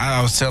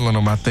I was telling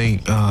him, I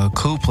think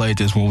Coop played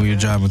this when we were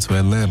driving to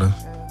Atlanta.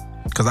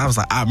 Because I was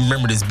like, I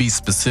remember this beat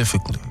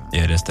specifically.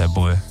 Yeah, that's that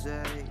boy.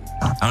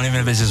 I don't even know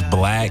if it's just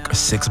black or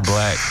 6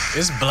 black.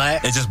 It's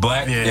black. It's just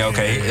black? Yeah,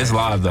 okay. Yeah. It's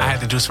live, though. I had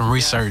to do some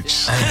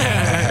research.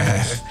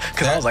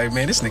 Because I was like,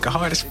 man, this nigga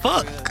hard as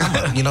fuck.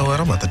 You know what?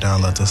 I'm about to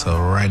download this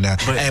right now.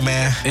 But hey,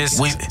 man. It's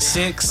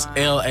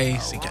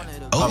 6LACK.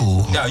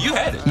 Oh. No, you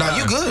had it. No,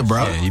 you good,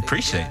 bro. Yeah, you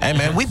appreciate it. Hey,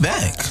 man, we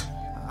back.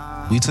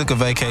 We took a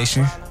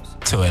vacation.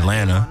 To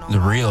Atlanta, the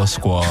real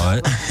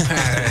squad.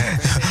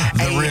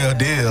 The real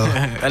deal.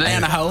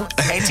 Atlanta hoe.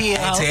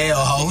 ATL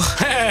hoe.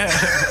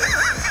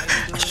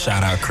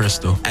 Shout out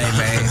Crystal. Hey,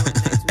 man.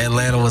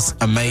 Atlanta was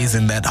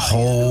amazing that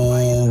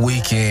whole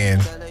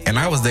weekend. And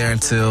I was there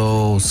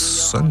until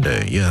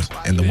Sunday, yeah.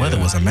 And the weather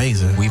was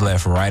amazing. We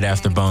left right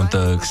after Bone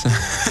Thugs. Boom,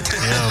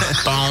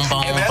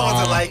 boom, And that boom.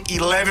 was like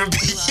 11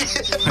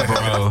 p.m.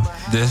 Bro,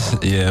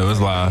 it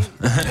was live.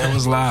 It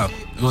was live.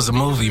 It was a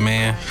movie,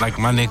 man. Like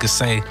my niggas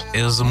say,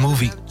 it was a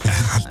movie.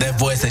 That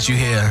voice that you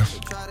hear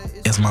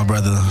is my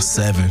brother,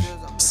 Seven.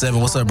 Seven,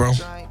 what's up, bro?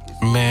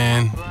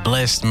 Man,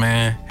 blessed,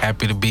 man.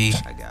 Happy to be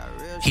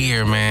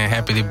here, man.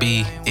 Happy to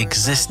be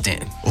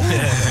existent.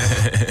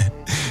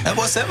 That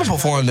boy Seven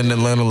performed in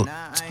Atlanta,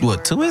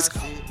 what, 2 weeks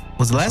ago?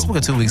 Was it last week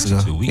or 2 weeks ago?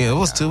 2 weeks. Yeah, it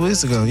was 2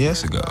 weeks ago,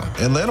 yes.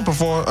 Atlanta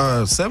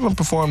performed, Seven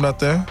performed out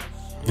there.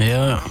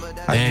 Yeah.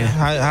 Man.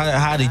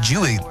 How did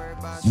you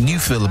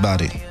feel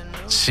about it?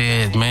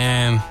 Shit,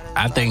 man.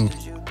 I think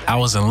I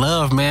was in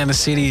love, man. The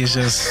city is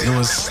just, it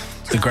was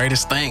the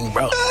greatest thing,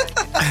 bro.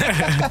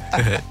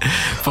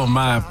 For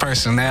my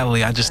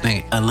personality, I just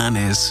think Atlanta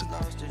is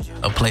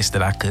a place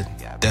that I could.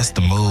 That's the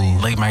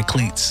move. Lay my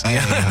cleats. Lay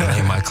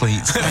my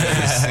cleats.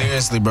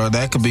 Seriously, bro,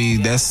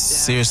 that's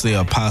seriously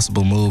a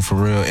possible move for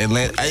real.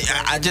 Atlanta,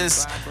 I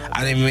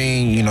didn't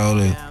mean,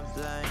 to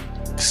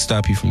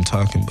stop you from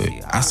talking, but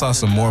I saw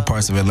some more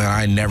parts of Atlanta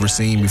I never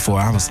seen before.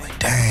 I was like,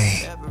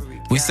 dang.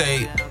 We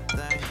say,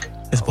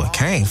 this boy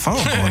Kane,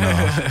 phone going on.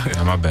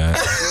 Yeah, my bad.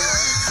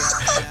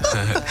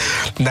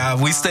 Nah,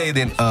 we stayed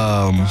in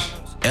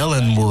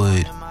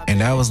Ellenwood,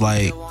 and that was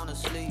like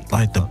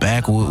the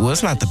backwoods. Well,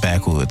 it's not the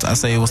backwoods. I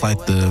say it was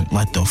like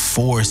the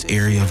forest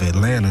area of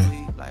Atlanta,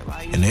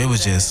 and it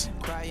was just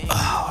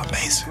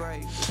amazing.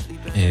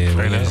 Yeah,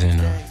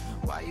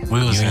 we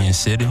was in Union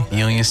City.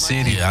 Union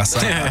City. Yeah, I saw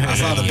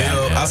the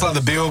bill. I saw the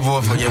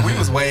billboard for. Yeah, we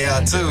was way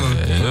out too.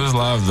 Yeah, it was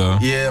live though.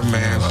 Yeah,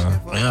 man.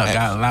 Yeah, I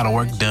got a lot of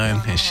work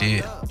done and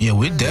shit. Yeah,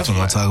 we definitely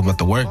gonna talk about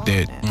the work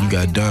that you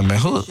got done, man.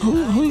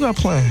 Who you got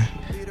playing?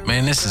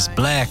 Man, this is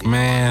Black,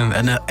 man.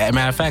 As a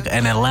matter of fact,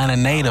 an Atlanta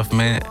native,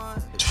 man.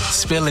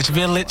 Spillage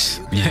Village.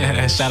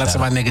 Yeah, shout out to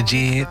my nigga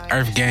Jid,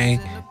 Earth Gang.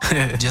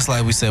 Just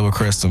like we said with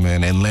Crystal,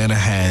 man, Atlanta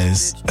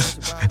has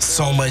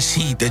so much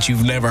heat that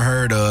you've never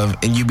heard of,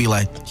 and you be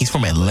like, he's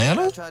from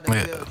Atlanta?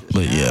 Yeah.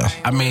 But yeah.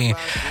 I mean,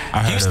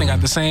 Houston got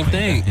the same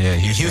thing. Yeah,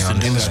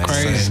 Houston is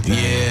crazy.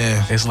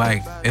 Yeah. It's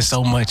like, it's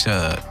so much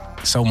talent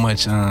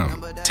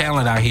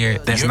out here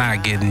that's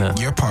not getting up.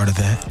 You're part of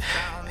that.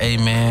 Hey,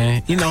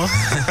 man,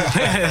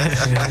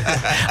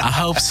 I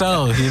hope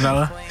so,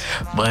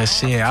 But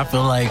shit, I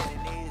feel like,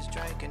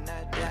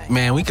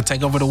 man, we could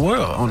take over the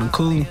world on the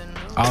cool.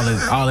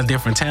 All the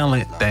different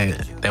talent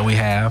that we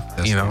have,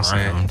 that's you know what I'm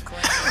saying?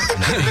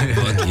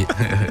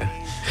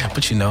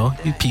 But you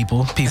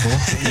people,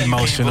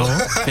 emotional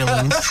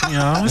feelings,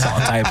 it's all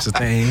types of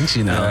things,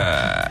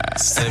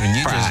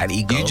 Seven, pride,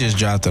 ego. You just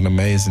dropped an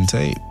amazing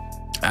tape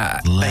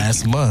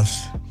last month.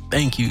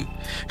 Thank you.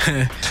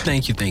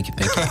 Thank you.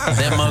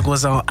 That mug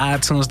was on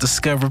iTunes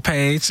Discover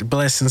page.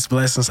 Blessings.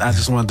 I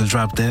just wanted to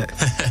drop that.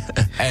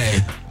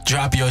 Hey,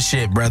 drop your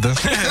shit, brother.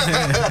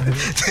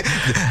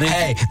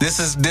 Hey, this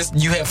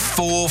you have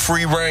full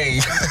free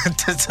reign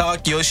to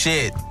talk your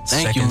shit.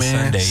 Thank you,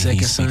 man.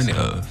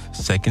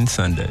 Second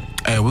Sunday.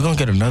 Hey, we're gonna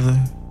get another.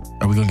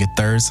 Are we gonna get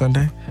third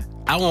Sunday?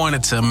 I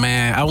wanted to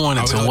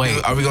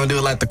wait. Are we gonna do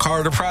it like the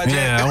Carter Project?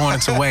 Yeah, I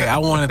wanted to wait. I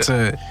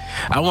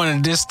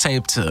wanted this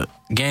tape to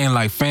gain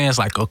like fans,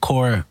 like a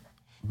core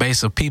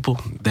base of people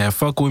that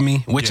fuck with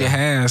me, which it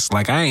has.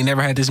 Like I ain't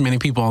never had this many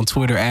people on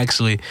Twitter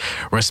actually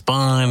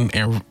respond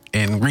and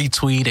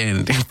retweet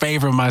and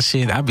favor my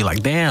shit. I'd be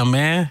like, damn,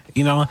 man,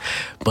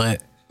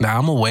 But nah,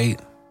 I'm gonna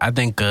wait. I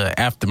think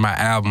after my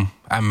album,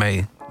 I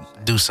may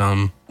do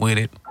something with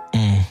it.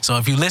 So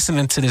if you're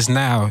listening to this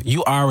now,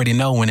 you already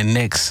know when the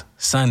next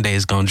Sunday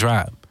is gonna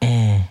drop.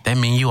 That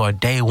means you are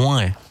day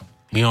one.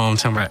 You know what I'm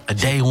talking about? A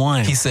day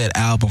one. He said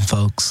album,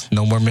 folks.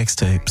 No more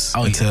mixtapes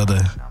until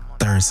the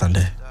third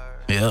Sunday.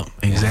 Yep,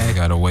 exactly.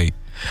 Gotta wait.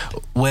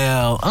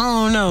 Well, I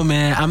don't know,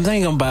 man. I'm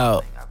thinking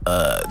about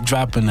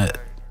dropping a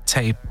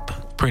tape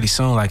pretty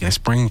soon, like in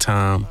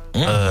springtime,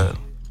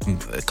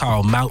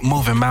 called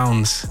Moving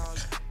Mountains.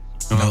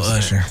 No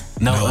Usher.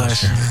 No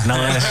Usher.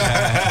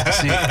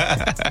 Shit.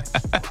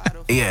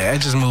 Yeah,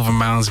 it's just moving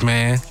mountains,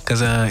 man.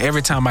 Because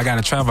every time I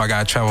gotta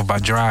travel by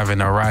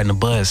driving or riding a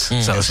bus.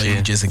 So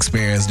you just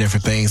experience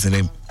different things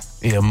and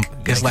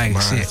it's like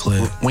shit.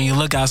 When you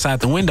look outside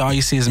the window, all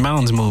you see is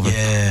mountains moving.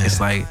 Yeah. It's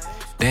like,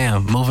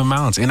 damn, moving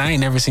mountains. And I ain't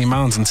never seen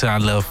mountains until I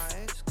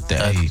left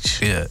The age.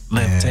 Yeah,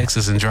 left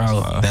Texas and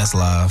drove. That's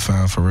live,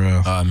 fam, for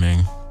real. I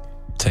mean,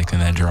 taking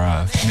that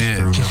drive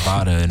through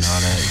Nevada and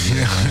all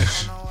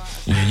that.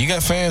 Yeah, you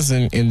got fans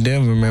in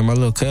Denver, man. My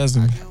little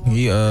cousin,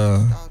 he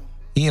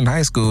in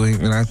high school,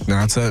 and I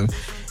tell him,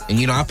 and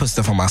you know, I put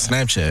stuff on my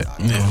Snapchat,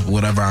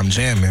 whatever I'm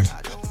jamming.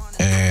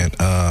 And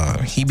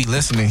he be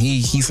listening.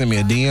 He sent me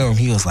a DM.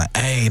 He was like,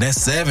 "Hey,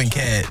 that's 7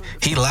 Cat.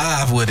 He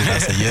live with it." I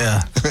said,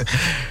 "Yeah."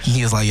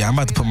 He was like, "Yeah, I'm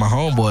about to put my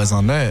homeboys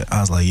on that."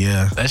 I was like,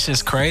 "Yeah." That's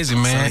just crazy,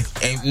 man.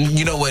 And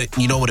you know what?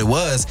 You know what it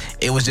was?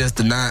 It was just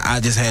the 9. I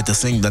just had to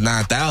sing the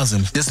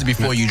 9,000. This is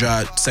before you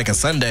dropped Second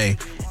Sunday.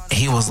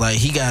 He was like,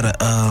 he got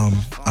a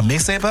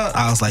mixtape out.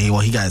 I was like, well,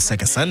 he got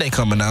Second Sunday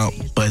coming out,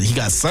 but he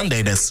got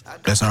Sunday that's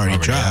already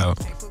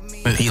dropped.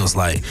 He was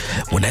like,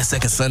 when that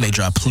Second Sunday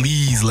drop,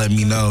 please let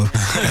me know.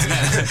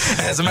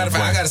 As a matter of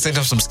fact, I gotta send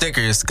him some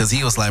stickers because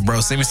he was like,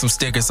 bro, send me some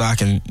stickers so I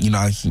can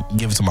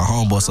give it to my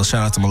homeboy. So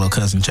shout out to my little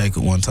cousin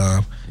Jacob one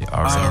time.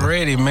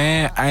 Already,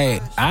 man.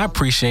 I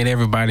appreciate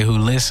everybody who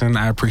listened.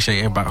 I appreciate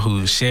everybody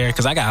who shared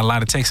because I got a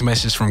lot of text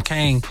messages from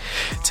Kane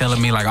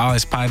telling me like all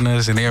his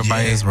partners and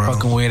everybody is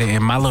fucking with it.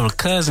 And my little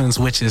cousins,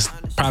 which is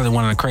probably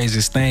one of the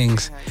craziest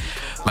things,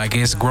 like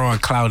it's growing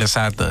clout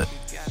inside the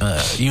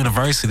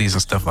universities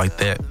and stuff like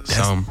that.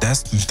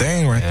 That's the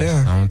thing right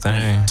there.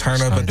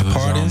 Turn up at the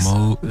parties.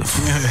 Bro,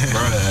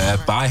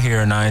 if I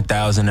hear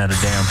 9,000 at a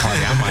damn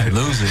party, I might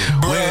lose it.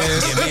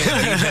 Give me a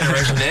New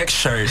Generation X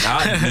shirt.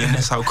 I'll be in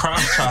this whole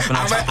cross chopping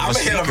on top of a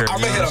speaker.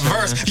 I'm gonna hit a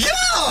verse.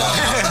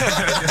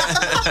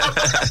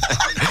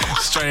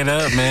 Straight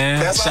up,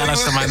 man. Shout out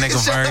to my nigga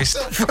Verse.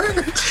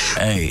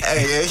 Hey,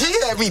 he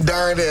had me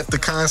darn at the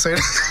concert.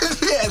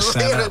 He had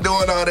Lena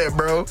doing all that,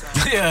 bro.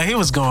 Yeah, he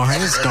was going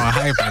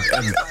hype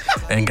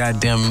and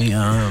goddamn me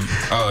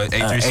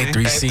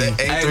A3C.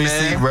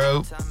 A3C,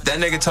 bro. That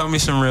nigga told me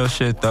some real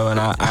shit though, and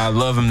I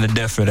love him to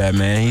death for that,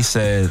 man. He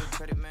said,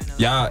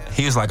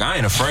 he was like, I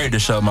ain't afraid to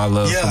show my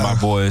love for my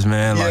boys,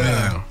 man.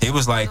 Like he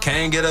was like,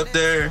 Kane get up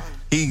there.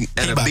 He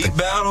a beat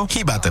battle.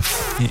 He about to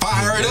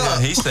fire it up.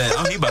 He said,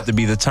 he about to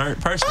be the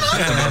person.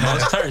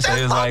 So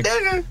he was like,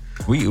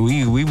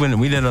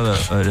 we did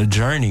a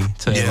journey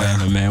to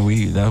Atlanta, man.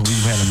 We had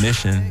a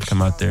mission to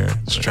come out there.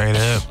 Straight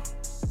up.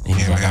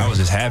 He's like, I was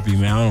just happy,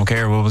 man. I don't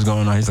care what was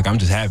going on. He's like, I'm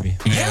just happy.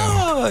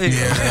 Whatever,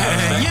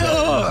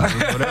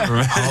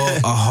 man.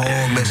 A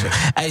whole mission.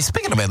 Hey,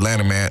 speaking of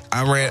Atlanta, man,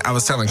 I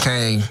was telling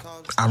Kane,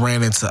 I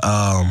ran into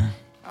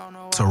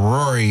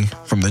Rory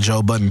from the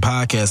Joe Budden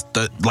podcast.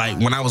 Like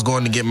when I was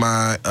going to get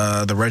my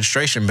the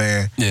registration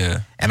band,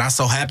 and I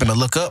so happened to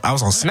look up. I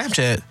was on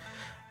Snapchat,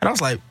 and I was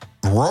like,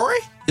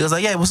 Rory? He was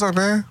like, yeah, what's up,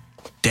 man?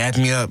 Dapped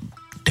me up.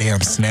 Damn,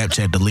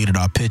 Snapchat deleted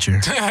our picture.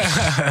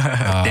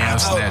 Damn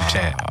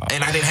Snapchat.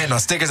 And I didn't have no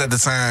stickers at the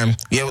time,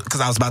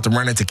 because I was about to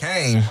run into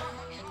Kane,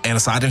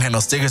 and so I didn't have no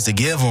stickers to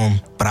give him.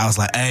 But I was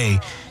like, hey,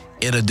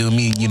 it'll do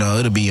me,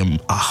 it'll be a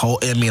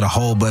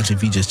whole bunch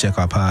if you just check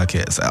our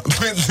podcast out.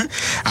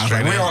 I was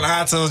like, we're on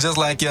iTunes just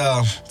like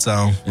y'all.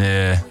 So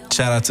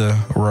shout out to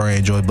Rory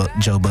and Joe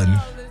Budden.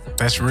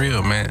 That's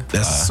real, man.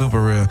 That's super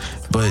real.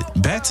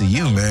 But back to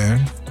you,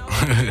 man.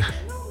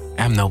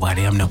 I'm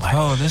nobody.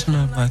 Oh, this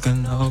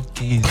motherfucker no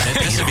keys.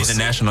 That should be the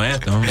national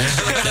anthem.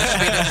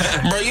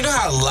 Bro, you know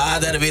how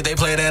live that'd be? They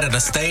play that at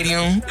a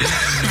stadium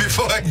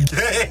before a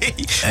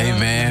game. Hey,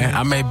 man,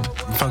 I may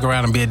fuck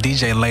around and be a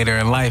DJ later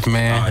in life,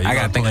 man. I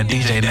gotta think of a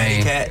DJ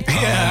name. I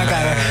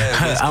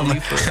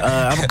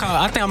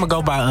think I'm gonna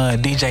go by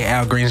DJ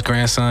Al Green's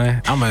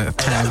grandson. I'm gonna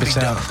turn that bitch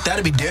out.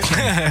 That'd be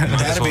different.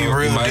 That'd be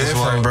real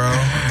different, bro.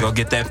 Go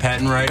get that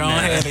patent right now. Go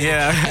ahead,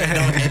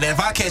 And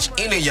if I catch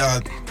any of y'all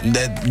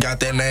that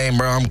got that name,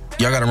 bro,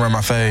 y'all gotta run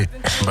my fade.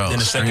 Bro, then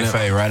the second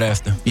fade right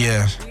after.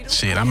 Yeah.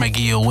 Shit, I may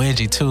give you a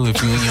wedgie too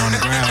if you on the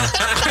ground.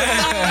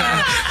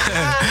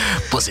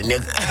 Pussy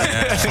nigga.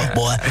 Fuck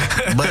boy.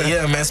 But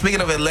yeah, man,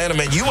 speaking of Atlanta,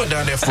 man, you went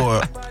down there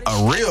for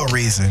a real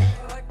reason.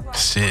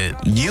 Shit.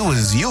 You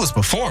was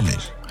performing.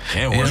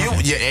 And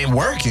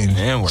working.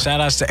 And working.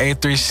 Shout outs to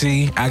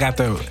A3C. I got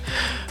to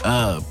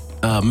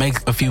make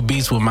a few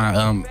beats with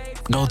my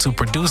go-to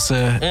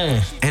producer.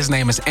 His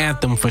name is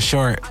Anthem for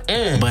short,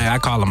 but I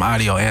call him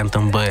Audio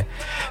Anthem. But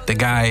the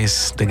guy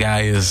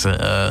is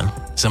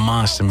a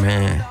monster,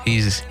 man.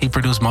 He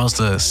produced most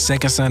of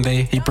Second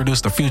Sunday. He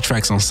produced a few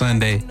tracks on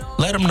Sunday.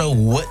 Let him know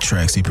what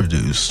tracks he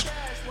produced.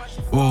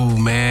 Ooh,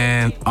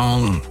 man,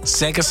 on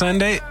Second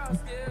Sunday,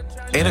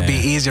 it'll be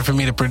easier for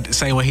me to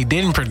say what he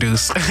didn't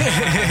produce.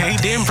 He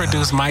didn't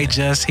produce My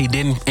Just. He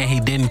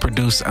didn't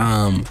produce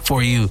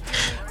For You.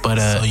 But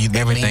so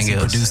everything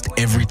else. Produced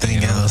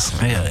everything else.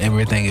 Yeah,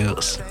 everything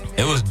else.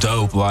 It was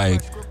dope,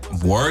 like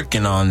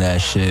working on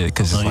that shit,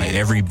 because it's like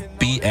every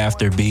beat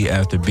after beat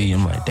after beat.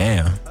 I'm like,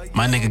 damn.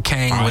 My nigga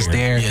Kane was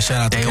there. Yeah,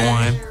 shout out to Day Kane.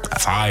 one.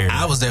 Fire.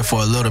 I was there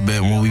for a little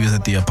bit when we was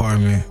at the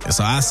apartment,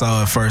 so I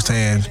saw it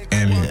firsthand,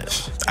 and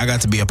I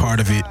got to be a part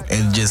of it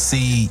and just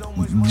see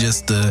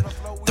just the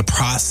the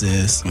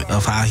process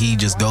of how he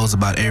just goes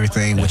about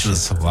everything, which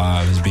was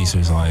live. His beats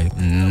was like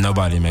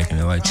nobody making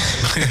it like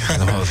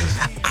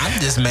that. I'm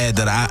just mad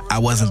that I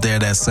wasn't there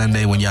that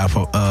Sunday when y'all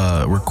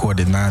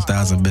recorded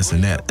 9,000 Bits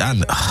and that.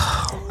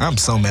 I'm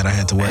so mad I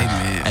had to wait.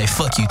 Hey,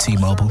 fuck you,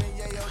 T-Mobile.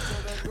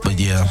 But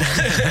yeah,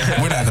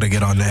 we're not gonna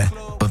get on that.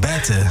 But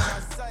back to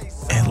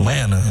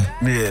Atlanta.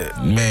 Yeah,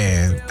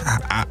 man,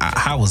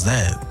 how was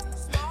that?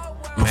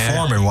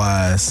 Performing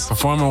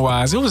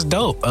wise, it was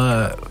dope.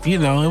 It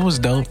was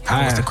dope.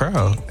 How was the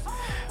crowd?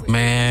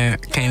 Man,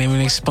 can't even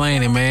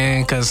explain it,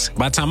 man. Because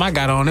by the time I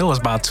got on, it was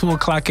about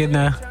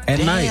 2:00 at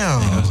night.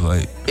 It was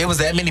like it was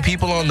that many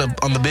people on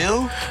the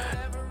bill.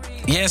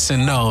 Yes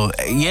and no.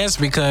 Yes,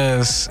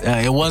 because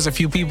it was a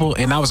few people,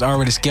 and I was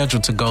already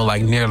scheduled to go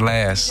like near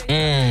last.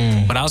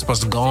 But I was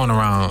supposed to go on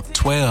around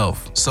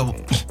 12. So,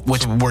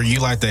 which were you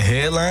like the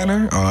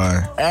headliner,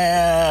 or?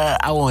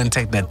 I wouldn't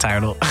take that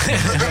title,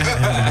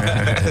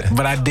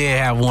 but I did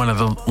have one of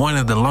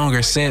the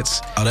longer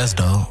sets. Oh, that's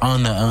dope.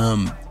 On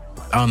the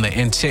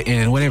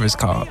whatever it's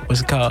called.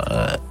 What's it called?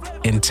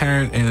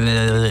 Intern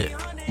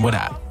with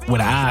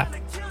an I.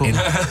 What?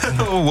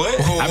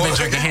 I've been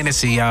drinking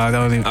Hennessy, y'all.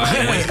 Don't even. Me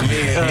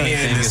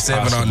and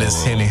Seven on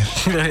this Henny.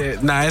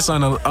 Nah, it's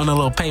on a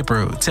little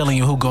paper telling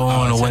you who go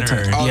on or what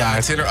turn.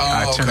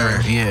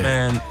 Itinerary. Yeah,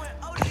 man.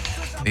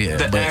 Yeah,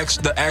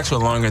 the acts were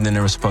longer than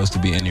they were supposed to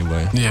be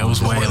anyway. Yeah, it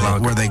was way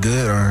longer. Were they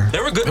good or? They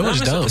were good. It was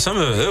dope. Some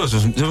of it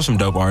was some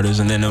dope artists,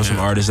 and then there was some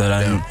artists that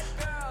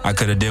I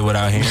could have did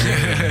without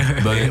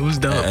hearing. But it was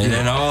dope. And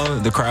then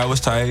the crowd was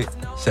tight.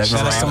 Shout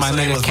out to my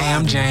nigga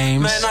Cam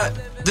James. Man,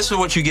 this is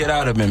what you get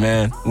out of it,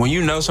 man. When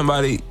you know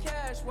somebody,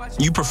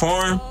 you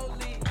perform.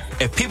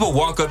 If people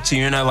walk up to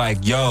you and they're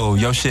like, "Yo,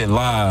 your shit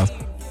live,"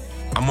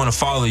 I'm gonna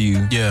follow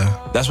you. Yeah,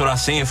 that's what I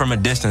seen from a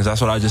distance. That's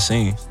what I just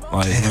seen.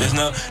 Like, there's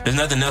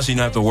nothing else you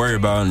don't have to worry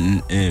about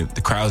if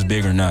the crowd's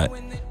big or not,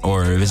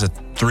 or if it's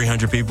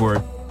 300 people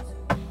or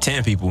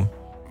 10 people.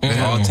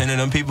 All 10 of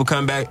them people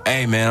come back.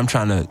 Hey, man, I'm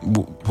trying to.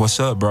 What's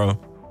up, bro?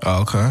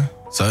 Oh, okay.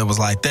 So it was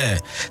like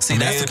that. See,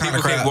 that's the kind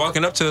of crowd kept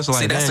walking up to us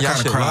like, that's the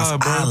kind of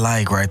crowd I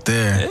like right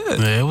there.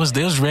 Yeah, it was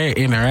very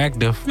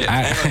interactive.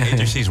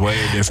 She's way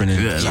different.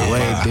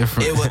 Way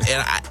different. It was,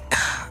 and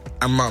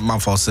I'm my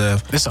fault,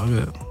 Sev. It's all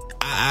good.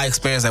 I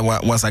experienced that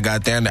once I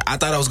got there. And I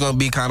thought it was gonna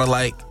be kind of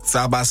like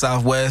South by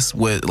Southwest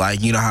with,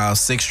 like, you know how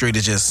 6th Street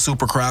is just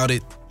super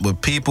crowded with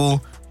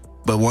people.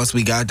 But once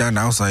we got done,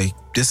 I was like,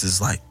 this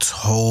is like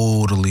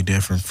totally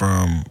different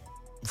from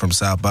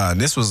South by. And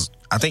this was,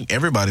 I think,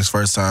 everybody's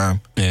first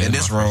time in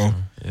this room.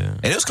 Yeah.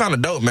 And it was kind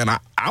of dope, man. I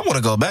want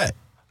to go back.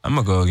 I'm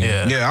gonna go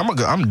again. Yeah, I'm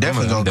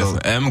definitely gonna go.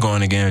 I'm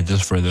going again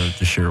just for the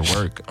sheer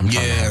work. I'm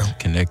trying to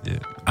connect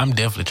it. I'm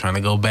definitely trying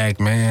to go back,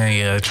 man.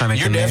 Yeah, trying to.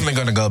 You're definitely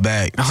gonna go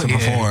back to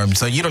perform,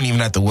 so you don't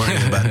even have to worry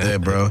about that,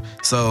 bro.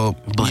 So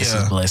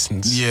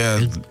blessings.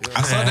 Yeah,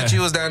 I saw that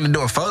you was down there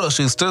doing photo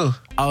shoots too.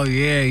 Oh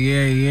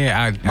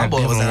yeah. My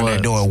boy was down there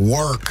doing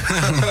work.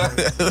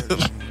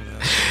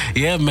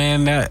 Yeah,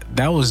 man,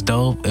 that was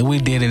dope. And we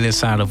did it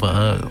inside of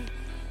a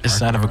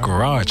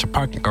garage, a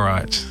parking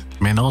garage.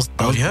 Man, those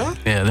yeah,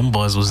 them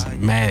boys was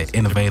mad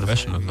innovative.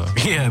 Professionals, though.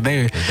 Yeah,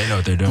 they know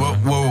what they're doing.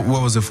 What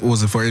was it?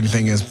 Was it for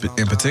anything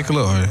in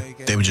particular, or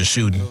they were just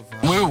shooting?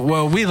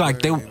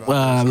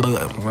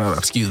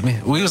 Excuse me.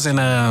 We was in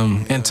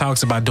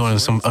talks about doing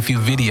a few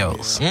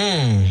videos.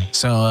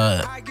 So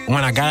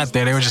when I got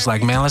there, they were just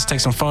like, man, let's take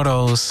some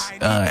photos,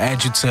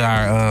 add you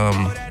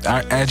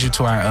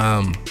to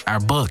our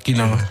book, you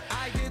know.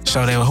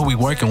 Show them who we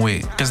working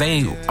with, because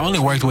they only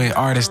worked with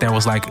artists that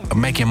was like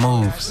making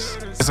moves.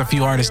 There's a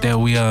few artists that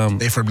we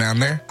They from down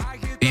there?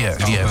 Yeah,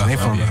 they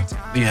from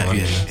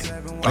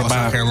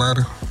South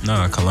Carolina?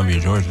 No, Columbia,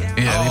 Georgia.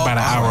 Yeah, they about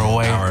an hour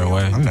away.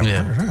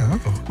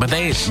 But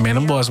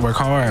them boys work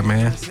hard,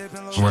 man.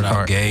 Work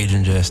hard. Gage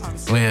and Justin.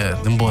 Yeah,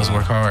 them boys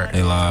work hard.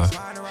 They live.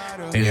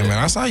 Yeah, man.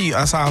 I was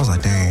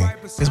like, dang,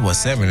 this boy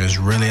Seven is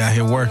really out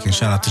here working.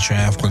 Shout out to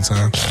Trav one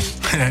time.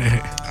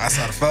 I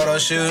saw the photo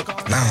shoot,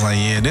 and I was like,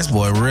 yeah, this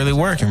boy really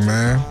working,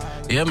 man.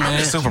 Yeah, man. I'm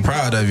just super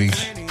proud of you.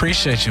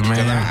 Appreciate you,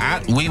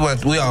 man. We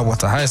all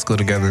went to high school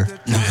together.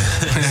 So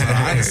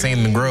I done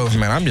seen the growth,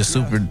 man. I'm just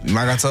super,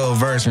 like I told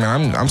Verse,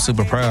 man, I'm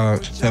super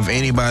proud of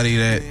anybody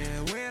that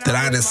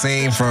I done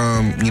seen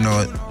from, you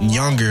know,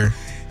 younger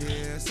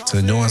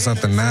to doing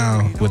something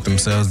now with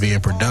themselves, being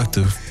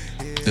productive.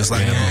 Just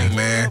like that,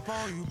 man.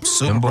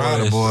 Super proud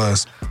of the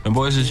boys. Them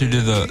boys that you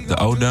did the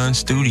Odun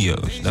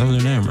Studios. That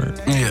was their name, right?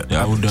 Yeah. The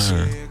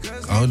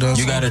Odun.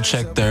 You gotta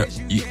check their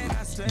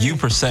you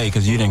per se,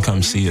 because you didn't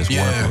come see us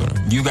work with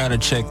them. You gotta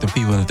check the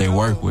people that they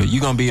work with.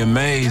 You're gonna be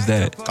amazed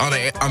that on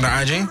their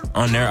IG?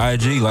 On their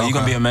IG. Like, you're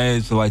gonna be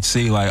amazed to like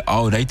see like,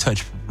 oh, they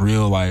touch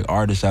real like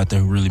artists out there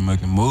who really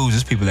making moves.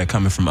 There's people that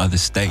coming from other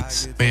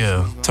states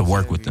to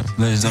work with them.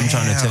 I'm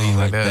trying to tell you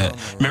like that.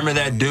 Remember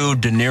that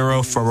dude, De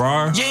Niro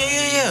Ferrar?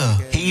 Yeah.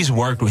 He's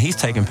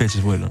taking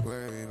pictures with him.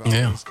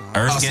 Yeah.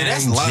 Earth Gang,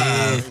 that's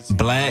live. Jid,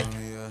 Black.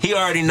 He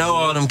already know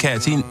all them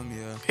cats.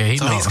 Yeah, he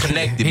So know, he's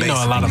connected, He know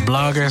a lot of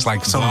bloggers,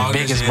 like some of the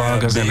biggest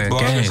bloggers in the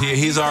game.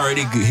 He's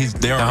already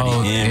they're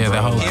already in.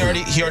 The whole.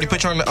 He already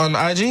put you on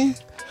the IG?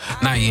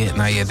 Not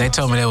yet. They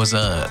told me there was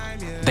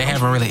they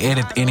haven't really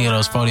edited any of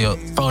those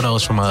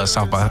photos from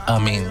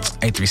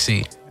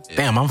A3C.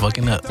 Damn, I'm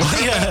fucking up.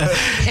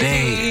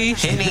 Henny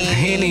think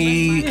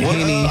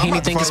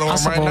it's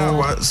possible. Right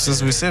now,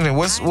 since we sitting,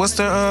 what's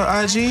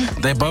their IG?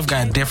 They both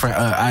got different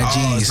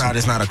IGs.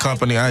 It's not a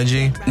company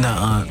IG.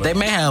 No, they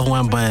may have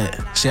one, but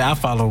shit, I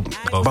follow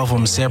both of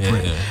them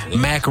separate. Yeah.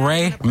 Mac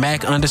 _Ray.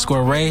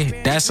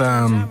 That's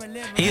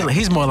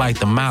he's more like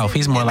the mouth.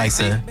 He's more like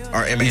the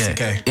or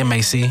MACK.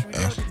 MAC.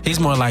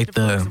 He's more like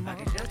the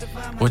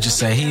what you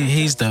say.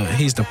 He's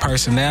the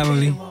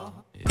personality.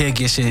 He'll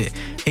get shit.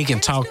 He can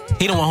talk.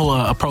 He the one who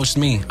approached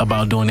me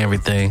about doing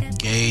everything.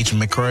 Gage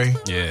McRae.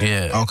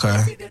 Yeah.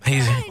 Okay.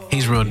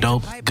 He's real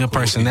dope. Good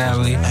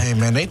personality. Hey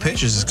man, they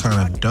pictures is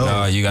kind of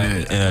dope. You got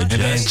and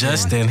then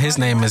Justin, his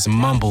name is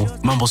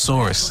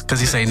Mumblesaurus, because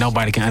he say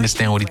nobody can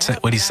understand what he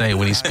say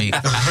when he speak.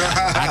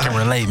 I can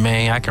relate,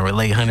 man. I can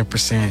relate 100%.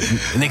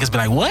 Niggas be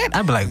like, what?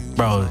 I be like,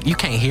 bro, you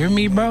can't hear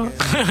me, bro.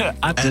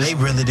 And they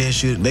really did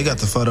shoot. They got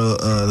the photo,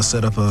 the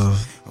setup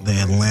of the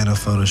Atlanta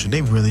photo shoot.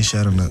 They really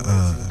shot in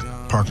the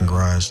parking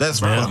garage. That's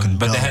fucking dope.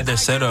 But they had their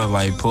setup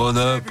like pulled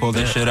their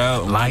shit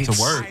out, lights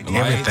to work,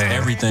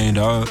 everything,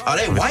 dog. Oh,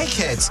 they white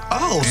cats.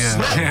 Oh,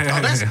 snap.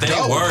 Oh, that's They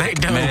dope. work, They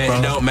dope, man. bro.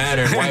 It don't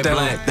matter, white,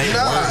 black. They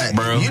work,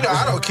 bro. You know,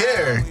 I don't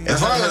care.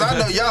 As long as I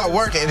know y'all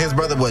working. And his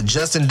brother,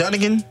 Justin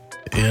Dunnigan?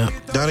 Yeah.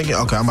 Dunnigan?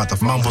 Okay, I'm about to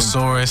follow him.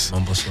 Mumblesaurus.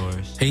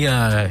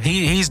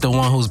 He's the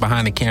one who's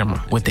behind the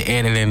camera with the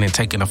editing and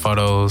taking the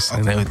photos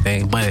and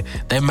everything. But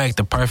they make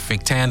the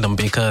perfect tandem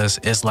because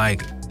it's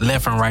like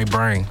left and right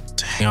brain.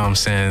 You know what I'm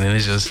saying? And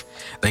it's just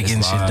they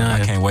getting shit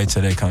done. I can't wait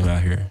till they come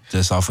out here,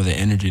 just off of the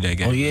energy they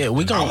get. Oh yeah, I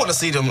want to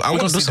see them. I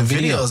want to see some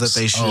videos that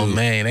they shoot. Oh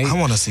man, I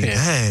want to see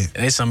that.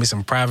 They sent me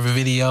some private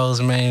videos,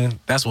 man.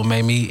 That's what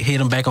made me hit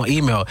them back on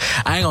email.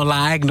 I ain't gonna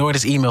lie, I ignored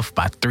this email for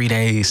about 3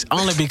 days,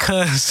 only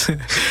because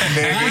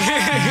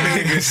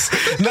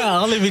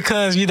only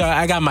because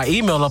I got my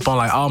email up on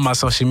like all my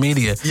social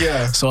media.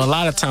 Yeah. So a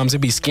lot of times it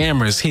be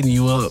scammers hitting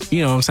you up.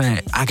 You know what I'm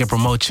saying? I can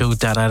promote you, and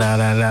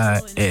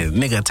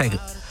nigga take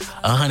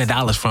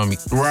 $100 from me.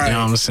 Right. You know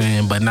what I'm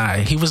saying? But nah,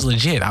 he was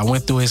legit. I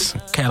went through his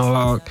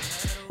catalog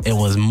and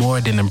was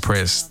more than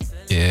impressed.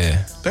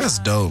 Yeah. That's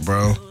dope,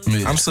 bro.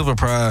 Yeah. I'm super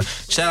proud.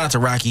 Shout out to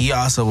Rocky. He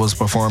also was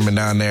performing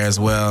down there as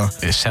well.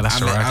 Yeah, shout out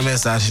to Rocky. I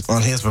missed out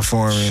on his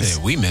performance.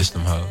 Shit, we missed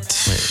them, ho.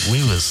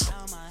 We was,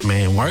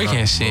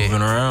 working shit.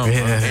 Moving around.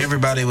 Yeah.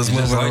 Everybody was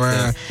moving like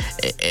around.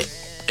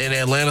 And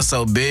Atlanta's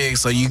so big,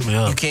 so you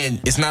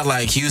can't. It's not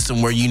like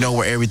Houston where you know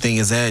where everything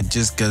is at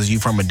just because you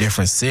from a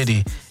different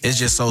city. It's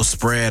just so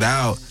spread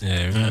out.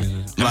 Yeah, I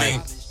mean,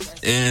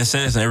 in a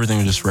sense, everything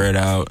was just spread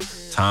out.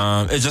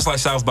 Time. It's just like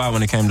South by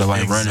when it came to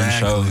like running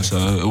shows, so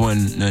it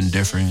wasn't nothing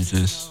different. It's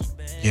just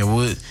it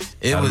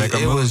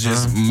was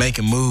just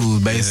making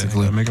moves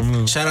basically. Yeah, making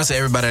moves. Shout out to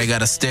everybody that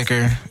got a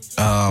sticker.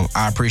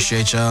 I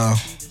appreciate y'all.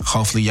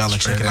 Hopefully y'all are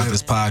checking out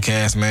this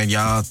podcast, man.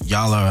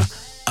 Y'all are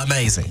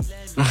amazing.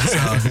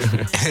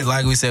 So,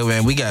 like we said,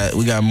 man, we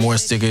got more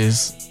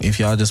stickers. If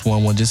y'all just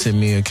want one, just hit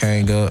me or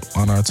Kang up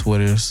on our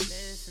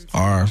Twitters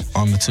or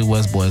on the Two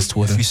West Boys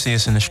Twitter. If you see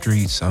us in the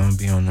streets, I'm gonna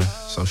be on the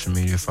social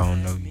media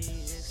phone. No,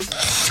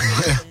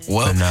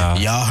 well,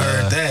 y'all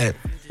heard that.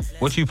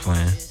 What you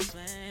playing?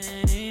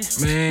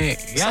 Man,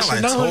 y'all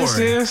should know who this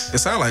is. It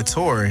sounds like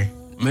Tory.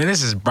 Man,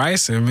 this is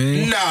Bryson,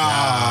 man.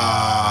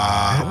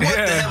 Nah. What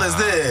the hell is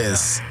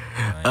this?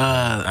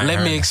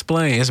 Let me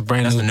explain. It's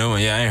brand That's new. the new one.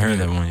 Yeah, I ain't heard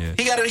that one yet.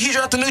 He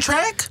dropped a new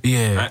track?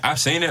 Yeah. I've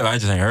seen it, but I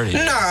just ain't heard it.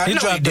 Nah, he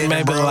dropped it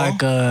maybe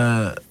like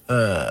a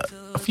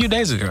few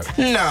days ago.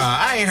 Nah,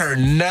 I ain't heard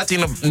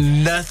nothing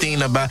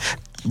about.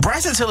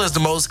 Bryson Tiller is the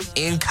most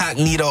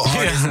incognito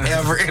artist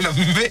ever in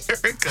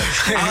America.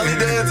 All he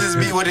does is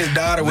be with his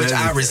daughter, which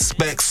I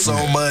respect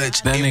so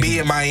much, and be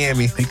in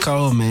Miami. He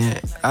cold, man.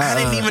 I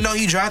didn't even know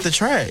he dropped the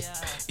track.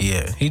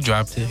 Yeah, he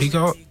dropped it.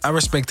 I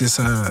respect his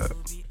pen.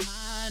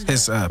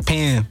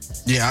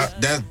 Yeah,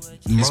 that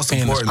most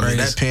importantly,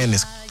 that pen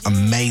is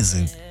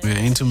amazing. Yeah,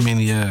 ain't too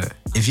many.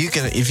 If you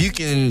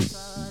can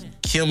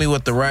kill me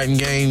with the writing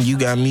game, you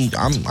got me.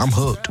 I'm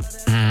hooked.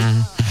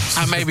 Mm-hmm.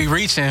 I may be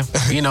reaching,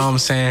 you know what I'm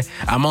saying?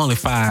 I'm only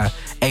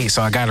 5'8",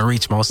 so I gotta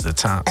reach most of the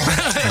time.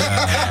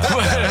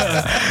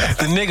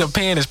 The nigga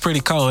pen is pretty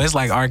cold. It's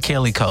like R.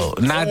 Kelly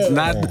cold. Not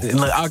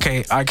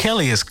okay, R.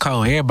 Kelly is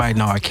cold. Everybody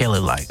know R. Kelly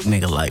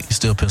nigga like. He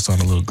still pissed on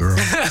a little girl.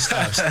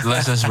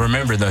 Let's just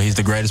remember though, he's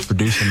the greatest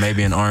producer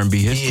maybe in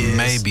R&B history.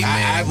 Maybe,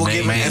 man. I will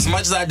give him, as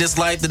much as I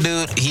dislike the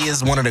dude, he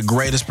is one of the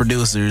greatest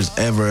producers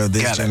ever of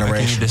this generation. How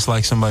can you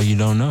dislike somebody you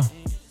don't know?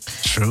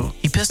 True.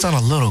 He pissed on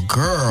a little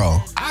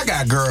girl. I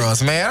got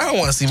girls, man. I don't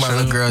want to see my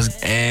little girls.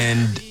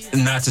 And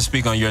not to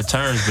speak on your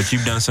terms, but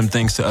you've done some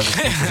things to other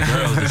people's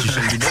girls that you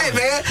shouldn't be doing. Hey,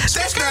 man,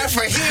 that's not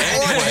for him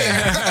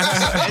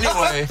or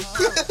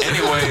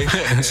Anyway.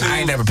 I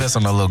ain't never pissed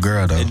on a little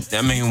girl, though.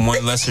 I mean,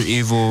 one lesser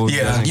evil.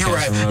 Yeah, you're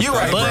right. You're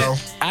right, bro.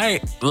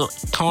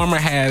 Karma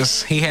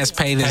has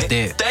paid his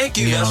debt. Thank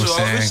you. That's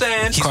what I was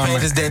saying. He's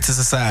paid his debt to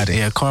society.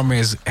 Yeah, Karma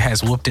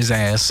has whooped his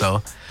ass.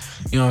 So,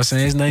 you know what I'm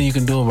saying? There's nothing you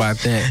can do about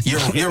that.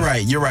 You're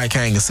right. You're right,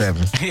 Kang of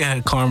 7.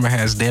 Yeah, Karma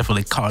has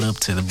definitely caught up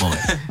to the boy.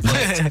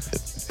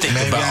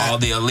 Think about all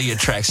the Aaliyah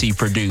tracks he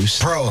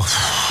produced. Bro.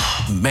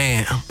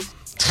 Man.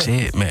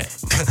 Shit, man.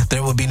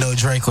 There would be no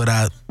Drake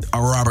without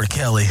a Robert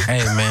Kelly.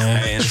 Hey,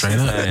 man. Straight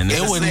up.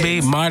 It wouldn't be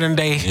modern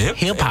day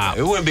hip hop.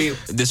 It wouldn't be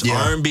this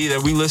R&B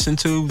that we listen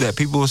to that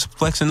people was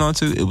flexing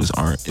onto. It was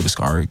R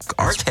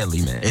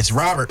Kelly, man. It's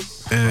Robert.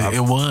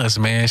 It was,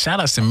 man. Shout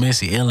out to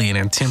Missy Elliott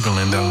and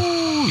Timberland, though.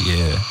 Ooh,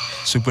 yeah.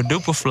 Super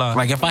duper fly.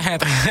 Like if I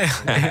had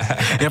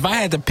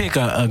to pick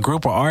a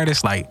group of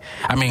artists,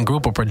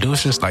 group of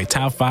producers, like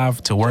top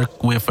 5 to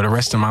work with for the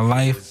rest of my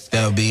life,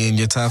 that would be in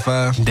your top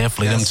 5.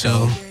 Definitely them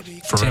two.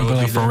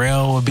 Timberland,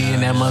 Pharrell would be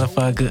in that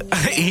motherfucker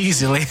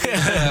easily. Shout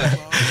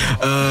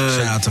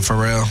out to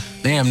Pharrell.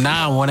 Damn,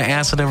 now I want to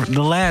answer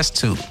the last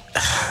 2.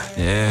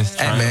 Yeah,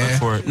 trying to look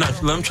for it. No,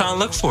 let me try and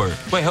look for it.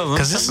 Wait, hold on.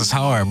 Because this is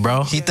hard,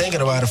 bro. He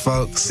thinking about it,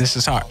 folks. This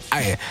is hard.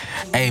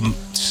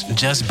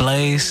 Just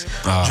Blaze.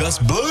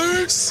 Just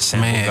Blaze?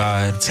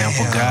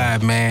 Sample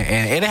God, man.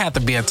 And it'd have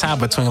to be a tie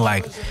between,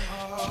 like,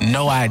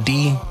 No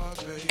ID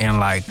and,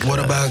 like... What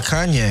about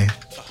Kanye?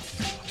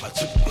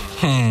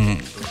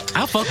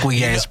 I fuck with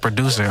Ye's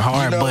producer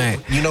hard, but...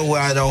 You know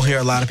what I don't hear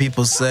a lot of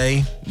people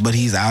say, but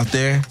he's out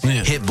there?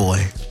 Yeah. Hit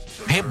Boy.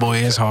 Hit Boy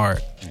is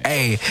hard.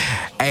 Hey,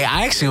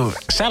 I actually...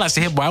 Shout out to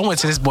Hit Boy. I went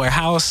to this boy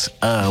house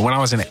when I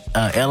was in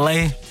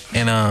L.A.,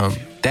 and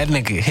that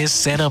nigga, his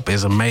setup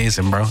is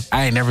amazing, bro.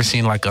 I ain't never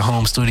seen, like, a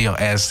home studio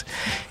as...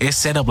 It's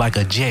set up like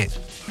a jet.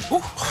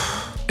 Ooh.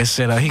 It's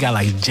set up... He got,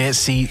 like, jet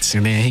seats,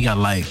 and then he got,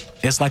 like...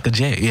 It's like a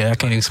jet. Yeah, I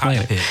can't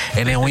explain it.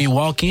 And then when you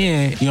walk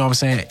in, you know what I'm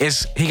saying?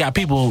 He got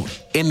people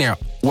in there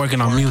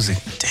working on music.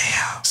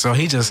 Damn. So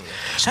he just...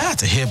 Shout out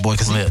to Hit Boy,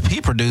 because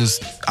he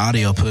produced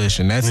Audio Push,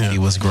 and that CD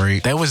was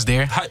great. That was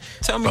there.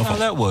 Tell me how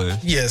that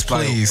was. Yes,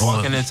 please.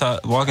 Walking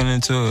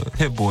into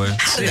Hit Boy.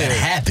 How did that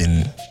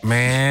happen?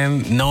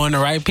 Man, knowing the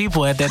right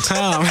people at that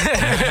time.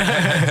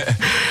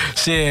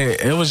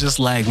 Shit, it was just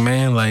like,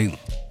 man, like...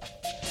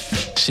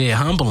 Shit,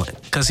 humbling.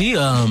 Because he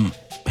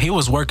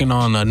was working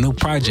on a new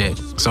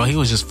project, so he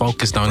was just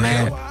focused on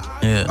that.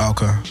 Yeah.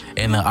 Okay.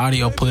 And the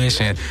Audio Push,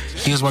 and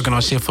he was working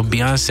on shit for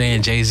Beyonce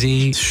and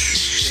Jay-Z.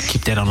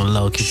 Keep that on the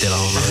low. Keep that on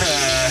the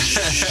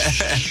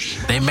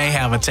low. They may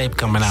have a tape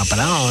coming out, but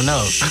I don't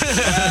know.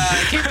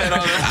 Keep that on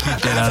the low.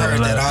 Keep that on the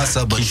low. That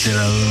also, but keep that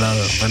on the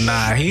low. But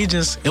nah,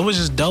 it was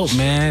just dope,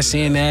 man.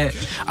 Seeing that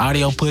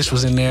Audio Push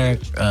was in there,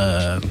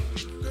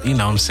 you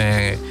know what I'm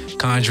saying,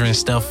 conjuring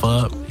stuff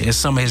up. It's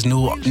some of his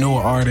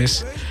newer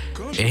artists.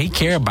 And he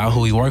care about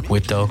who he worked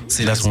with, though.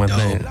 See, that's one dope.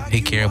 thing. He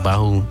care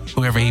about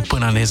whoever he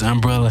put under his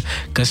umbrella.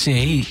 Cause shit,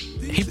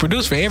 he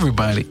produced for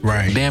everybody.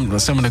 Right. Damn,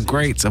 some of the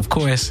greats, of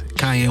course.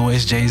 Kanye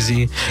West,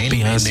 Jay-Z,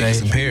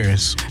 Beyonce. In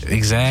Paris.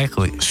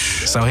 Exactly.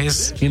 So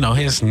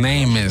his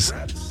name is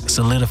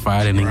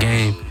solidified in the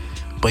game.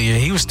 But yeah,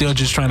 he was still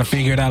just trying to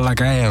figure it out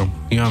like I am.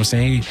 You know what I'm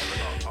saying?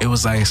 It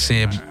was like,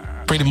 shit,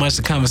 pretty much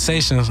the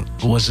conversation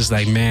was just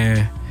like,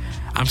 man,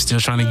 I'm still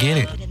trying to get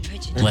it.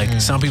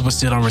 Like, some people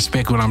still don't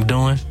respect what I'm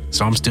doing,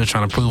 so I'm still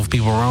trying to prove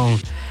people wrong.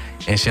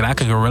 And shit, I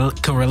could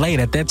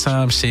relate at that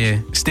time,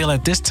 shit, still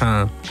at this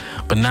time.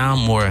 But now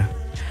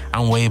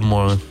I'm way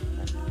more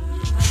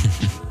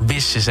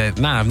vicious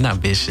I'm not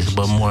vicious,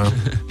 but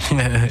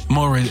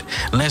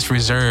less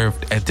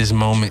reserved at this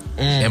moment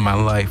in my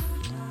life.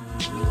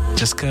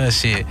 Just cause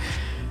shit,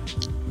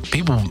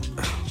 people,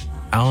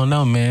 I don't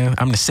know, man.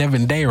 I'm the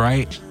 7th day,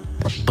 right?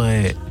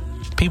 But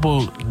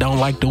people don't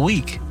like the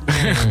week.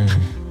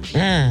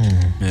 Yeah.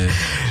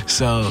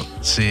 So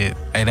shit,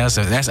 hey, that's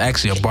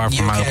actually a bar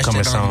from my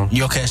upcoming song.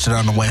 You'll catch it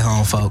on the way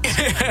home, folks.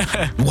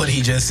 What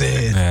he just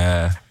said.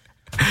 Yeah,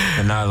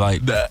 and not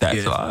like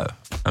that's live.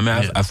 I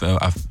mean, I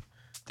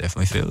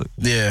definitely feel it.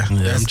 Yeah,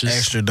 that's just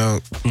extra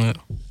dope. Yeah.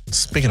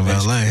 Speaking of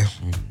LA,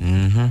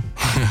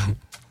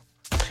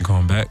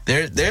 going back.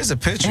 There's a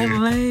picture.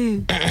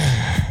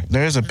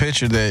 There's a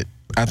picture that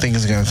I think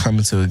is gonna come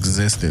into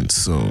existence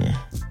soon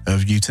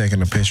of you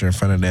taking a picture in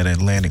front of that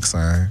Atlantic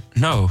sign.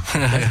 No,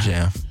 Def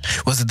Jam.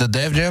 Was it the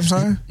Def Jam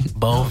sign?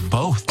 Both.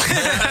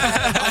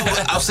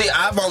 See,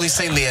 I've only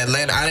seen the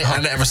Atlanta.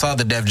 I never saw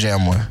the Def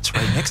Jam one. It's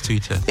right next to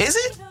each other. Is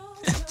it?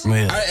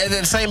 Yeah. And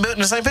then the same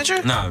building, the same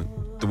picture? No,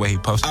 the way he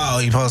posted. Oh,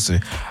 he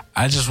posted.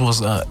 I just was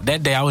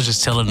that day. I was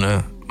just telling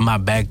my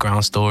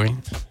background story.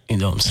 You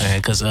know what I'm saying?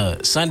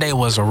 Because Sunday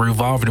was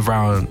revolved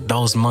around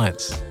those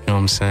months. You know what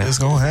I'm saying? It's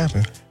gonna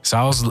happen. So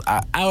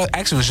I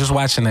actually was just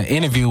watching an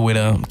interview with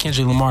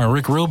Kendrick Lamar and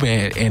Rick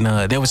Rubin,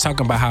 and they was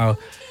talking about how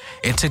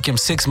it took him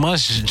 6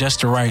 months just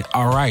to write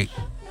 "All Right."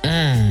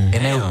 And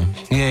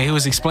he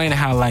was explaining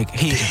how like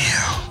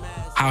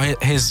how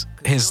his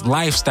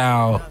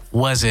lifestyle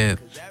wasn't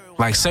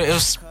like, so it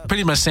was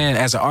pretty much saying,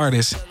 as an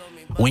artist,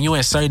 when you're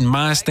in certain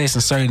mind states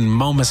and certain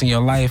moments in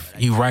your life,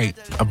 you write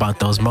about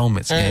those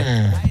moments.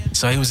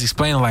 So he was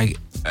explaining, like,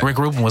 Rick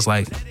Rubin was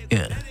like,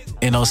 yeah,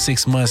 in those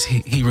 6 months,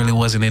 he really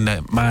wasn't in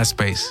that mind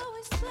space.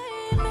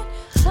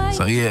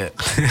 So yeah.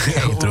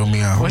 You threw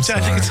me off. What y'all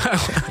I'm niggas sorry.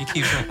 talking about? He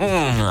keeps saying,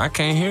 I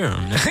can't hear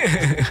him.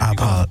 I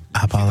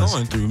apologize.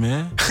 Going through,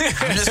 man.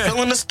 I'm just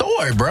feeling the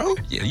story, bro.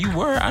 Yeah, you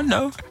were. I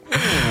know.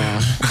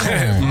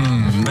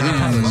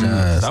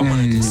 Apologize. I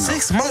wanted to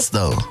 6 months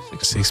though.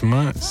 6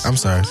 months. I'm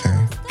sorry,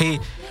 King.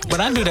 But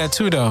I do that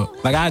too though.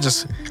 Like I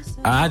just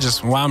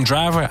while I'm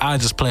driving, I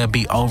just play a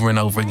beat over and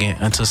over again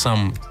until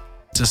something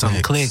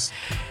click,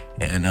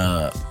 and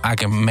I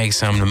can make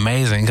something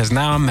amazing. Because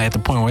now I'm at the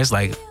point where it's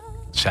like,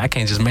 shit, I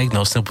can't just make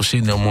no simple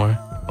shit no more.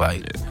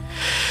 Like,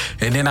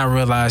 and then I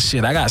realized,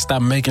 shit, I gotta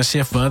stop making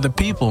shit for other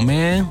people,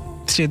 man.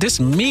 Shit, this is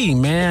me,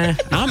 man.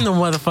 I'm the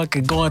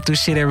motherfucker going through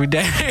shit every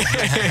day.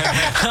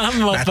 I'm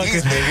the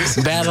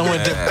motherfucker battling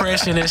with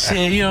depression and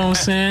shit. You know what I'm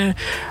saying?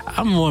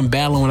 I'm the one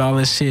battling with all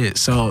this shit.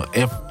 So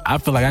if I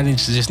feel like I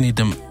just need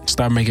to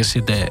start making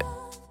shit that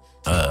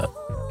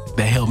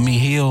help me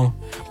heal,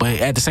 but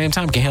at the same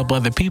time can help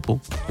other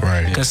people.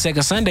 Right. Because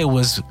Second Sunday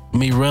was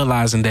me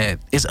realizing that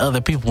it's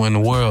other people in the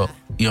world.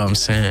 You know what I'm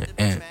saying?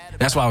 And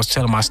that's why I was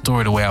telling my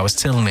story the way I was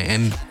telling it,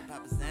 and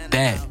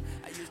that.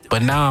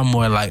 But now I'm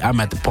more like,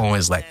 I'm at the point where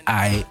it's like,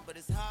 I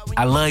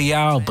love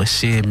y'all, but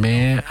shit,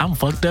 man, I'm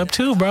fucked up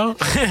too, bro.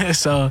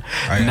 So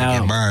I now,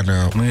 get mine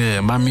now.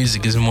 yeah, my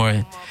music is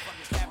more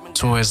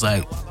towards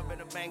like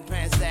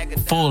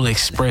full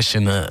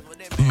expression of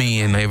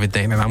me and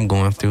everything that I'm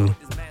going through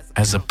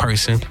as a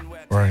person,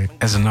 Right.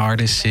 as an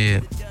artist,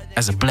 shit,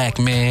 as a black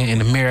man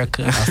in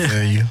America. I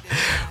feel you.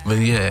 But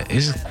yeah,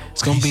 it's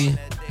gonna be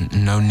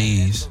no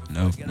knees.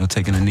 No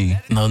taking a knee.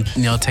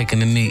 no taking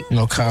the knee.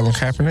 No Colin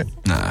Kaepernick.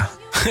 Nah.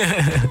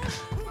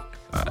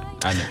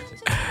 I know.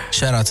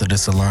 Shout out to the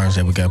Solange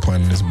that we got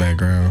playing in this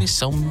background. He's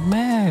so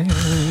mad.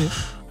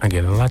 I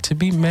get a lot to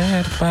be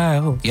mad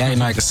about. Yeah, I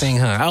know I can sing,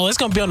 huh? Oh, it's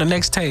gonna be on the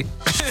next tape.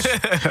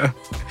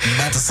 You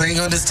about to sing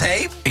on this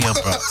tape? Yeah,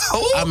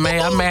 bro. I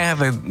may have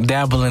to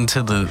dabble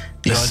into the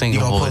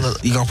singing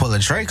voice. You gonna pull a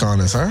Drake on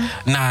us, huh?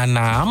 Nah.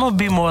 I'm gonna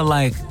be more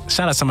like,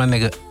 shout out to my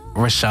nigga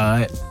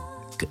Rashad.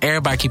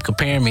 Everybody keep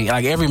comparing me.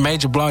 Like every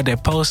major blog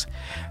that posts,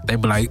 they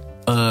be like,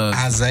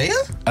 Isaiah?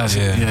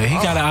 yeah, he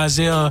got an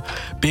Isaiah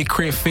Big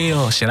Crit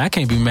feel. Shit, I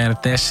can't be mad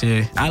at that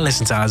shit. I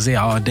listen to Isaiah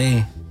all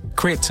day.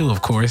 Crit too,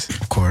 of course.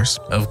 Of course.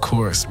 Of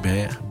course,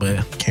 man.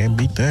 But Can't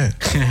beat that.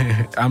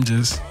 I'm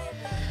just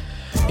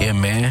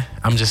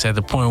at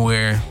the point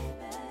where,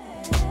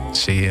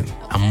 shit,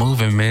 I'm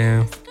moving,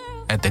 man,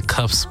 at the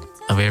cusp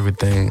of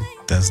everything.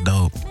 That's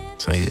dope.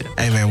 So yeah.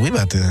 Hey man, we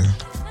about to,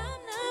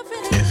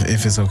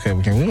 if it's okay,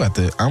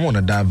 I want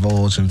to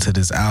divulge into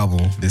this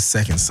album, this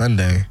Second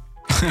Sunday,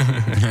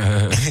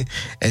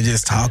 and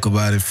just talk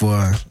about it for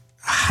a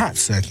hot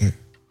second.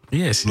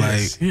 Yes.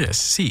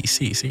 See.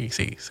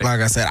 Like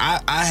I said,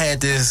 I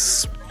had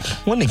this.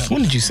 When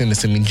did you send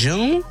this to me?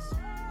 June?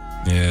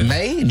 Yeah.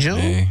 May? June?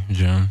 May,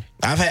 June.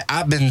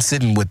 I've been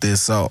sitting with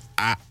this, so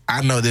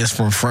I know this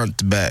from front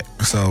to back.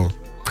 So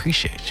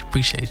Appreciate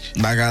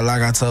you. like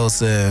I told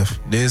Seth,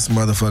 this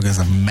motherfucker is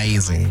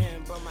amazing.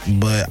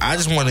 But I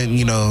just want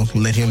to,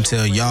 let him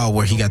tell y'all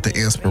where he got the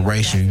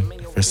inspiration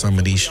for some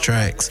of these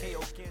tracks.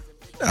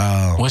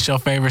 What's your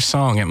favorite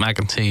song? And I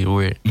can tell you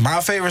where. My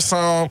favorite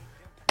song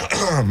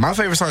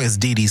is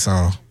Dee Dee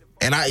song.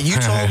 And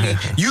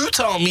you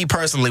told me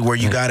personally where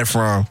you got it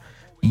from,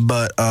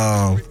 but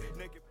Nah,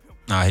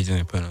 he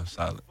didn't put it on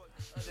solid.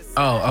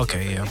 Oh,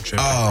 okay, yeah, I'm tripping.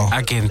 Oh.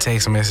 I getting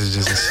text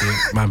messages and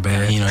shit. My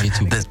bad. He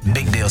too the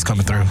big deals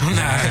coming through.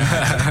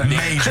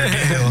 Major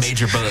deals.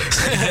 Major bucks.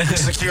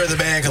 Secure the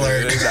bank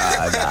alert.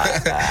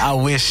 I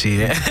wish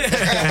it.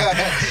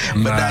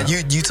 But nah,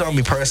 you told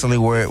me personally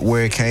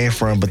where it came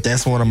from, but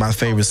that's one of my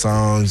favorite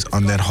songs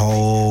on that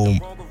whole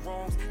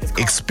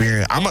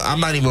experience. I'm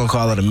not even gonna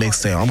call it a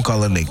mixtape. I'm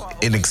calling it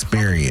an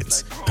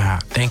experience.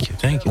 Thank you.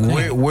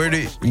 Where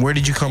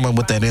did you come up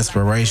with that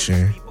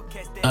inspiration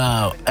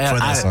for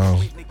that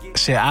song?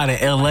 Shit, out of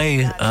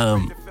LA,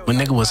 when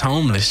nigga was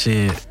homeless,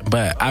 shit.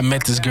 But I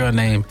met this girl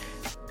named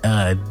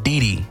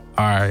Didi,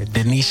 or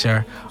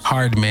Denisha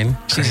Hardman.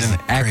 She's an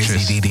actress.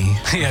 Crazy Didi.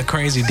 Yeah,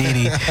 Crazy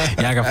Didi.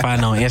 Y'all can find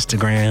her on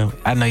Instagram.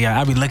 I know y'all,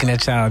 I be looking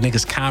at y'all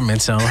niggas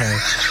comments on her.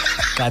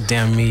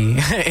 Goddamn me.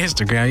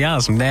 Instagram. Y'all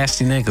some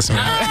nasty niggas, man.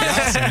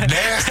 Y'all some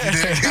nasty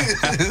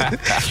niggas.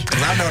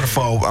 Cause I know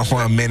her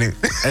for a minute.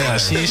 Yeah,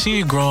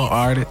 she a growing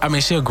artist. I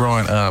mean, she a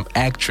growing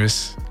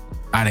actress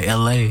out of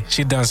LA.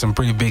 She done some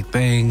pretty big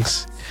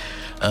things.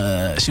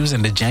 She was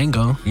in the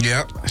Django.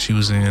 Yep. She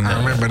was in. I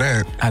remember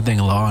that. I think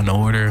Law and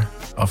Order.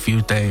 A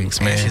few things,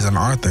 man. And she's an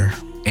author.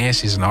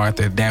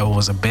 That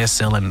was a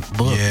best-selling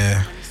book.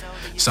 Yeah.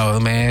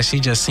 So, man, she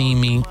just seen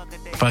me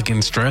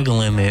fucking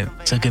struggling and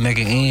took a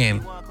nigga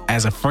in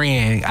as a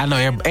friend. I know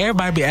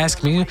everybody be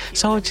asking me,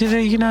 so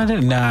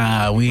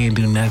nah, we ain't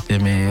do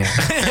nothing, man.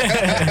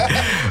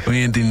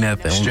 We ain't do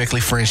nothing.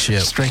 Strictly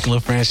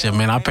friendship,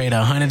 man. I paid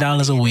her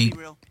 $100 a week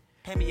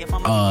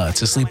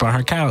to sleep on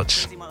her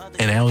couch,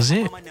 and that was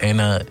it. And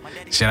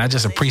shit, I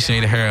just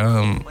appreciated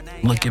her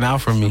looking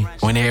out for me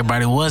when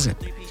everybody wasn't.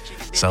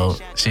 So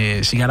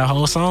she got a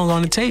whole song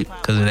on the tape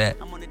because of that.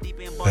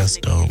 That's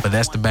dope. But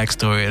that's the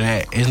backstory of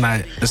that. It's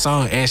not the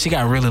song, and she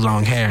got really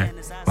long hair.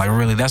 Like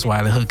really, that's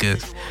why the hook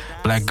is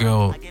black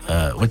girl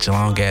with your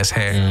long ass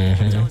hair.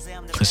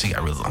 Mm-hmm. Cause she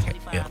got really long hair.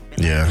 Yeah.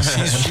 Yeah,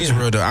 she's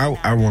real dope.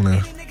 I want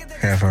to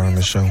have her on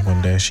the show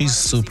one day. She's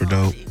super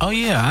dope. Oh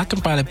yeah, I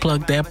can probably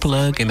plug that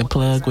plug and the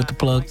plug with the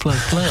plug.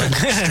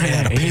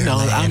 You know,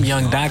 I'm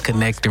Young Dot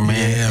Connector,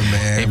 man. Yeah,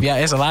 man. If y'all,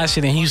 it's a lot of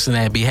shit in Houston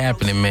that be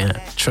happening, man.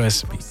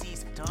 Trust me.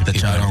 That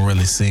y'all don't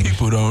really see.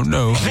 People don't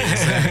know.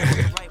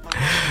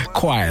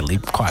 Quietly.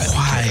 But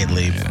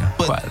Quietly.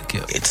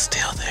 it's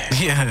still there.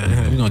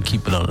 Yeah, we're gonna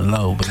keep it on the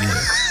low, but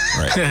yeah.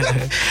 Right.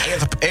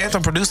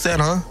 Anthem produced that,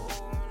 huh?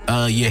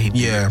 Yeah, he did.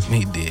 Yeah.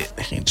 He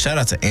did. Shout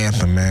out to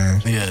Anthem,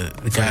 man. Yeah,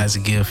 the guy's a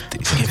gift.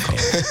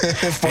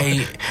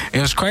 Hey,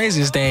 it was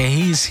crazy is that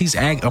he's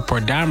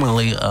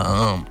predominantly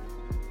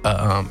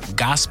a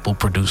gospel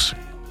producer.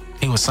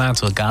 He was signed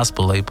to a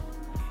gospel label,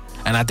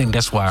 and I think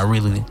that's why I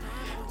really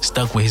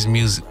stuck with his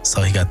music.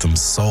 So he got them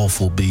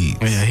soulful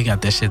beats. Yeah, he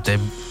got that shit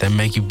that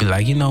make you be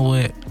like, you know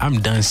what? I'm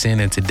done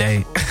sinning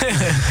today,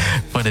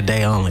 for the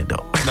day only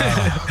though.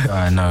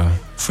 God, no.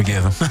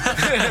 Forgive him.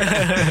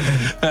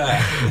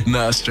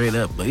 No, straight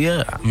up. But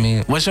yeah, I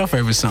mean, what's your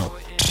favorite song?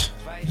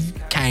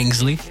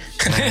 Kingsley.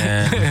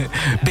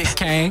 Big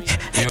Kang.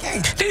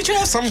 Did you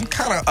have some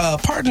kind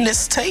of part in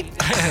this tape?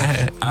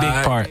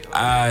 Big part.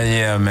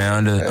 Yeah,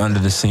 man. Under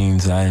the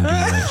scenes, I didn't do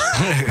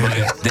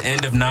that. But the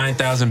end of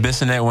 9,000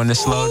 Bissonnet, when it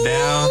slowed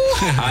down,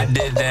 I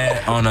did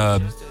that on a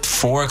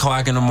 4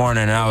 o'clock in the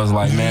morning, and I was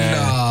like, man,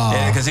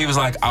 yeah, because he was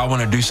like, I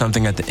want to do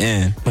something at the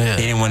end. Yeah.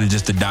 He didn't want it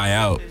just to die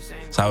out,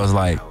 so I was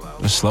like,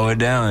 let's slow it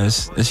down.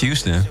 It's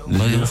Houston.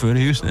 Let's do it for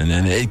Houston,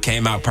 and it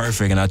came out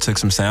perfect. And I took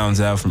some sounds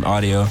out from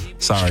audio.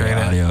 Sorry, Straight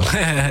audio,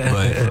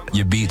 but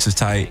your beats is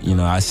tight. You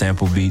know, I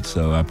sample beats,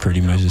 so I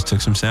pretty much just took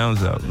some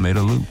sounds out, made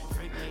a loop.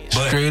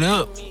 But Straight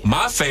up.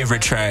 my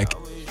favorite track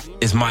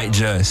is Might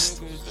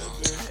Just.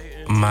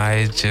 Look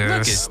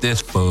at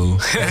this fool.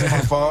 That's my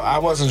fault. I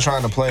wasn't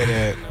trying to play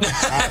that.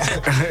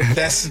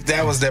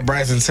 That was that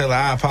Bryson Tiller.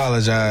 I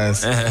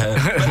apologize.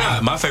 But nah,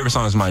 my favorite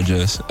song is Might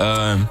Just.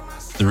 The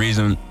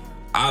reason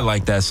I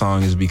like that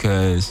song is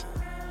because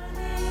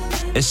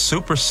it's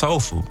super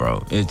soulful,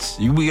 bro.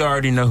 We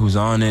already know who's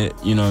on it.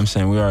 You know what I'm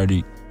saying? We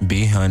already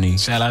B Honey.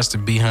 Shout outs to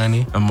B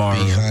Honey.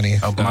 Amaru. B Honey.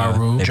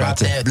 Amaru. Drop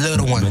that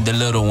little one. The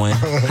little one.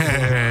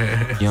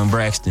 Young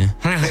Braxton.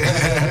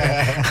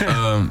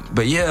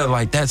 But yeah,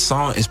 like that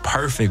song is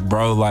perfect,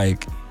 bro.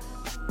 Like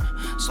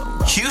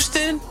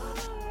Houston,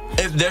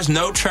 if there's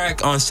no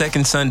track on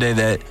Second Sunday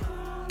that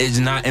is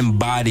not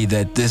embodied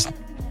that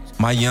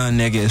my young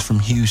nigga is from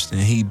Houston.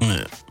 He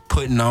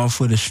putting on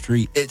for the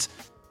street. It's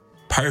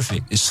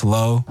perfect. It's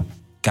slow.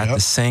 Got the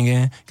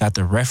singing. Got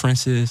the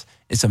references.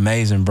 It's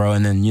amazing, bro.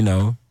 And then, you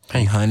know,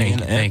 Honey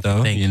and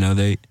Antho, you know,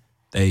 they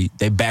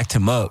backed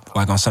him up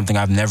like on something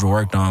I've never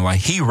worked on.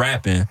 Like he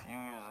rapping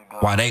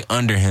while they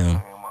under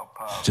him,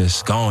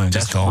 just going.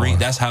 That's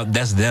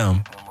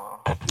them.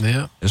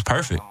 Yeah. It's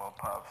perfect.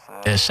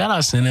 Yeah, shout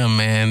outs to them,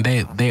 man.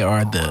 They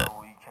are the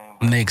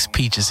next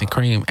Peaches and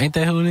Cream. Ain't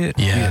that who it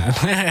is?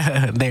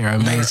 Yeah. They are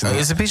amazing.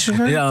 Is it Peaches and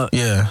Cream? Yeah.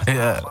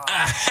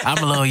 I'm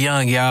a little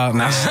young, y'all. I'm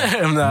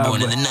not,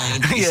 Born in the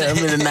 90s.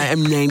 Yeah,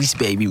 I'm 90s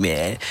baby,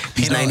 man.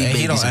 These 90s babies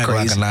He don't are act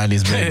crazy. like a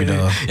 90s baby,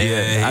 though.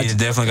 Yeah, he's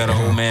definitely got a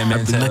whole man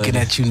I've been mentality. looking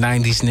at you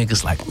 90s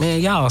niggas like,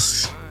 man, y'all.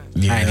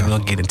 I ain't even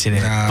gonna get into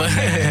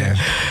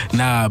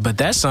that. But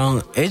that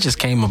song, it just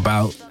came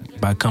about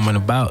by coming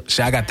about.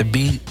 I got the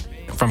beat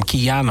from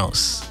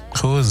Kianos.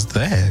 Who is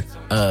that?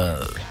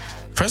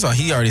 First of all,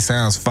 he already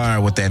sounds fire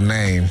with that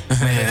name. Man,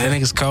 that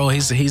nigga's cold.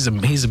 He's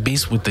a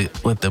beast with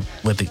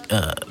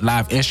the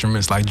live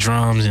instruments like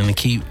drums and a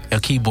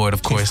keyboard,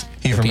 of course.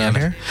 He from down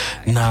here?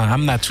 Nah,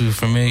 I'm not too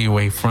familiar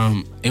where he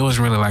from. It was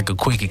really like a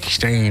quick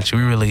exchange.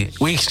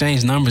 We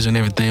exchanged numbers and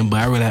everything,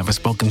 but I really haven't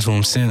spoken to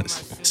him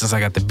since I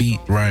got the beat.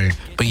 Right.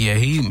 But yeah,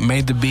 he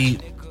made the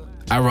beat.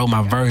 I wrote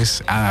my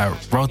verse. I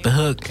wrote the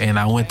hook, and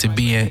I went to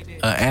be at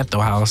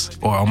Antho House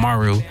or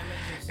Amaru,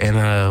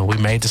 and we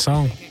made the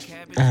song.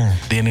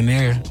 Then and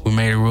there, we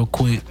made it real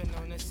quick.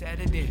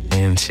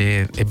 And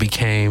shit, it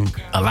became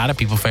a lot of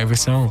people's favorite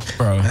song,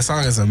 bro. That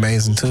song is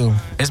amazing, too.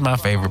 It's my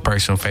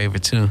personal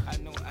favorite, too.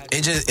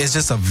 It's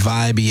just a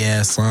vibey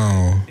ass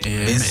song. Yeah,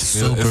 It's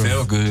super. It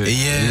feel good.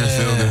 Yeah. It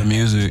feel good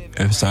music.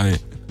 It's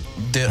tight.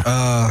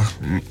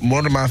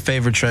 One of my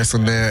favorite tracks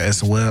on there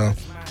as well.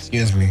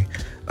 Excuse me.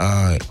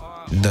 I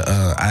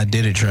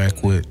Did It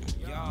track with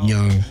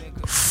Young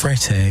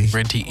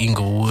Freddie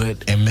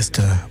Inglewood and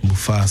Mr.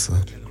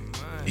 Mufasa.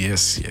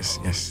 Yes.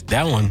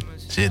 That one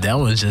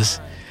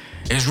just.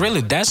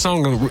 That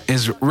song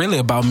is really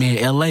about me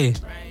in LA.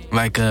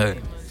 Like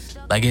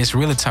it's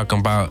really talking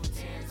about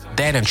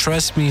that and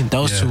Trust Me.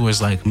 Those two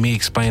is like me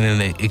explaining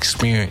the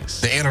experience.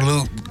 The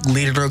interlude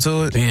leading up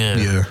to it?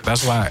 Yeah.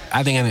 That's why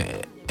I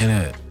think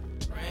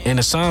in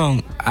the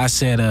song I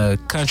said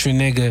country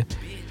nigga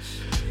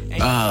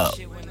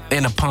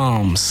in the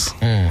palms.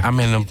 I'm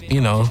in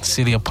the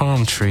city of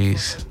palm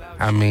trees.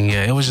 I mean,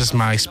 yeah, it was just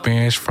my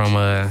experience from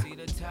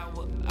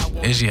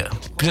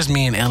just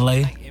me in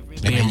LA.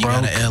 being you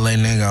broke. got an LA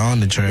nigga on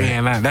the track. Yeah,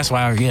 and that's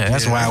why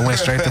I went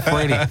straight to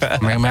Freddie.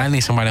 Man, I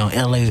need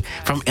somebody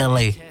from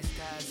LA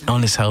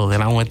on this hoe.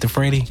 And I went to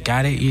Freddie,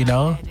 got it, you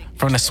know,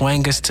 from the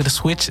swingers to the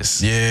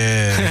switches.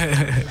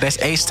 Yeah.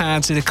 That's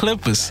H-Time to the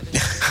Clippers.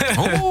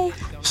 Ooh,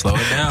 slow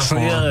it down for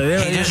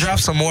him. He just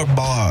dropped some more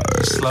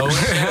bars. Slow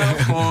it down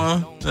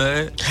for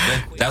him.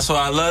 That's what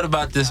I loved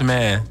about this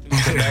man.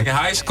 Back in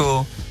high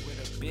school,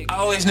 I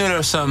always knew there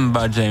was something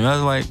about Jamie. I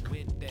was like,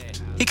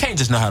 he can't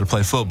just know how to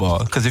play football.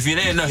 Because if you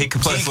didn't know, he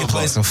could play football. He could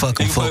play some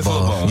fucking He could play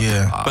football.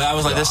 Yeah. But I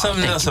was like, there's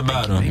something else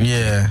about him.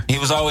 Yeah. He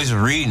was always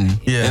reading.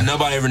 Yeah. And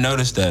nobody ever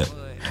noticed that.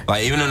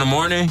 Like, even in the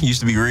morning, he used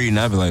to be reading.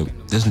 I'd be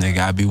like, this nigga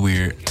gotta be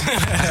weird. He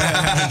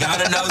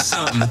gotta know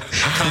something.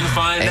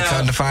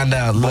 Come to find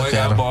out. Look Boy at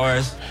got him.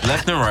 bars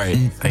left and right.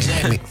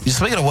 Jamie,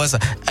 speaking of what's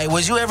hey,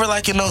 was you ever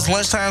like in those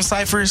lunchtime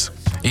ciphers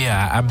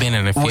Yeah, I've been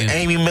in a few. with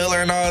Amy Miller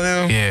and all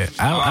them? Yeah,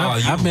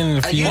 I've been in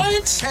a few.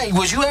 What? Hey,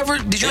 was you ever?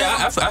 Did you?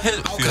 Yeah, ever? I hit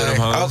a few of them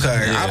hoes.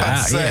 Okay. Yeah. I'm about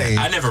to say.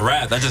 I never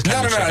rapped. I just No,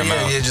 kind of check them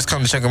out. yeah, just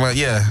come to check them out.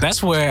 Yeah.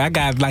 That's where I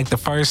got like the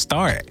first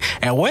start.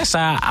 At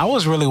Westside, I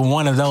was really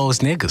one of those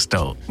niggas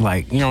though.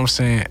 Like, you know what I'm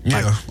saying?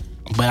 Yeah. Like,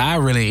 but I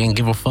really didn't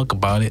give a fuck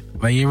about it.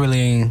 Like, it really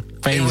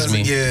ain't phased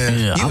me.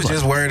 Yeah. You was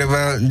just worried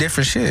about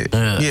different shit.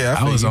 Yeah.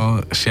 I was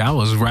I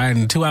was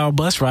riding 2-hour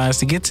bus rides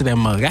to get to that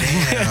mug.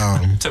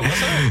 So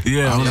what's up?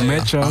 Yeah, on the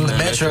metro. On the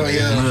metro,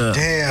 yeah.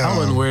 Damn. I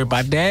wasn't worried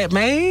about that,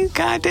 man.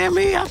 God damn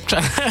me. I'm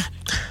trying.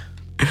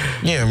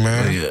 Yeah,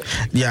 man.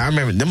 Yeah, I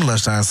remember them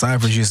lunchtime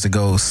ciphers used to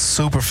go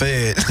super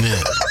fed.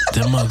 Yeah,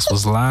 them mugs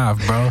was live,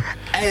 bro.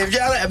 Hey, if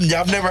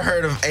y'all never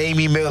heard of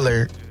Amy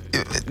Miller,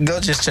 go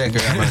just check her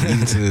out on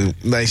YouTube.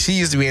 Like, she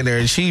used to be in there,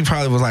 and she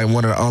probably was like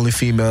one of the only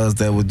females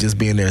that would just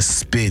be in there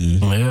spitting.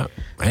 Yeah,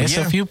 it's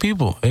Yeah. a few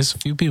people. It's a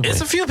few people.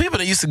 It's a few people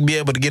that used to be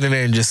able to get in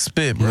there and just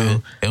spit, bro. Yeah,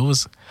 it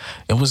was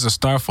a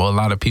start for a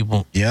lot of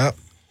people. Yep.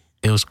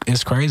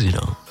 It's crazy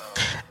though.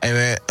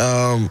 Hey,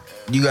 man,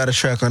 you got a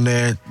track on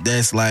there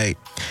that's like,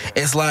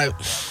 it's like,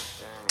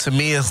 to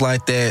me, it's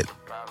like that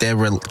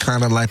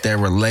kind of like that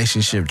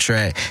relationship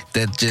track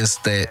that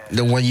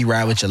the one you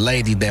ride with your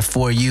lady, that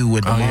For You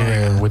with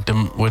Demaria. with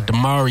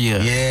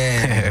Demaria.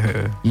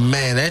 Yeah.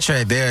 Man, that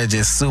track there is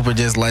just super,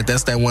 just like,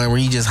 that's that one where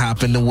you just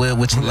hop in the whip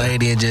with your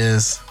lady and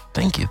just...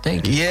 Thank you.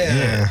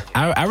 Yeah.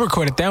 I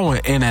recorded that one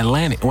in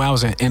Atlantic when I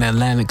was in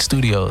Atlantic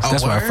Studios.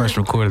 That's where I word? first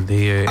recorded it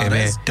here. Oh, And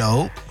that's then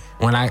dope.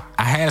 when I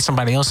had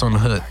somebody else on the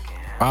hook.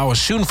 I was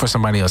shooting for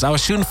somebody else. I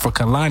was shooting for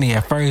Kalani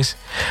at first,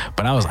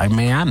 but I was like,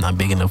 man, I'm not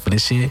big enough for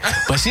this shit.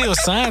 But she was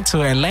signed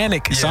to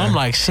Atlantic, so I'm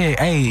like, shit,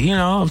 hey, you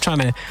know, I'm trying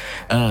to.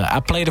 I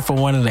played it for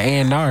one of the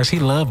A&Rs. He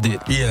loved it.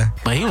 Yeah.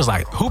 But he was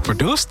like, who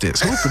produced this?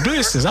 Who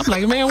produced this? I'm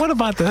like, man, what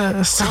about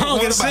the song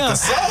What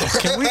itself? about the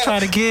song? Can we try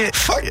to get?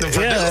 Fuck the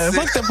producer. Yeah,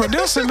 fuck the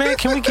producer, man.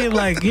 Can we get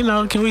like, you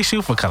know, can we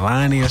shoot for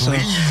Kalani or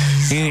something?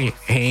 He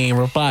ain't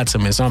replied to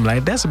me, so I'm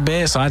like, that's a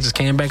bad. So I just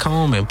came back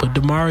home and put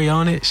Demaria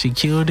on it. She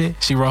killed it.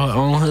 She wrote her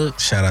own hook.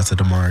 Shout out to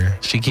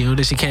Demaria. She killed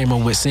it. She came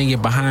up with Sing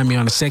It Behind Me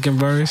on the second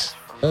verse.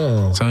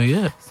 Oh. So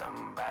yeah,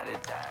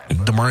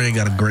 Demaria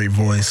got a great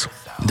voice.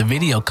 the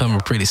video coming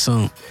pretty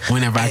soon.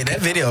 Whenever Hey, that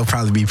video will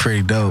probably be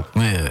pretty dope.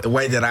 yeah, The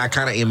way that I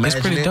kind of imagine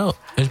it's pretty it. dope.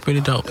 It's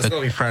pretty dope. It's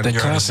gonna be Friday. The You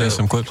already Send concept,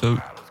 some clips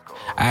out.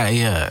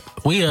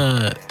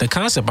 the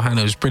concept behind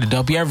it was pretty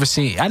dope. You ever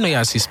see? I know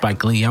y'all see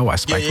Spike Lee. I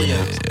watch Spike Lee. yeah.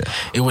 movies.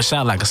 It was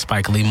shot like a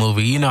Spike Lee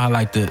movie. You know how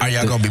like the Are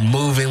y'all gonna be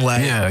moving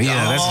like? Yeah,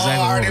 that's exactly I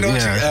already what know we-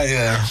 what yeah.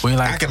 yeah. we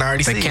like I can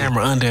already the see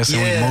camera it. under, so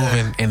we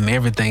moving and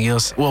everything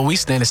else. Well, we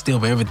standing still,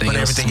 but everything But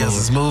else everything else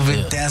is moving.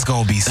 Yeah. That's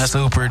gonna be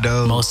super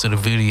dope. Most of the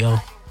video.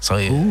 So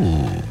yeah.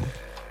 Ooh,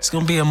 It's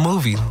gonna be a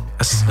movie,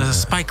 a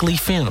Spike Lee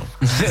film.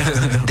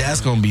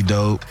 that's gonna be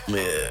dope.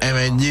 Yeah.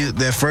 And man,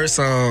 that first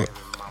song,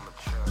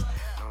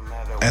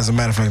 as a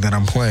matter of fact, that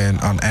I'm playing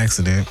on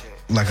accident,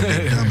 like a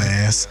big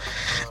dumbass.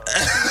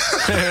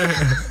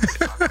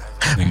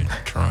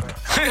 Nigga drunk.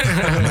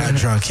 I'm not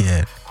drunk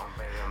yet,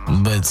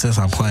 but since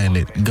I'm playing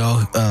it,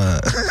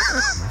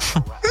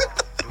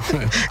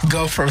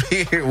 go from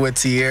here with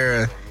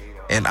Tierra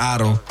and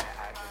Otto.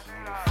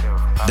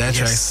 That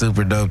track's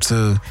super dope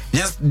too.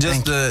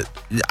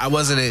 I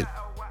wasn't it.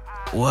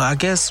 Well, I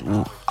guess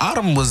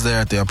Autumn was there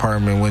at the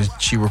apartment when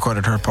she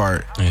recorded her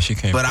part, Yeah, she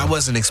came. but I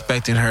wasn't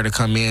expecting her to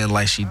come in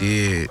like she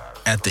did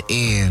at the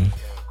end,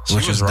 She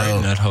which was writing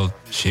dope. that whole.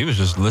 She was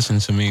just listening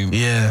to me.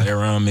 Yeah. play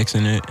around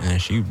mixing it,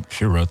 and she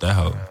wrote that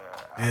whole.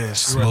 Yeah,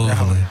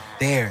 smoothly.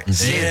 There,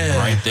 Yeah,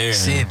 right there.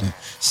 sitting.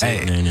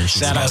 Sitting there, and then she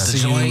Shout out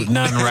smoked to the you,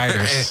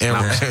 non-writers.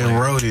 and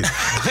wrote it.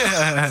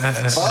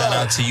 Shout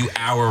out to you,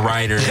 our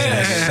writers.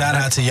 Shout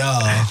out to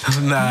y'all.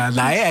 Nah,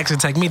 it actually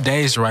take me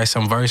days to write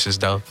some verses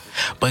though,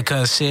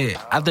 because shit,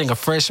 I think a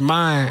fresh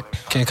mind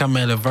can come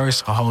at a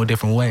verse a whole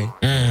different way.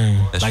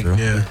 That's Like true.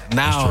 Yeah.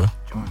 now,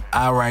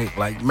 I write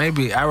like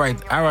maybe I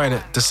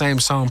write the same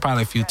song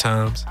probably a few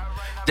times.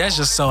 That's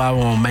just so I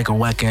won't make a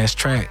whack ass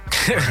track.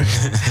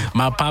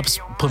 My pops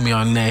put me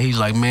on that. He's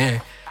like,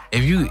 man,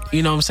 if you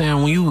know what I'm saying,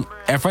 when you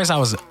at first I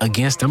was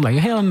against him, like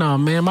hell no,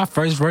 man, my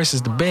first verse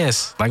is the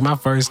best. Like my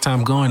first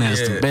time going there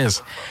is the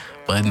best.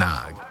 But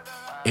nah,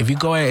 if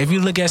you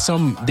look at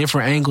some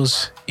different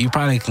angles, you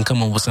probably can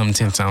come up with something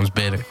 10 times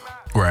better.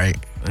 Right.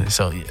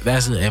 So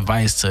that's the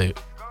advice to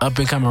up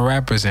and coming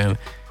rappers and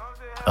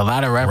a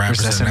lot of rappers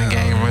that's in the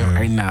game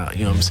right now.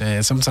 You know what I'm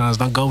saying? Sometimes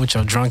don't go with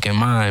your drunken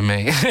mind,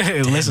 man.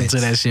 Listen to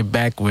that shit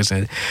backwards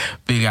and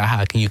figure out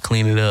how can you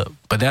clean it up.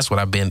 But that's what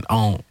I've been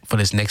on for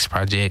this next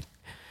project.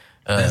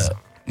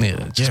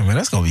 Man,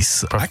 that's gonna be.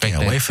 I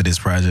can't wait for this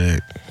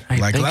project.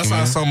 Like I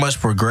saw so much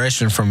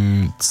progression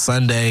from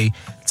Sunday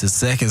to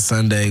second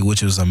Sunday,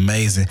 which was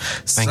amazing.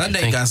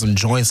 Sunday got some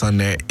joints on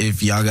there.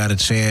 If y'all got a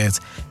chance,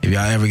 if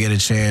y'all ever get a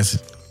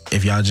chance,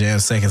 if y'all jam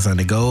second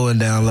Sunday, go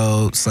and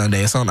download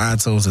Sunday. It's on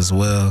iTunes as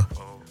well.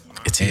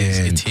 It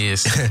is.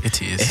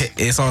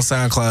 It's on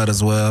SoundCloud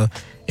as well.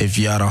 If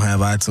y'all don't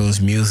have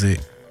iTunes Music.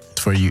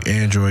 For you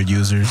Android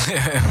users,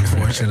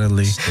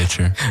 unfortunately.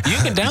 Stitcher. You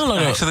can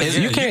download it. Actually,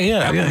 you can,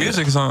 Apple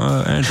Music is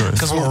on Android.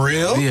 For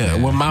real? Yeah.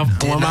 When my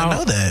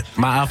know that.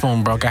 My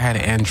iPhone broke, I had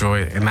an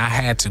Android, and I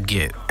had to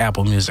get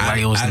Apple Music. I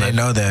didn't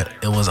know that.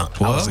 It was. I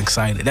was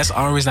excited. That's the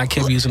only reason I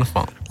kept using the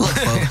phone. Look,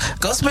 folks,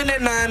 go spend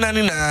that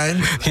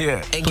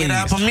 $9.99 and get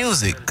Apple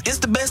Music. It's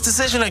the best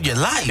decision of your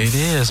life. It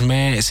is,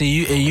 man. See,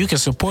 you can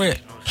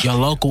support your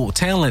local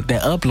talent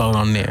that upload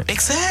on there.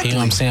 Exactly. You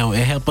know what I'm saying?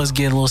 It help us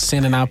get a little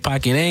cent in our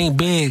pocket. It ain't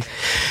big,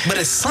 but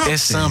it's something.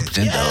 It's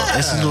something though.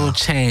 It's a little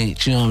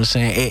change. You know what I'm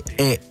saying?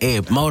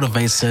 It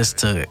motivates us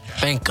to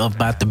think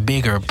about the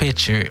bigger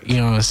picture. You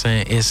know what I'm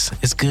saying?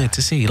 It's good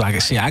to see. Like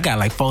shit, I got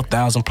like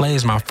 4,000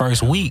 plays my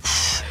first week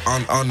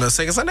on the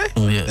second Sunday.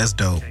 Yeah, that's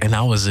dope. And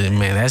I was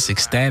man, that's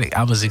ecstatic.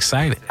 I was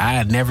excited. I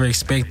had never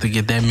expected to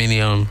get that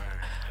many on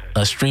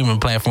a streaming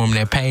platform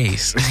that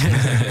pays.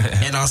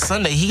 And on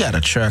Sunday, he got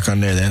a track on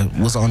there that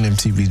was on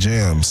MTV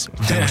Jams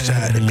that was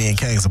shot in me and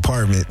Kang's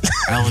apartment.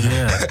 Oh,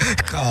 yeah.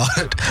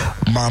 Called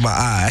Mama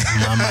I.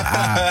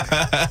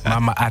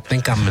 Mama, I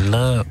think I'm in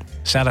love.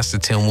 Shout outs to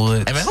Tim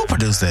Woods. Hey, man, who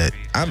produced that?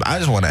 I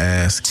just want to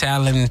ask.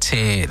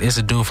 Talented. It's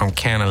a dude from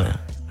Canada.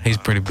 He's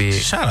pretty big.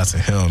 Shout out to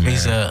him,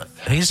 man.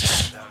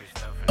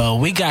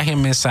 We got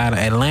him inside of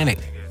Atlantic.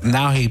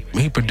 Now he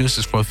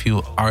produces for a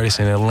few artists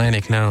in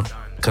Atlantic now.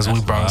 Because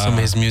we brought some of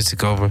his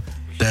music over.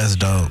 That's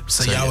dope.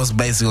 So y'all was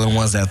basically the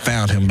ones that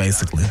found him,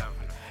 basically.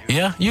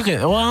 Yeah, you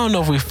can. Well, I don't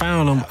know if we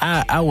found him.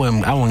 I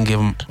wouldn't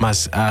give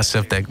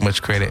myself that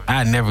much credit.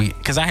 I never,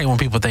 because I hate when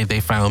people think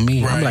they found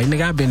me. Right. I'm like,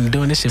 nigga, I've been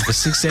doing this shit for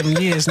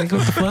 6-7 years, nigga.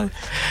 What the fuck?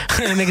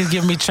 Niggas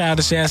giving me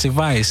childish ass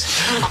advice.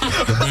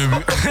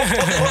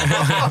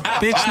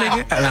 Bitch,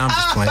 nigga. Nah, I'm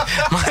just playing.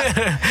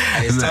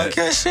 Hey, talk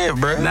your shit,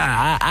 bro.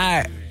 Nah,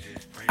 I'm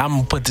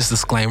gonna put this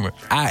disclaimer.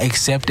 I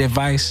accept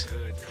advice.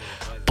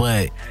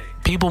 But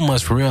people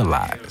must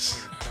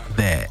realize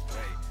that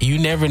you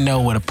never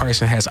know what a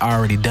person has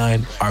already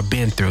done or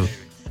been through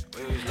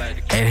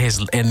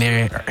in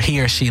their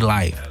he or she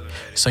life.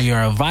 So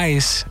your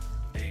advice,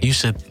 you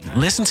should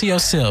listen to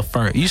yourself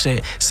first. You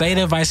should say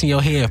the advice in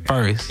your head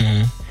first.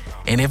 Mm-hmm.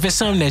 And if it's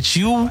something that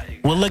you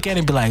will look at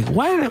and be like,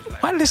 why did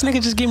this nigga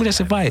just give me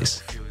this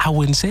advice? I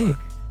wouldn't say it.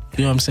 You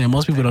know what I'm saying?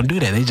 Most people don't do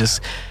that. They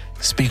just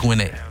speak when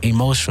they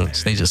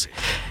emotions. They just,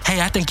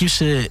 hey, I think you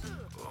should.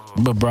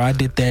 But bro, I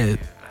did that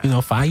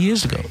 5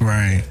 years ago.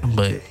 Right.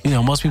 But,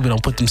 most people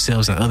don't put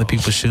themselves in other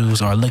people's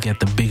shoes or look at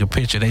the bigger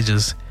picture. They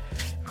just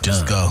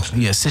go.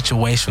 Yeah,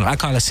 situational. I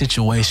call it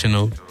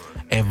situational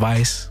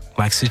advice,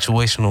 like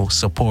situational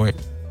support.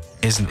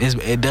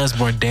 It does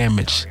more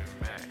damage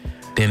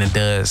than it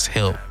does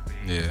help.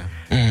 Yeah.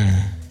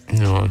 You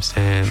know what I'm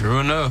saying? True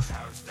enough.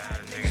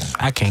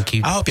 I can't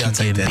keep. I hope y'all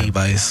take that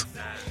advice.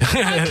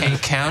 I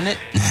can't count it.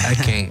 I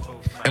can't.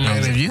 I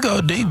mean, if you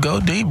go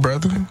deep,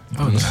 brother.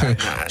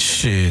 Oh,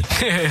 shit.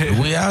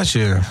 We out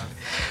here.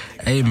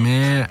 Hey,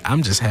 man,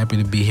 I'm just happy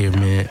to be here,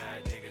 man.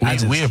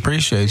 We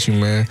appreciate you,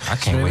 man. I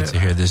can't wait to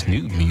hear this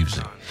new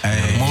music.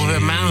 Hey.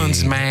 Moving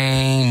mountains,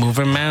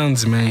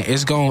 man.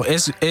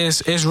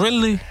 It's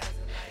really.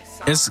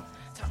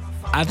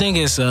 I think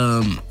it's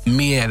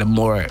me at a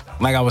more,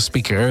 like I was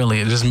speaking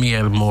earlier, just me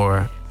at a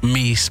more,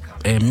 me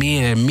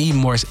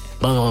more,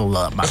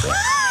 blah, my bad.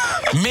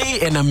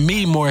 Me in a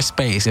me more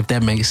space, if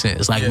that makes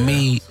sense. Like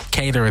me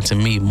catering to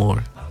me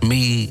more.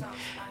 Me,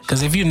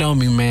 because if you know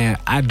me, man,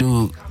 I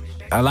do.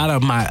 A lot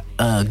of my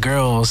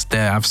girls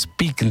that I'm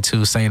speaking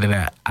to say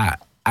that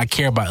I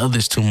care about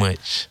others too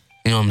much.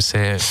 You know what I'm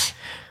saying?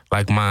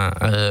 Like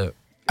I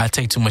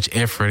take too much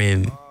effort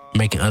in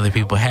making other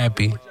people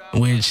happy,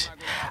 which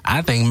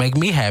I think make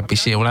me happy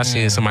shit when I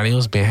see somebody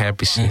else being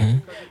happy shit. Mm-hmm.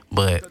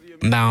 But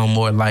now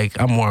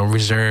I'm more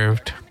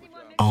reserved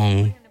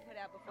on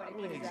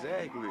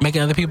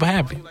making other people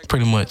happy,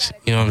 pretty much.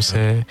 You know what I'm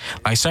saying?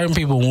 Like certain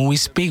people, when we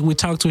speak, we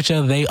talk to each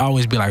other, they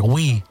always be like,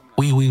 we.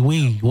 But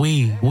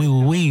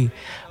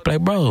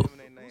like, bro,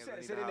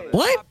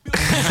 what?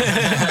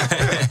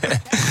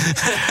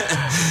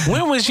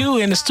 When was you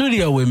in the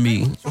studio with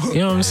me? You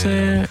know what I'm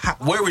saying?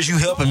 Where was you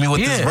helping me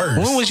with this verse?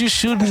 When was you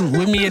shooting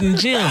with me in the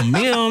gym?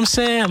 You know what I'm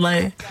saying?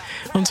 Like,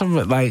 I'm talking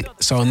about, like,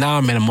 so now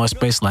I'm in a more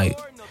space like,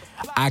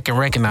 I can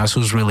recognize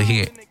who's really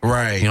here.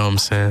 Right. You know what I'm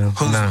saying?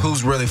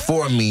 Who's really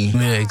for me?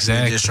 Yeah,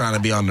 exactly. Just trying to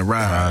be on the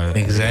ride.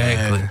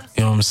 Exactly. Yeah.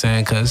 You know what I'm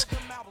saying? Because,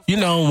 you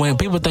know, when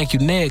people think you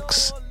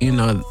next, you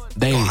know,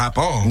 they Gonna hop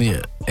on.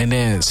 Yeah. And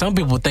then some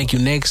people think you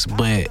next,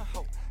 but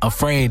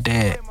afraid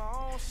that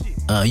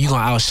you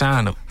gonna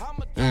outshine them.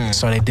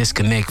 So they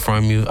disconnect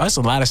from you. That's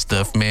a lot of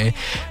stuff, man.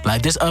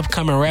 Like this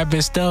upcoming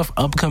rapping stuff,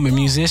 upcoming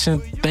musician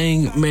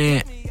thing,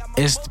 man,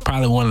 it's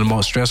probably one of the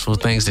most stressful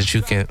things that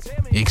you can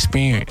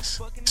experience.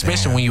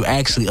 Especially when you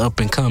actually up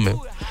and coming.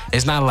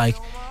 It's not like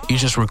you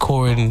just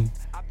recording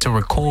to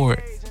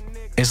record.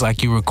 It's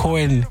like you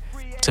recording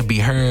to be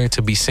heard,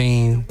 to be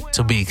seen,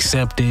 to be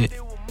accepted,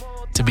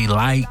 to be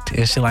liked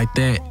and shit like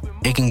that.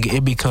 It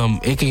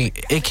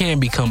can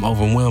become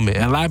overwhelming.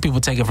 And a lot of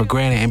people take it for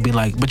granted and be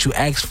like, but you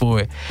asked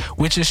for it,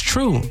 which is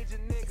true.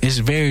 It's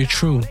very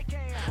true.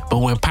 But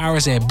when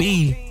powers that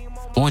be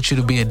want you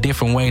to be a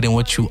different way than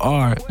what you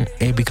are,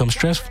 it becomes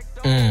stressful.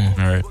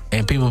 Right.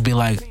 And people be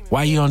like,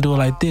 why you don't do it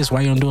like this?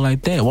 Why you don't do it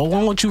like that? Well,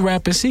 why won't you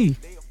rap and see?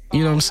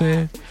 You know what I'm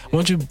saying?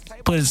 Why don't you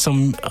put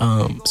some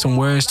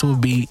words to a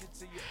beat,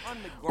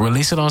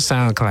 release it on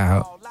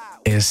SoundCloud,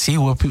 and see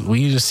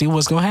you just see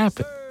what's gonna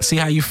happen. See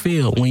how you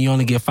feel when you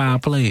only get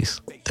 5 plays.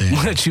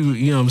 But you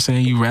know what I'm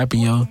saying? You rapping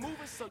your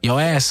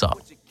ass off.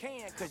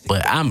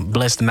 But I'm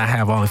blessed to not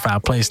have only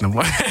 5 plays no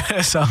more.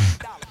 So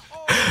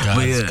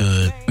God is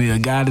good. Yeah,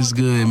 God is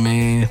good,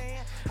 man.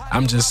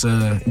 I'm just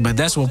but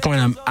that's what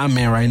point I'm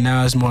in right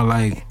now. It's more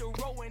like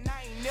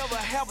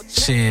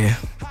shit.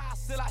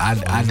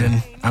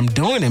 I'm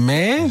doing it,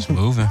 man. It's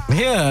moving.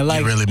 Yeah, like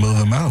You really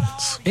moving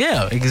mountains.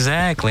 yeah,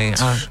 exactly.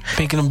 I'm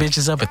picking them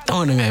bitches up and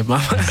throwing them at my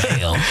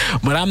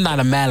But I'm not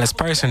a malice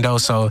person though,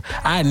 so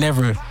I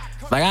never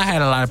I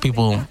had a lot of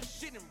people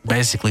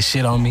basically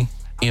shit on me,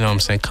 you know what I'm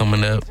saying,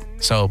 coming up.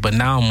 So but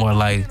now I'm more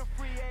like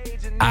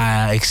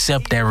I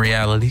accept that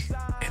reality.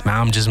 And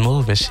now I'm just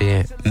moving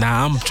shit.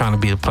 Now I'm trying to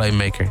be the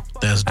playmaker.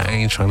 I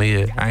ain't trying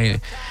to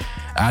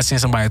I seen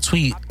somebody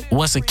tweet,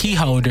 what's a key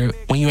holder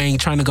when you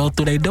ain't trying to go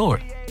through their door?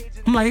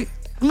 I'm like,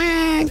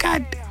 man,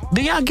 God,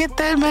 do y'all get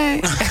that, man?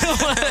 A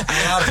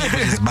lot of people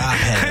just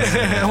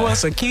bypass.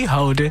 What's a key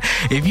holder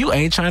if you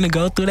ain't trying to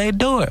go through their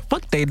door?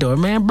 Fuck their door,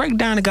 man. Break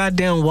down the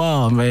goddamn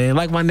wall, man.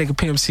 Like my nigga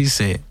Pimp C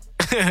said.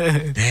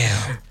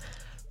 Damn.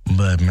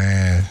 But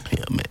man.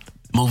 Yeah, man.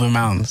 Moving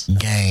Mountains.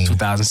 Game.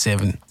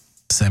 2007.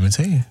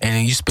 17. And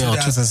then you spelled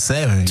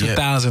 2007.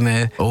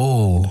 2017.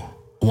 Oh.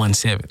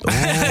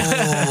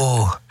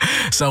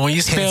 So when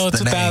you spell the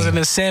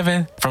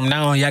 2007, from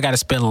now on, y'all got to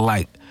spell it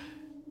like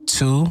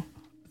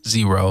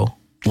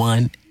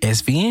 201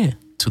 SVN.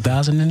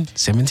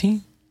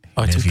 2017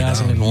 or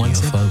 2001. I'm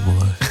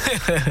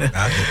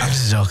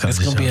just joking. It's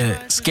going to be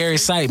a scary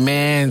sight,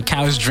 man.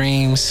 Couch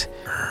Dreams.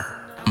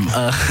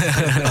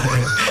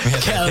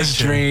 Couch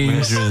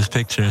Dreams. We drew this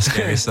picture.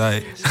 Scary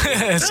sight.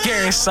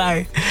 Scary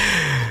sight.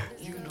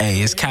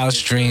 Hey, it's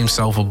Couch Dreams,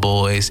 Sofa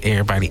Boys.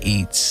 Everybody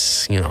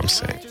eats. You know what I'm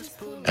saying?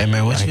 Hey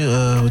man, what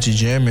you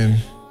jamming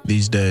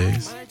these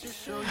days?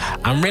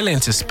 I'm really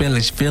into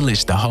Spillage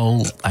Village, the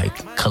whole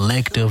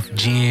collective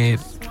Jid.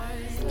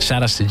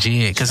 Shout outs to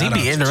Jid, because he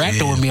be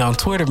interacting with me on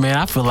Twitter, man.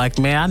 I feel like,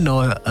 man, I know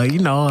an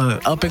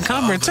up and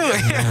comer too. He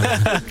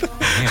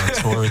on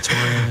tour with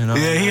Tory, you know?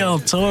 Yeah, he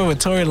on tour with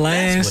Tory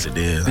Lanez. That's what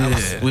it is.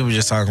 Yeah. We were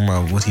just talking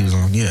about what he was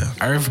on. Yeah.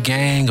 Earth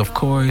Gang, of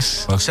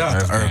course. Shout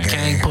out to Earth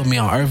Gang put me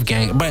on Earth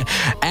Gang. But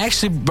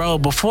actually, bro,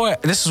 before,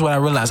 this is what I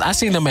realized. I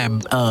seen them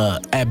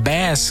at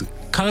Bass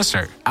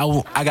concert.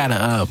 I got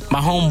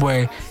my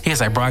homeboy, he was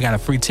like, bro, I got a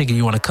free ticket.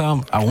 You want to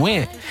come? I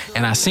went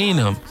and I seen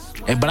him.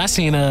 But I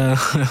seen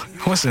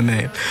what's her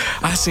name?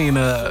 I seen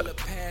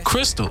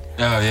Crystal. Oh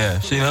yeah,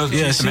 she knows.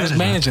 Yeah, she was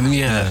managing them.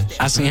 Yeah,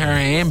 I seen her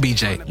and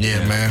BJ.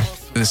 Yeah, man.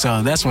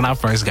 So that's when I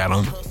first got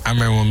on. I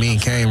remember when me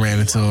and Kane ran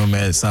into him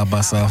at South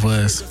by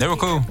Southwest. They were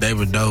cool. They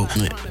were dope.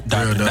 Real dope.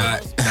 Dr.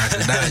 Dot,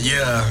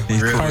 yeah.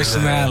 Real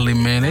Personality,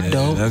 man. They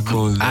dope. They're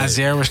cool.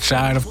 Isaiah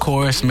Rashad, of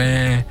course,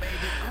 man.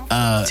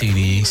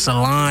 TD.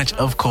 Solange,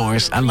 of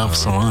course. I love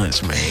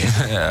Solange,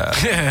 man. Y'all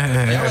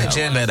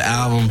jam that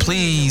album.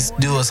 Please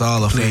do us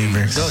all a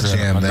favor. Go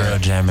jam My girl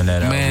that. jamming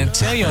that album. Man,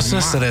 tell your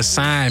sister to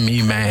sign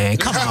me, man.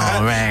 Come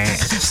on, man.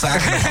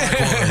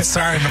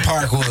 Sorry in the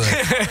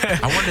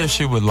Parkwood. I wonder if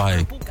she would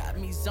I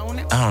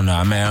don't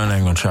know, man. I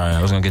ain't gonna try.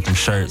 I was gonna get them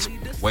shirts.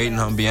 Waiting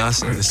on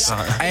Beyonce this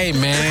time. Hey,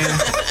 man.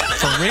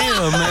 For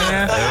real,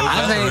 man.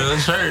 That's a real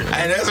shirt.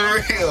 Hey, that's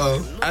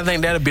real. I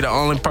think that'll be the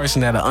only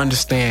person that'll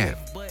understand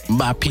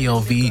my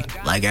POV,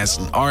 as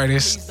an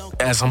artist,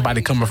 as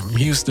somebody coming from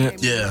Houston.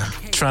 Yeah.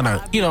 Trying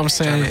to, you know what I'm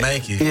saying? Trying to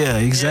make it. Yeah,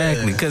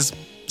 exactly. Yeah. Because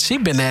she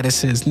been at it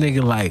since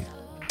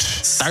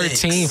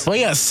 13,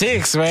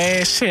 6,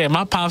 man. Shit,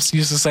 my pops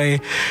used to say,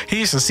 he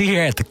used to see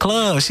her at the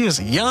club. She was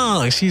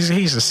young. He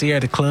used to see her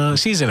at the club.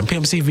 She's in a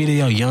Pimp C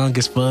video, young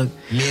as fuck.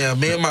 Me and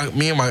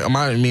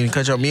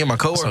my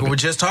coworker were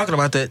just talking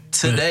about that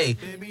today.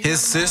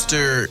 His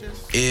sister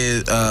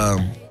is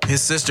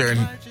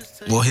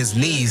his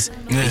niece.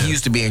 Yeah. She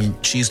used to be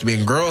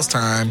in Girls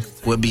Time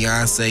with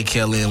Beyonce,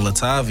 Kelly, and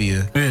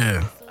Latavia.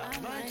 Yeah.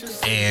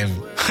 And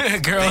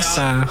Girl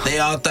sign. They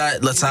all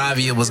thought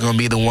Latavia was gonna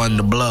be the one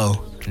to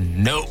blow.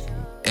 Nope.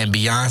 And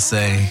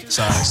Beyonce.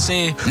 Sorry.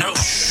 See, Nope.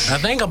 the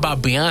thing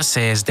about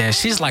Beyonce is that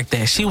she's like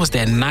that. She was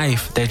that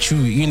knife that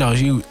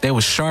they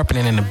was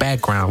sharpening in the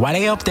background. While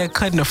they up there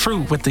cutting the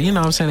fruit with the, you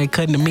know what I'm saying, they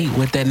cutting the meat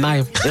with that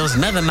knife. There was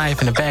another knife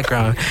in the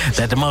background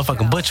that the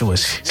motherfucking butcher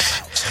was.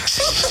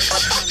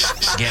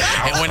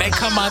 And when they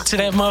come out to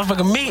that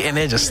motherfucking meat and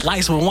they just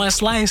slice with one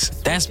slice,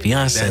 that's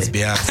Beyonce. That's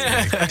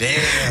Beyonce.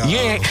 Damn.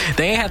 Yeah,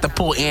 they ain't have to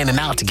pull in and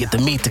out to get the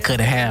meat to cut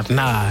in half.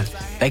 Nah,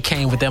 they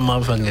came with that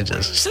motherfucker and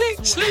just sleep.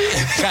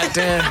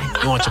 Goddamn,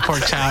 you want your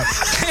pork chop?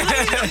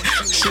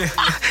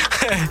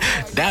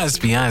 That was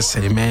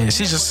Beyonce, man.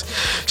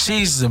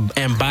 She's the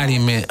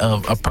embodiment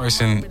of a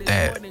person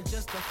that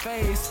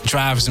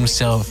drives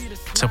himself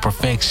to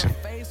perfection.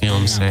 You know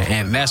what I'm saying?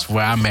 And that's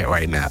where I'm at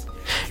right now.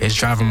 It's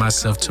driving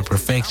myself to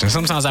perfection.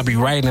 Sometimes I be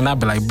writing and I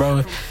be like,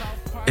 bro,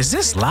 is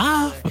this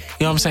live? You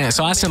know what I'm saying?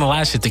 So I sent a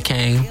lot of shit to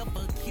Kane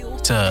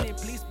to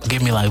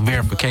give me like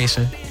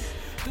verification.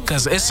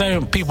 Cause it's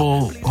certain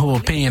people whose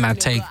opinion I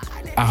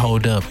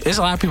hold up. It's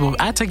a lot of people,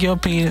 I take your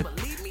opinion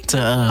to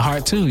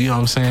heart too, you know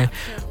what I'm saying?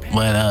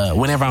 But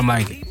whenever I'm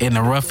like in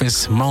the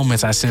roughest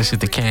moments, I send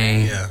shit to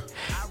Kane. Yeah.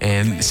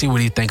 And see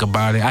what he think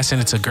about it. I send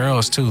it to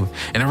girls too.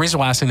 And the reason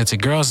why I send it to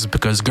girls is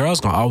because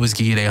girls gonna always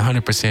give you their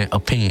 100%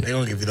 opinion. They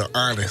gonna give you the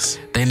honest.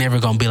 They never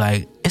gonna be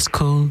like, it's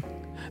cool.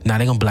 Nah,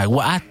 they gonna be like,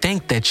 well, I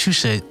think that you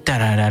should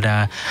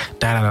da-da-da-da,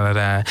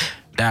 da-da-da-da-da.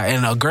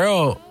 And a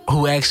girl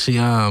who actually,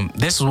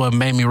 this is what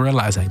made me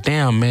realize, like,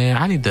 damn, man,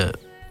 I need to,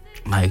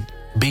 like,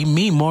 be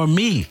me, more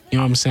me. You know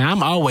what I'm saying?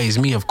 I'm always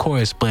me, of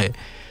course, but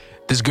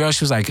this girl,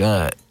 she was like,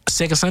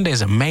 Second Sunday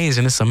is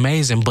amazing. It's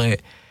amazing, but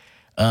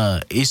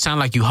it sounded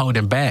like you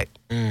holding back.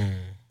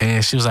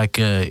 And she was like,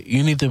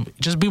 you need to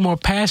just be more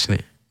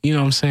passionate. You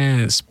know what I'm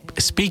saying?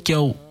 Speak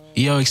your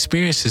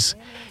experiences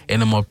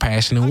in a more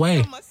passionate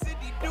way.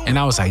 And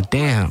I was like,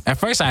 damn. At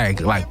first I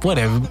like,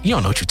 whatever, you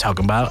don't know what you're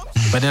talking about.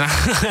 But then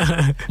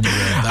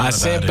I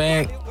sat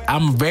back.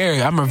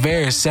 I'm a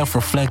very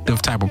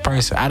self-reflective type of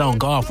person. I don't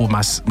go off with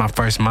my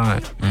first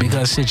mind.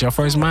 Because shit, your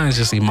first mind is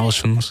just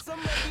emotions.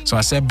 So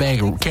I sat back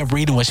and kept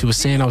reading what she was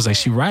saying. I was like,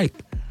 she right.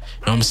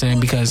 You know what I'm saying?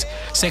 Because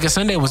Second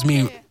Sunday was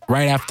me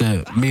right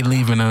after me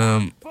leaving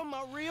LA.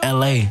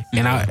 And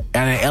in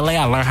LA,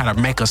 I learned how to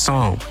make a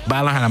song. But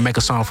I learned how to make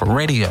a song for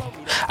radio.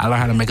 I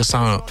learned how to make a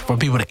song for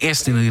people to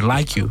instantly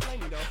like you.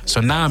 So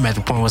now I'm at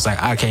the point where it's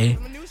like, okay,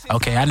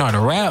 I know how to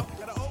rap,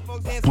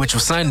 which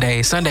was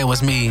Sunday. Sunday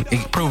was me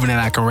proving that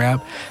I can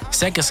rap.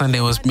 Second Sunday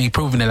was me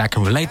proving that I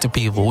can relate to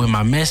people with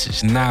my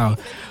message. Now,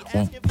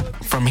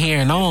 from here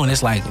and on,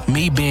 it's like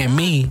me being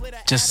me,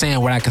 just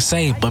saying what I can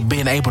say, but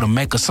being able to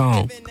make a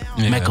song,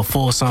 make a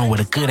full song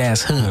with a good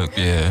ass hook.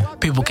 Yeah,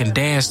 people can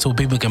dance to it,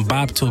 people can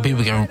bop to it,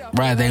 people can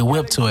ride their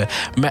whip to it.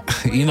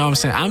 You know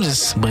what I'm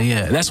saying? But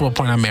yeah, that's what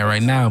point I'm at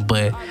right now.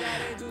 But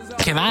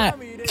can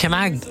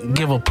I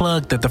give a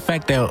plug that the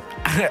fact that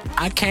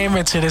I came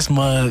into this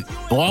mug,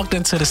 walked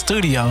into the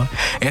studio,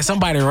 and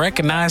somebody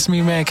recognized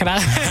me, man? Can I?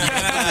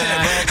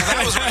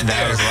 I was right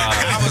there.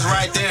 I was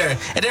right there,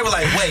 and they were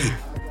like, "Wait,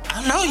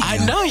 I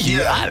know you."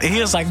 Yeah.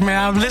 He was like,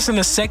 "Man, I'm listening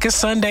to Second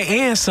Sunday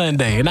and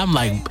Sunday," and I'm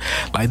like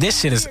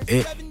this shit is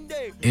it.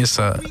 It's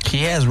he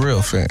has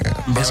real fans.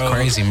 It's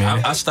crazy,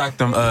 man. I stocked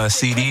them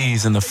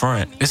CDs in the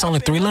front. It's only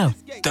 3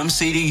 left. Them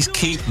CDs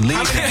keep leaving.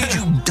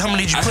 How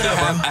many did you put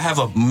out? I have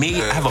a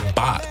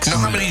box. No,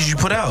 how many did you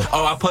put out?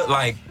 Oh, I put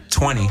like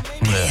 20.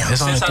 Damn.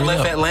 Since I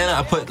left Atlanta,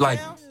 I put like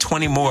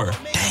 20 more.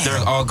 Damn.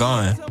 They're all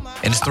gone.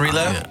 And it's 3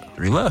 left? Yeah,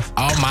 3 left.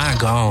 All mine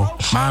gone.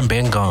 Mine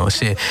been gone.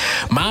 Shit.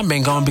 Mine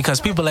been gone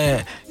because people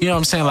that, you know what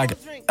I'm saying, like,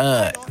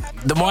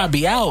 the more I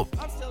be out,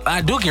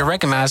 I do get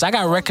recognized. I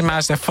got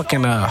recognized at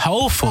fucking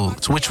Whole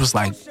Foods, which was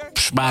like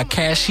by a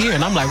cashier,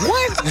 and I'm like,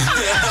 what?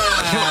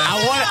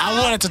 I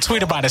wanted to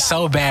tweet about it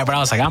so bad, but I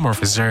was like, I'm gonna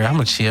reserve. I'm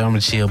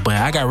gonna chill. But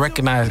I got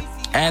recognized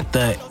at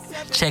the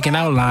checking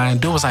out line.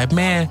 Dude was like,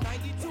 man,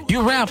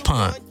 you rap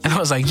punk, and I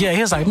was like, yeah.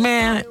 He was like,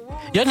 man,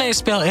 your name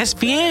spelled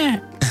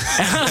SBN.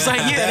 And I was like,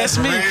 yeah, that's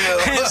me.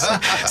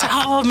 So,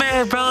 oh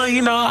man, bro,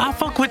 you know, I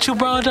fuck with you,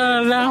 bro.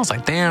 I was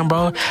like, damn,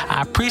 bro,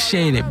 I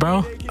appreciate it,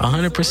 bro,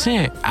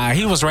 100%.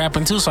 He was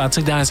rapping too, so I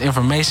took down his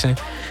information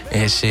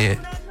and shit.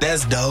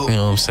 That's dope. You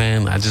know what I'm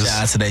saying? Shout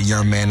out to that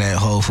young man at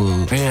Whole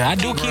Foods. Yeah, I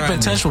do keep in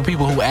touch with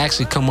people who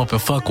actually come up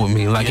and fuck with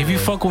me. Like, if you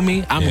fuck with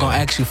me, I'm gonna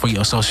ask you for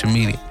your social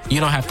media. You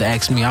don't have to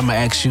ask me. I'm gonna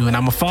ask you, and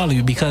I'm gonna follow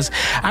you because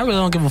I really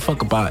don't give a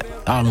fuck about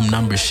all them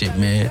number shit,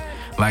 man.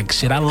 Like,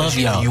 shit, I love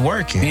y'all. You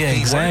working. Yeah,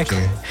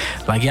 exactly.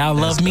 Like, y'all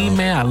love me,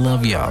 man. I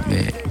love y'all,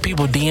 man.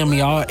 People DM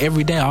me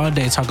every day, all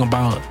day, talking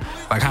about,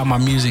 like, how my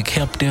music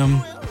helped them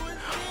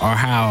or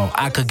how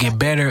I could get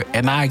better,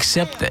 and I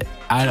accept that.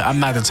 I'm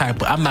not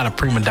a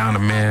prima donna,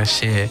 man.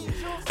 Shit.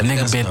 A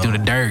nigga been through the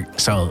dirt,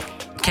 so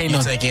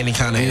can't take any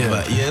kind of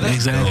advice. Yeah, that's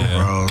exactly. Dope,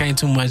 bro. Can't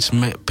too much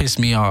piss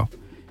me off.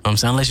 You know what I'm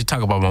saying? Unless you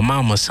talk about my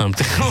mom or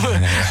something. We're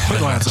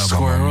going to have to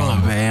square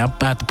up, man. I'm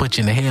about to put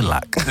you in a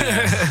headlock.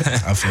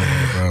 I feel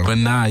that, bro. But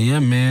nah, yeah,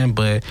 man.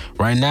 But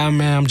right now,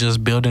 man, I'm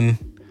just building,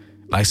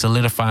 like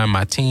solidifying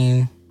my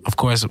team, of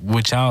course,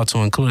 with y'all to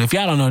include. If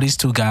y'all don't know, these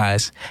two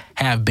guys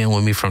have been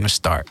with me from the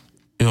start.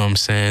 You know what I'm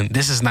saying?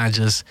 This is not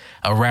just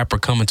a rapper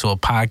coming to a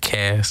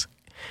podcast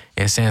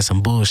and saying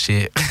some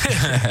bullshit.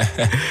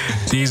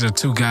 These are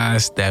two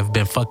guys that have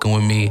been fucking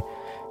with me,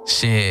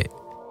 shit,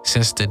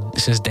 since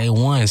day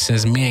one.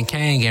 Since me and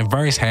Kang and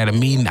Verse had a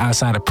meeting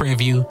outside of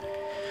Preview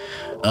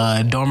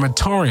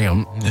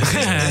dormitorium. This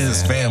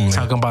is family.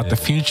 Talking about the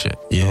future.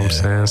 You know what I'm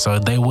saying? So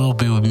they will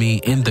be with me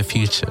in the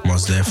future.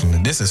 Most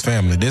definitely. This is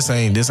family. This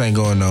ain't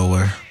going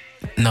nowhere.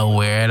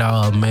 Nowhere at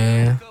all,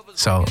 man.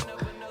 So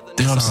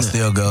this song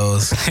still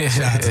goes.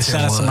 Shout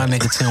out to my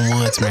nigga Tim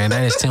Woods, man.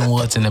 That is Tim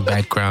Woods in the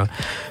background.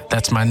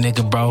 That's my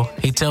nigga, bro.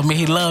 He tell me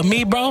he love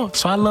me, bro.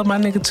 So I love my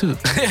nigga too.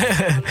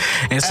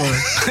 And so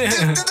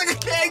this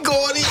nigga can't go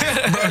on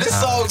either. Bro, this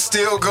song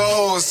still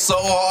goes so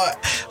hard.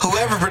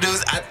 Whoever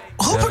produced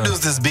who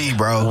produced this beat,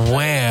 bro?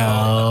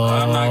 Well,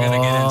 I'm not gonna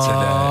get into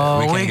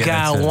that. We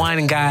got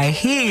one guy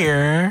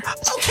here.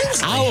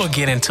 I will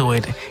get into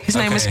it. His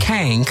name is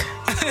Kang.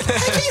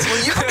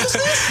 Will you produce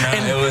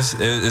this?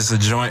 It's a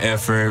joint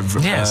effort.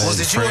 Yes. Was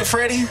it you and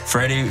Freddie?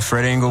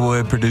 Freddie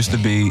Englewood produced the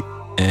beat,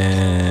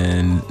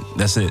 and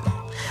that's it.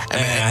 I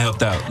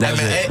helped out. That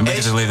was it. We can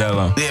just leave that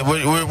alone. Yeah, we're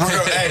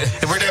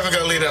never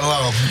gonna leave that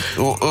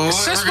alone.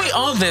 Since we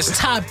on this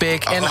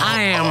topic, and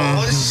I am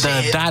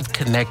the dot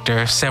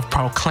connector,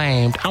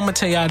 self-proclaimed, I'm gonna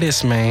tell y'all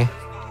this, man.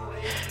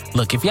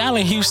 Look, if y'all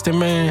in Houston,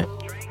 man,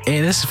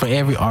 and this is for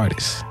every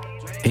artist.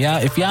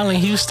 If y'all in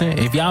Houston,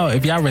 if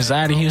y'all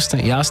reside in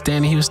Houston, y'all stay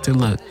in Houston,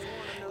 look,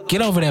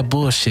 get over that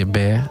bullshit,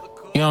 man.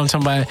 You know what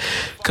I'm talking about?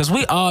 Because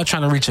we all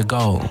trying to reach a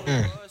goal. You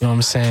know what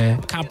I'm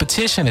saying?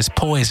 Competition is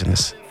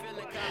poisonous.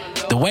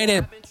 The way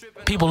that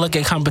people look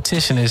at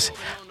competition is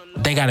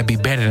they got to be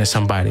better than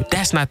somebody.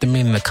 That's not the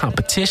meaning of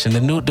competition.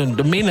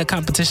 The meaning of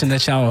competition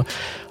that y'all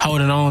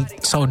holding on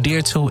so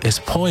dear to is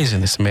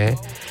poisonous, man.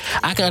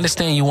 I can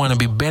understand you want to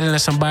be better than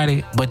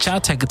somebody, but y'all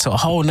take it to a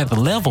whole nother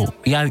level.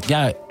 Y'all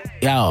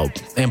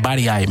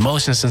embody y'all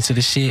emotions into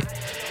the shit.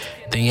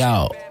 Then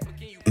y'all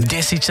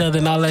diss each other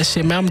and all that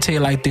shit. Man, I'm going to tell you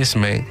like this,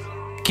 man.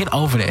 Get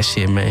over that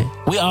shit, man.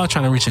 We all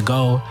trying to reach a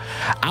goal.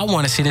 I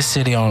want to see this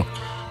city on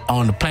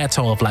the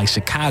plateau of like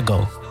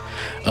Chicago,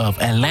 of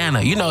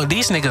Atlanta. You know,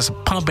 these niggas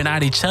pumping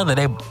out each other.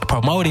 They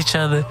promote each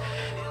other.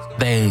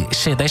 They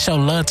show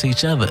love to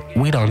each other.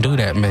 We don't do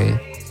that, man.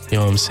 You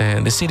know what I'm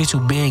saying? The city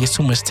too big. It's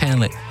too much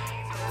talent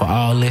for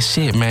all this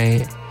shit,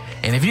 man.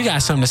 And if you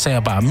got something to say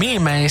about me,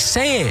 man,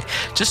 say it.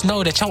 Just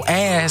know that your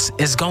ass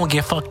is gonna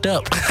get fucked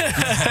up.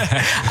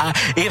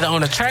 Either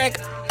on the track,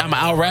 I'ma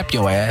out-rap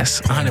your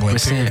ass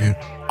 100%.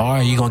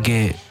 Or you gonna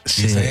get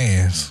shit.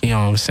 You know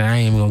what I'm saying? I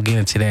ain't even gonna get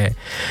into that.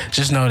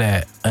 Just know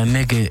that a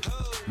nigga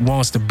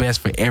wants the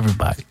best for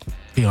everybody.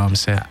 You know what I'm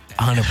saying?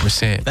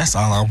 100%. That's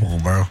all I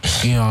want, bro.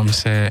 You know what I'm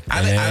saying?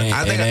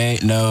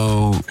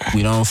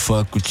 We don't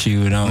fuck with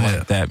you. We don't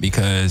like that,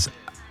 because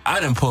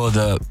I done pulled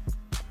up.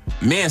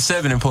 Me and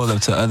Seven done pulled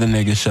up to other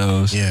niggas'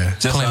 shows. Yeah.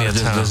 Just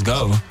let's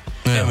go.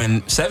 Yeah. And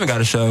when Seven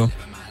got a show,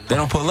 they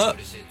don't pull up.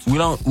 We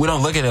don't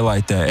look at it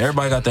like that.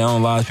 Everybody got their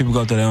own lives. People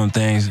go through their own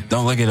things.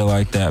 Don't look at it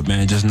like that,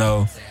 man. Just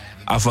know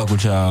I fuck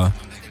with y'all.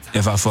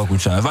 If I fuck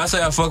with y'all. If I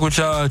say I fuck with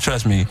y'all,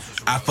 trust me.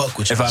 I fuck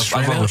with y'all. If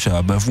I fuck with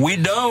y'all. But if we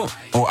don't,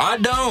 or I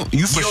don't,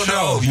 you for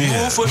sure.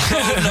 You for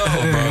sure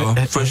know,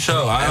 bro. For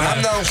sure.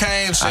 I've known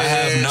Kane shit. I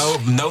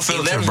have no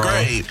filter, bro.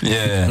 Grade.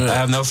 Yeah, I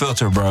have no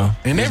filter, bro.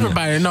 And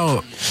everybody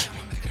know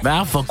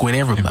that I fuck with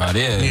everybody.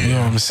 Yeah. You know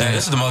what I'm saying?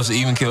 This is the most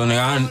even kill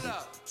nigga.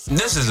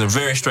 This is a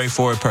very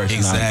straightforward person.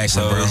 Exactly,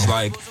 so bro. It's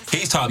like,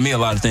 he's taught me a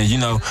lot of things. You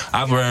know,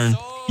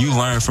 you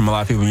learn from a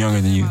lot of people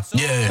younger than you.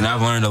 Yeah. And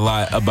I've learned a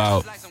lot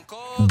about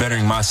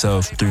bettering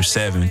myself through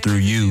Seven, through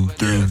you,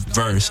 through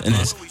Verse. And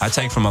I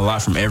take from a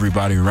lot from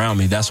everybody around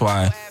me. That's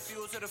why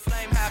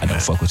I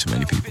don't fuck with too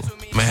many people.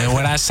 Man,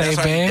 what I say,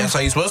 man, that's how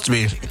you supposed to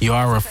be. You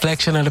are a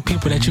reflection of the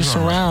people that you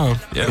surround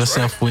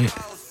yourself with.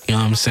 You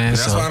know what I'm saying?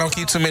 That's why I don't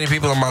keep too many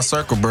people in my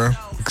circle, bro.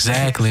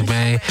 Exactly,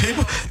 man.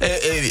 People,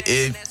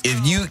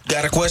 if you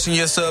gotta question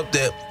yourself,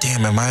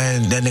 damn, am I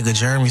in that nigga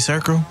Jeremy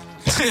circle?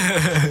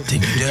 Then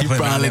you definitely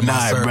probably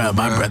not, circle, bro,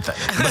 my brother.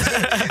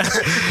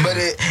 But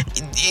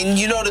and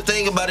you know the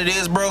thing about it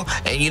is, bro,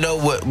 and you know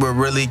what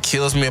really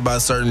kills me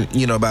about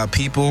about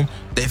people,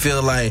 they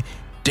feel like,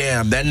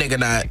 damn, that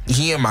nigga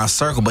he in my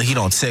circle, but he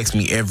don't text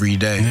me every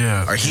day.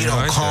 Yeah. Or he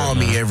don't call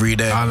me every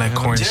day. All that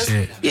corny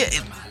shit. Yeah.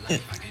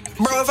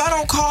 Bro, if I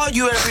don't call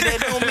you every day,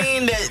 don't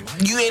mean that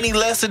you any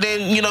lesser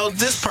than,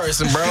 this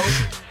person, bro.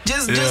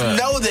 Just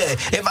know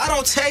that. If I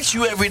don't text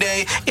you every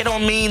day, it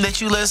don't mean that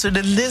you lesser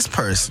than this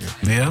person.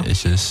 Yeah.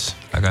 It's just,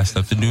 I got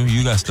stuff to do.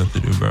 You got stuff to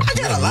do, bro. I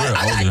got a lot.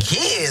 I got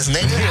kids,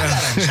 nigga. I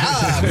got a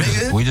job,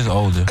 nigga. We just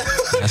older.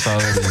 That's all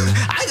it is.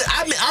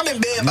 I'm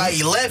in bed by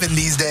 11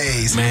 these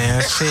days.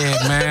 Man,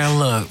 shit, man,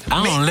 look.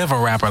 I don't live a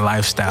rapper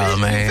lifestyle,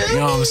 man. You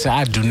know what I'm saying?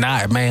 I do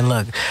not, man.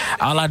 Look,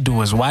 all I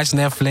do is watch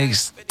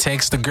Netflix,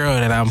 text the girl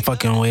that I'm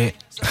fucking with.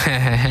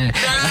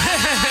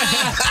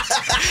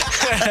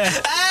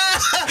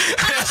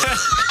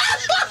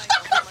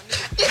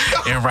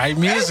 And write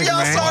music, y'all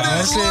man. saw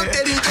That's this look it.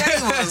 that he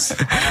gave us.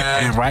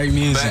 And write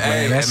music, But, man.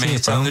 hey, That's he's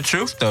it, telling bro. the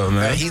truth though,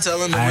 man. He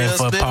telling the I real ain't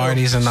for spit.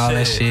 parties and all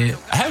that shit.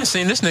 I haven't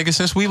seen this nigga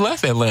since we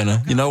left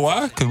Atlanta. You know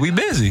why? Because we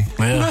busy.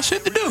 Yeah. We got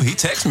shit to do. He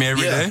texts me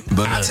every day.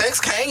 But I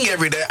text Kane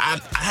every day.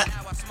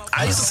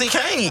 I used to see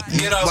Kane.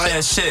 get off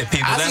that shit,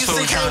 people. I That's used to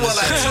what see we're Kane trying to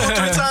like say.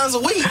 2 or 3 times a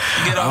week.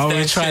 Get All off we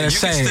that trying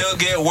shit. to You say. can still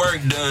get work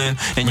done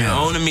in your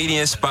own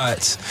immediate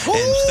spots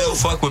and still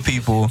fuck with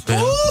people.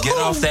 Get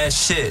off that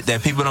shit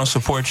that people don't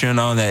support you and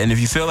all that. And if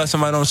you feel like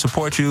somebody don't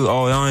support you,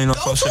 y'all ain't on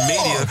social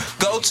media,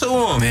 go to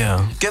them.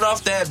 Yeah. Get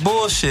off that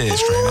bullshit.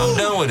 I'm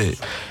done with it.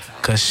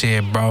 Cause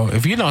shit, bro,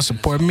 if you don't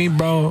support me,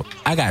 bro,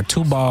 I got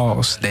 2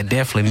 balls that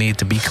definitely need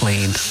to be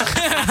cleaned.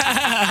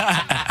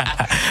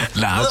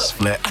 I'm just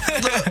playing.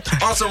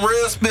 Look, on some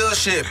real spill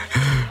shit.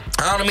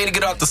 I don't mean to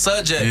get off the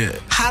subject. Yeah.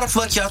 How the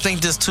fuck y'all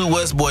think this 2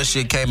 West Boy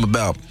shit came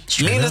about?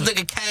 Me and this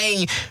nigga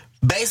Kane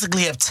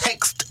basically have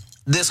texted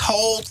this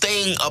whole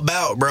thing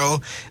about, bro.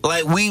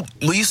 Like we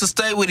used to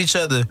stay with each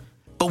other,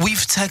 but we've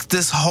texted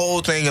this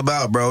whole thing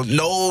about, bro.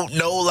 No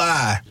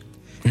lie.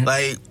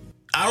 Like,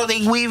 I don't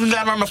think we even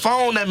got on the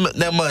phone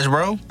that much,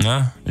 bro.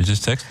 Nah, we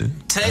just texted.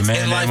 Text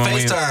and like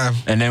FaceTime.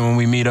 And then when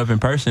we meet up in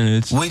person,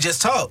 it's We just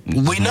talk.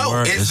 We know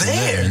word, it's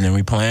there. And then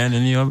we plan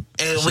and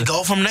And we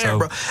go from there, so,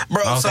 bro.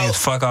 Bro, all so things,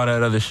 fuck all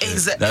that other shit.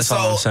 exactly. That's So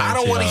all I'm saying. I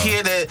don't want to y'all.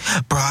 hear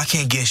that, bro. I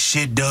can't get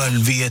shit done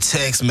via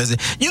text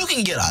message. You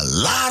can get a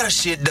lot of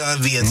shit done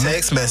via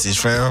text message,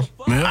 fam.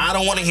 Yeah. I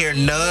don't want to hear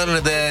none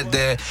of that.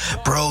 That,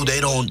 bro,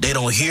 they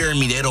don't hear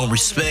me. They don't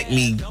respect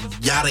me.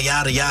 Yada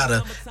yada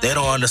yada. They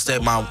don't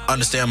understand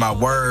my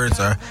words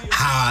or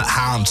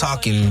how I'm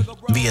talking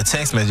via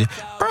text message,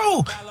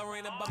 bro.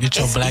 Get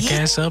your It's black easy.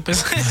 ass up.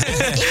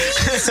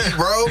 Easy,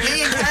 bro.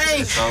 Me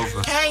and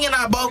Kang and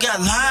I both got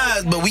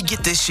lives, but we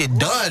get this shit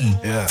done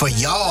for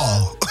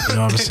y'all. You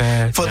know what I'm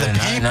saying? For the Not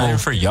people. even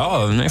for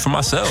y'all, man, for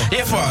myself.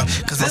 Yeah,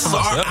 because this is for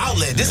our myself.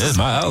 outlet. This is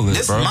my outlet,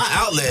 This bro. is my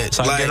outlet.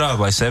 So I get up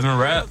like 7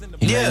 rap.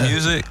 He Yeah. make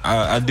music.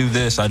 I do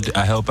this. I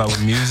help out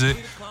with music.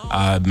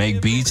 I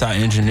make beats. I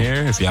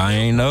engineer. If y'all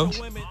ain't know,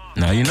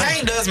 now you know.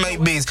 Kane does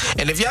make beats,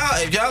 and if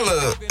y'all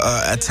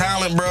are a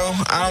talent, bro,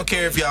 I don't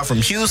care if y'all from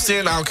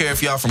Houston. I don't care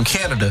if y'all from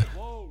Canada.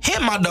 Hit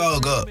my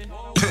dog up.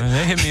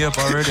 They hit me up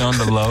already on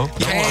the low.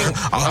 Don't worry.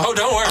 Oh,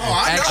 don't worry.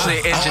 I know.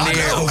 Actually,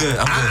 engineer. I know. I'm good.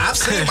 I've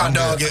seen my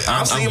dog.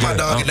 I've seen my good.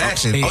 dog in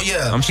action. He, Oh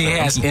yeah. he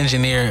has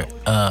engineered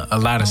a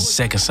lot of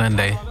Second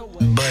Sunday.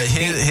 But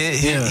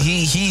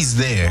he's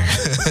there.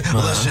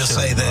 Let's just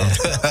say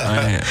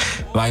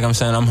that. Like I'm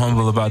saying, I'm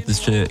humble about this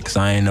shit because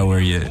I ain't nowhere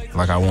yet.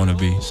 Like I want to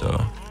be. So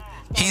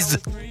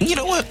You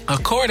know what?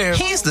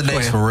 He's the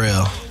next for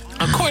real.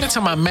 According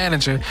to my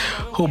manager,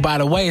 who by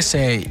the way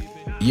said,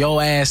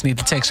 "Your ass need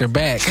to text her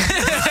back."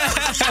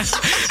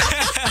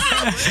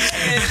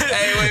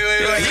 Hey,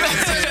 wait.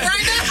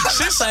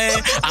 She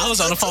said, I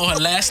was on the phone with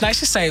her last night.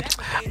 She said,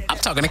 I'm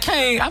talking to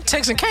Kane. I'm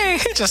texting Kane.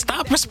 He just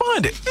stopped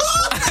responding.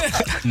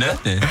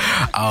 nothing.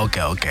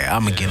 Okay.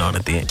 I'm going to get on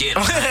it then.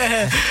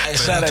 Hey,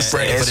 shout out to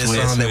Freddie for this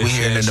S-Wiz. song that we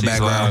hearing in the She's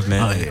background. live,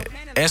 man. Oh, yeah.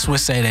 S would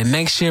say that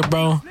next year,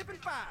 bro,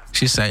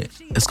 she say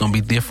it's going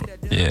to be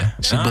different. Yeah.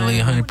 She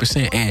believe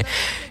 100%. And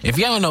if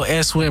y'all don't know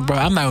S-Wit, bro,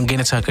 I'm not going to get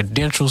into her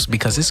credentials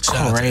because it's Shout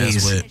out to crazy.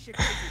 S-Wit.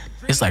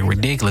 It's like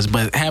ridiculous.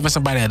 But having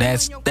somebody of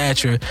that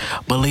stature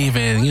believe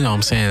in, you know what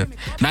I'm saying,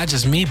 not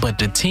just me, but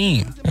the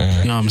team. You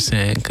know what I'm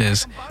saying?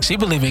 Because she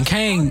believe in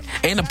Kane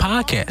in the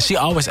podcast. She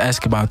always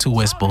asks about 2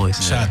 West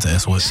Boys. Shout out to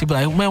S-Wit. She be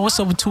like, man, what's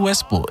up with 2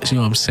 West Boys? You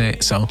know what I'm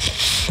saying? So,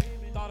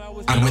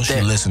 I know with she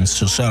that- listens,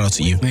 so shout out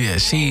to you. yeah,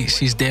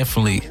 she's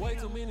definitely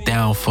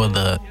down for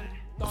the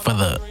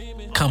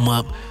come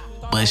up,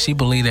 but she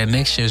believe that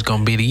next year is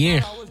gonna be the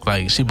year.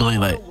 Like she believe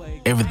like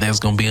everything's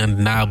gonna be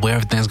undeniable,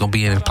 everything's gonna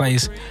be in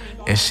place.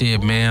 And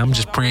shit, man, I'm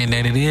just praying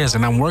that it is,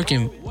 and I'm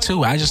working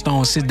too. I just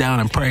don't sit down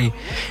and pray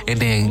and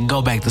then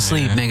go back to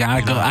sleep, nigga.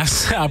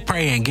 I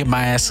pray and get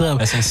my ass up.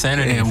 That's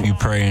insanity And- if you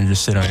pray and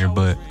just sit on your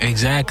butt.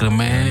 Exactly,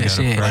 man.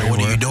 Shit. Like, what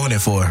are you doing it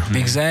for?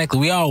 Exactly.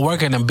 We all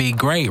working to be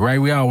great, right?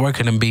 We all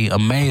working to be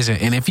amazing.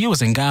 And if you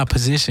was in God's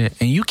position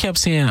and you kept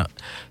seeing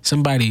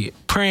somebody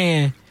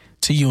praying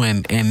to you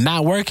and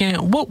not working,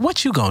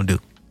 what you gonna do?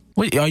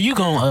 Are you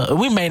gonna?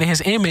 We made in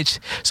His image,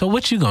 so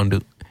what you gonna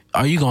do?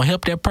 Are you gonna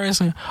help that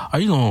person? Are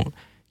you gonna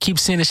keep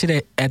sending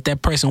shit at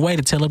that person way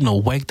to tell them to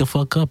wake the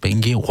fuck up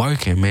and get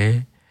working,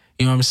 man?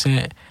 You know what I'm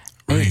saying?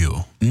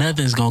 Real.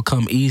 Nothing's gonna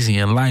come easy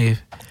in life,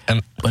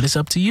 And but it's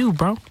up to you,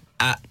 bro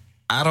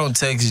I don't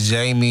text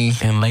Jamie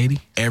and lady.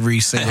 every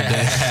single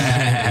day.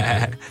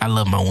 I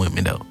love my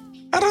women though.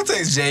 I don't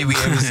text Jamie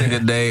every single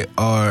day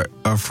or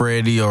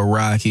Freddie or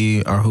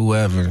Rocky or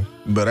whoever.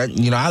 But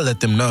I let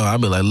them know. I'll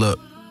be like, look,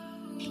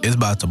 it's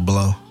about to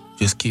blow.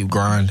 Just keep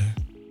grinding.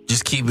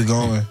 Just keep it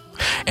going.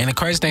 And the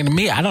crazy thing to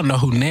me, I don't know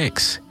who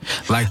next.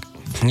 Like,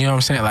 you know what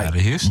I'm saying? Out Like,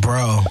 of Houston.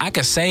 Bro. I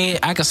could say it.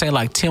 I could say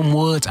like Tim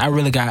Woods. I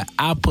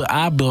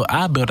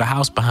built a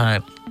house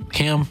behind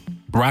him,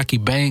 Rocky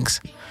Banks.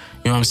 You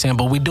know what I'm saying?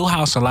 But we do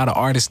house a lot of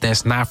artists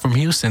that's not from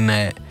Houston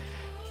that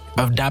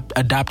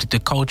adopted the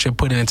culture,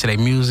 put it into their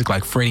music,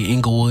 like Freddie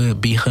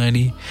Inglewood, B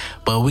Honey.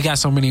 But we got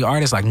so many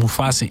artists like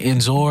Mufasa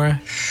Enzor.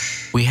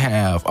 We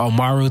have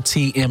Omaru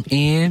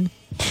TMN.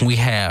 We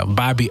have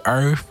Bobby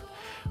Earth.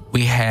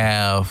 We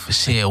have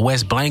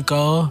Wes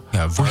Blanco.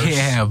 Yeah, Verse. We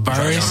have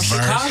Verse.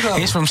 Chicago.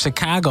 He's from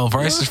Chicago.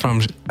 Verse is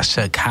from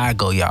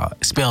Chicago, y'all.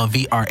 Spell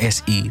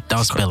VRSE.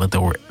 Don't spell it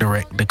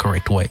the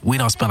correct way. We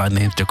don't spell our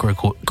names the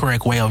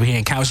correct way over here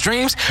in Couch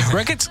Dreams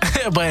Records.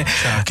 But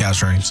Shout out Couch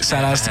Dreams.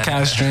 shout outs to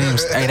Couch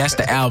Dreams. Hey, that's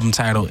the album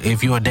title.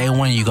 If you're a day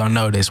one, you gonna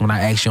know this when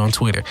I ask you on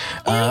Twitter.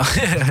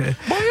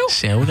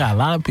 Shit, we got a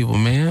lot of people,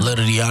 man.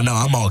 Literally, y'all know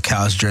I'm on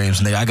Couch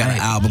Dreams, nigga. I got an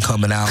album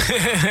coming out.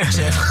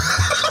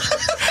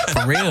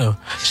 For real.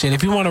 Shit,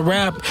 if you want to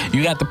rap,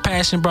 you got the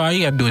passion, bro. All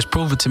you gotta do is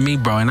prove it to me,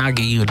 bro, and I'll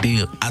give you a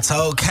deal. I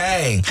told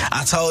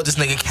this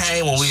nigga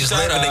Kane when we was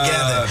living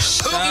together.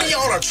 Put me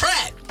on a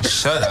track.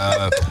 Shut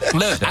up.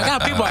 Look, I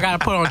got people I gotta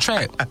put on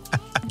track.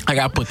 I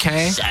gotta put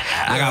Kane,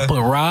 I gotta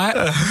put Rod,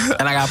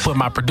 and I gotta put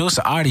my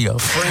producer Audio.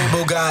 Free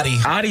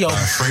Bugatti. Audio.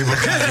 Free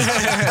Bugatti.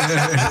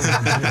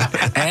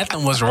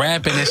 Anthem was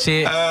rapping and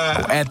shit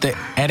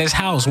at his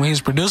house when he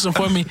was producing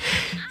for me.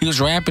 He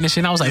was rapping and shit.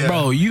 And I was like,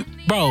 bro,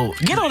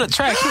 get on the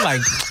track. He's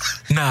like,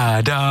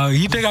 nah, dog.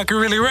 You think I can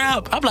really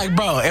rap? I'm like,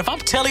 bro, if I'm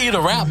telling you to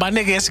rap, my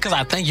nigga, it's because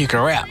I think you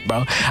can rap,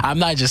 bro. I'm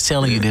not just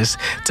telling you this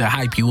to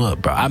hype you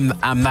up, bro. I'm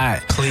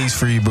not. Please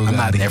free Bugatti. I'm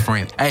not that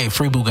friend. Hey,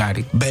 free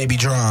Bugatti. Baby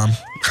Drum.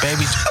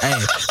 Baby, hey,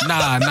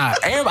 nah.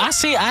 I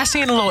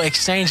seen the little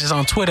exchanges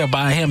on Twitter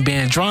about him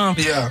being Drum.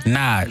 Yeah.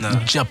 Nah.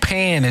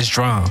 Japan is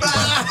Drum.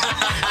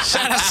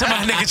 Shout out to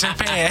my nigga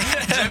Japan.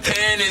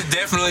 Japan is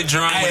definitely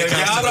Drum. Hey, if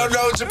y'all don't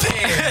know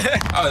Japan.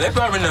 Oh, they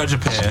probably know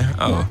Japan.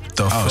 Oh,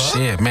 The fuck?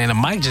 Shit, man, the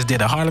mic just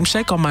did a Harlem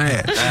Shake on my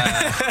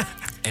ass.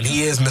 And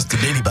he is Mr.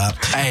 Diddy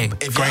Bop. Hey,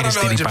 if greatest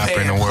y'all don't know Diddy Bopper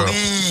Japan, in the world.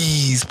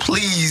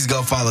 please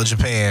go follow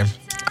Japan.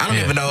 I don't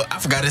even know. I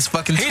forgot his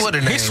fucking Twitter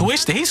name. He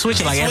switched it. He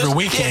switched it like every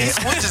weekend. Yeah, he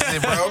switches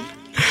it, bro.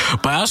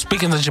 But I was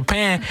speaking to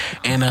Japan,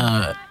 and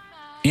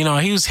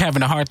he was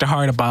having a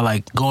heart-to-heart about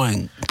like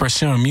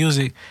pursuing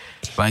music.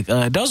 Like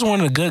those are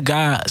one of the good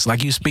guys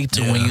like you speak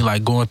to when you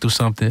like going through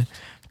something.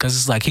 Cause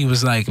it's like he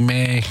was like,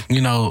 man,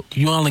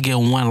 you only get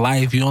one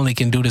life. You only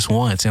can do this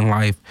once in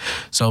life.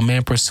 So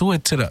man, pursue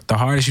it to the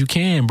hardest you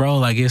can, bro.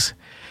 Like it's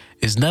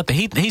nothing.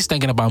 He's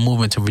thinking about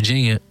moving to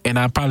Virginia, and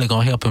I'm probably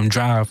gonna help him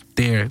drive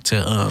there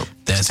to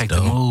take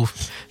the move.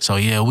 So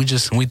yeah, we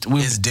it's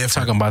different.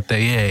 Talking about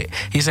that. Yeah,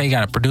 he said he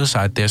got a producer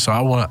out there, so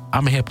I'm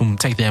gonna help him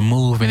take that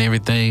move and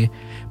everything.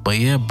 But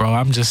yeah, bro,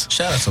 I'm just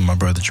shout out to my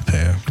brother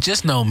Japan.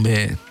 Just know,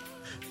 man.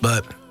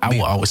 But I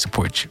will always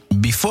support you.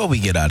 Before we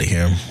get out of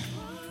here,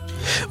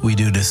 we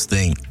do this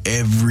thing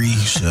every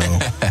show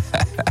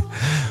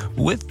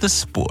with the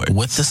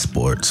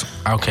sports.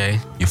 Okay.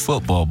 Your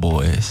football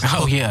boys.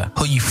 Oh yeah.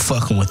 Who you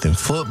fucking with in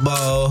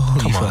football?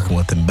 Who you fucking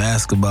with in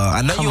basketball?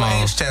 I know you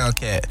an H-Town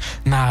cat.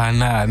 Nah.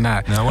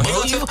 But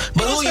who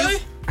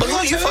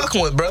you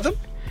fucking with, brother?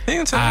 You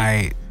know what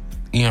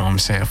I'm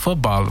saying?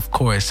 Football, of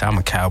course. I'm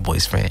a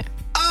Cowboys fan.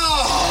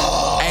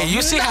 Oh, hey,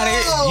 you see how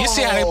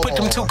they put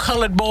them two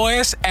colored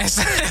boys as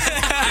he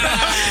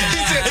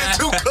said the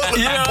two colored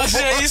you know what I'm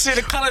saying? You see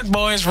the colored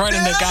boys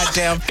running the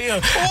goddamn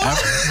field.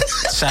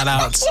 Shout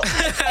outs.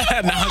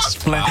 No, I'm just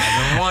playing.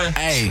 5-1.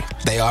 Hey,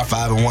 they are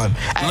 5-1.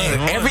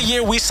 Look, every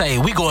year we say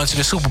we going to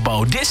the Super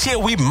Bowl. This year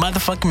we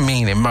motherfucking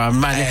mean it, bro.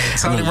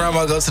 Tony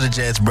Romo goes to the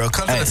Jets, bro.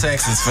 Come to the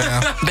Texans,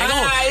 fam. They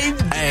don't. I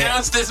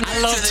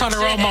love Tony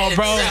Romo,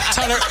 bro.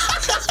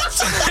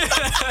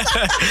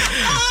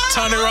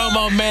 Tony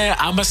Romo, man.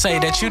 I'ma say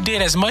that you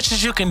did as much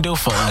as you can do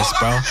for us,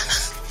 bro.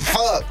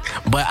 Fuck.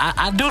 But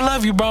I do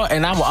love you, bro,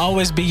 and I will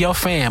always be your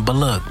fan. But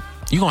look,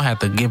 you gonna have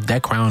to give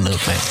that crown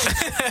up, man.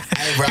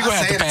 Hey, bro, you gonna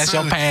have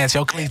to pass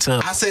your cleats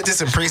up. I said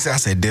this in preseason. I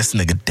said this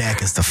nigga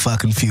Dak is the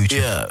fucking future.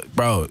 Yeah,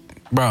 bro,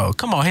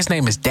 come on. His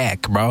name is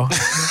Dak, bro.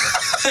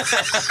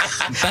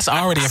 That's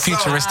already a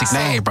futuristic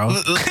name, bro.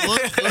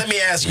 Let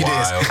me ask you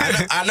this.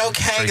 I know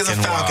Kang is a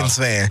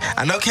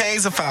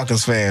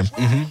Falcons fan.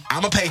 Mm-hmm.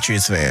 I'm a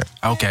Patriots fan.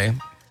 Okay.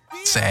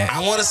 Sad. I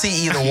want to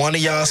see either one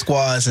of y'all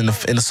squads in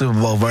the Super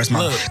Bowl versus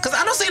mine. Because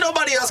I don't see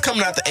nobody else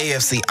coming out the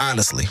AFC,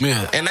 honestly.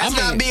 Yeah. And that's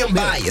not being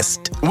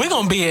biased. We're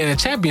going to be in a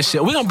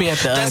championship. We're going to be at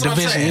the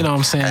division, you know what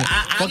I'm saying?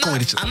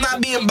 I'm not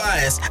being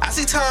biased. I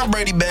see Tom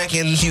Brady back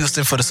in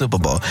Houston for the Super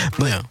Bowl.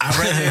 But I'd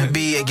rather it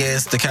be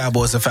against the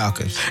Cowboys and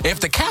Falcons.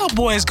 If the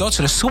Cowboys go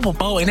to the Super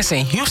Bowl and it's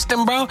in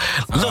Houston, bro,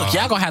 look,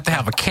 y'all going to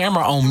have a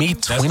camera on me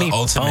 24/7. That's the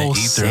ultimate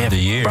ether of the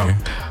year.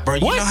 Bro,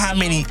 you know how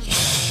many...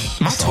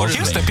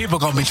 Houston people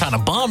gonna be trying to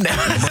bomb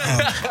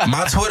that.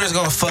 My Twitter's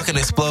gonna fucking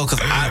explode because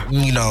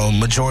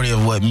majority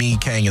of what me,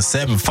 Kang, and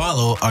Seven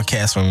follow are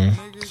cast from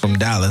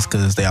Dallas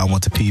because they all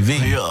went to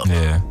PV.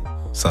 Yeah.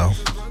 So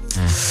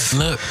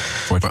look,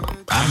 bro,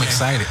 I'm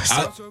excited.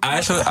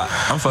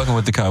 I'm fucking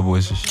with the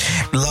Cowboys.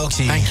 Low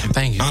key.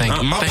 Thank you.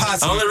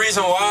 The only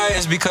reason why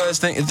is because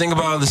think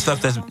about all the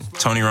stuff that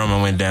Tony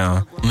Romo went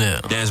down.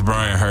 Yeah. Des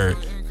Bryant hurt.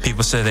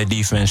 People said their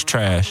defense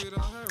trash.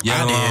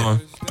 Yet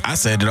alone. I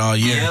said it all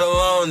year. Yet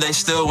alone, they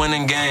still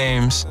winning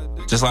games.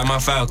 Just like my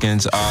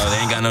Falcons. Oh,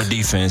 they ain't got no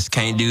defense.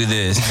 Can't do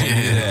this.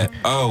 Can't do that.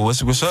 Oh,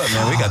 what's up,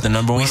 man? We got the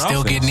number one We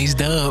still offense. getting these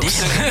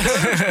dubs.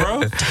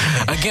 Bro.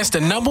 Against the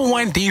number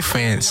one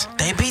defense.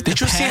 They beat the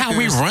Did you see how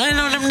we run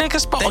on them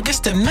niggas, bro?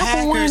 Against the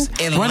number one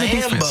in running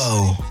defense.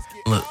 Lambeau.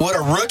 With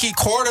a rookie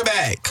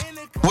quarterback.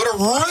 With a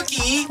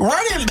rookie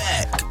running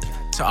back.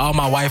 To all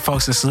my white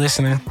folks that's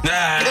listening,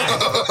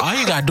 all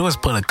you gotta do is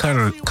put a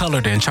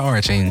colored in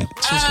charge and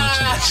choose no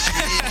change.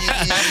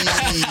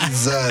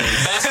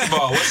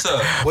 Basketball, what's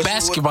up?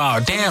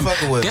 Basketball, damn,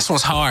 this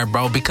one's hard,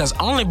 bro. Because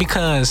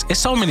it's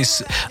so many.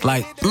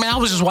 Like, man, I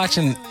was just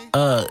watching.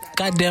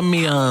 Goddamn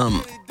me.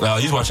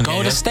 He's watching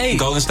Golden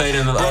State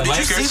and the Bro, did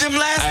Lakers. you see them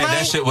last night?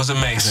 That shit was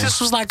amazing. This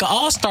was like an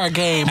all-star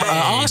game,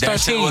 all-star that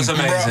shit team. was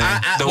amazing.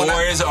 Bro, the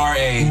Warriors are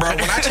a. Bro,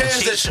 when I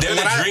changed they're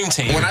the dream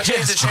team. When I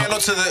changed the channel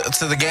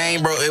to the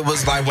game, bro, it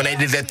was like when they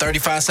did that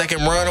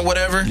 35-second run or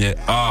whatever. Yeah.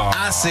 Oh.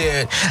 I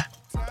said,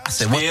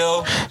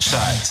 Steal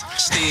shots.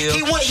 Steal. He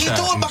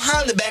threw it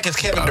behind the back as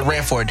Kevin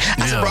Durant for it.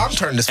 I said, bro, I'm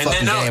turning this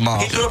fucking game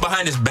off. He threw it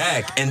behind his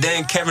back, and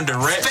then Kevin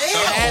Durant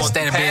Passed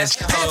that bitch.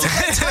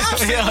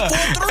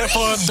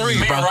 For a three,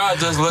 Me bro. and Rod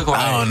just look like.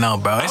 I don't know,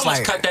 bro. It's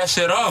like cut that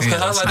shit off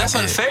because I was like, that's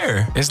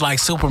unfair. It's like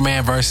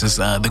Superman versus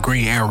the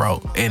Green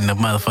Arrow in the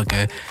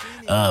motherfucking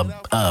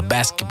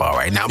basketball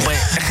right now. But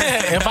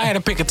if I had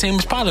to pick a team,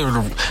 it's probably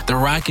the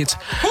Rockets.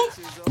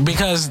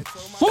 Because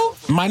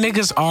my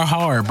niggas are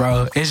hard,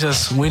 bro. It's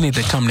just we need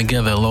to come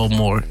together a little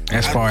more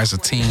as far as a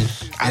team.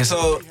 I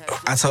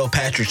told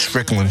Patrick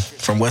Strickland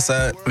from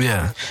Westside.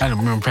 Yeah, I don't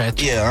remember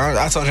Patrick. Yeah,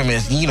 I told him,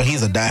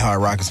 he's a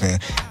diehard Rockets fan.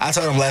 I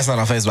told him last night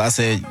on Facebook, I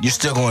said, you're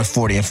still going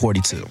 40 and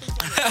 42.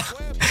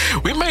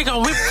 We're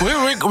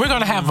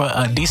gonna have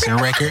a decent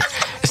record.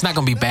 It's not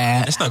gonna be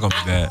bad. It's not gonna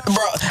be bad, Bro,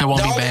 it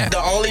won't be bad.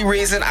 The only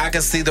reason I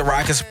can see the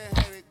Rockets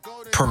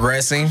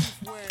progressing,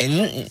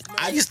 and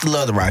I used to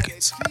love the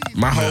Rockets.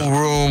 My whole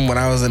room when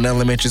I was in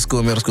elementary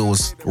school, middle school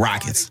was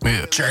Rockets.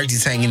 Yeah.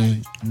 Jerseys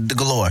hanging the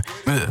galore.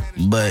 Yeah.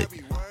 But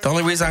the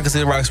only reason I can see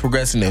the Rockets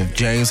progressing is if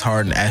James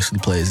Harden actually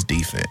plays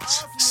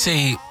defense.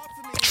 See,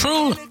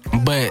 true,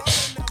 but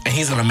And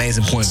he's an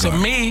amazing point guard.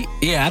 to me,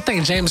 yeah, I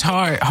think James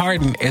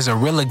Harden is a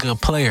really good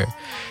player.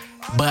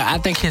 But I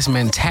think his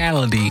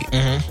mentality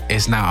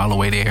is not all the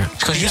way there.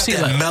 Because you see,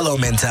 that mellow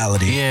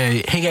mentality. Yeah,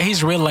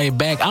 he's real laid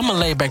back. I'm a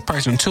laid back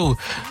person too.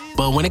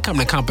 But when it comes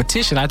to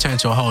competition, I turn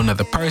to a whole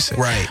nother person.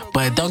 Right.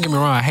 But don't get me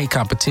wrong, I hate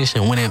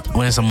competition when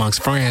it's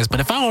amongst friends. But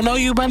if I don't know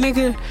you, my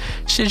nigga,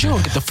 shit, you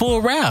don't get the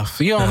full wrath.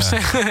 You know what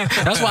I'm saying?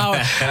 That's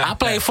why I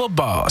play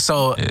football.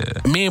 So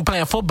me and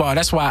playing football,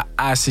 that's why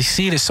I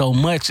succeeded so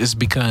much is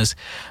because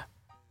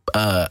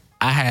I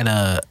had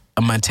a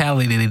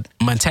mentality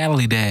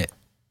that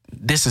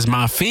this is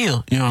my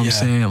field. You know what I'm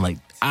saying? Like,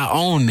 I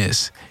own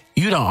this.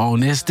 You don't own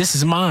this. This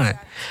is mine.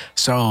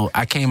 So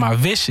I came out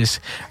vicious.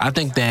 I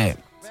think that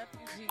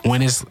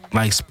when it's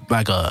like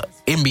a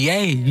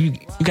NBA,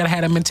 you gotta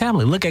have that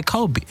mentality. Look at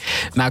Kobe.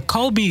 Now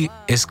Kobe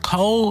is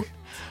cold,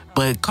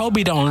 but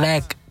Kobe don't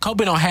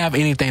have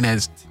anything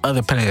that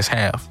other players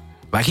have.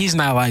 Like, he's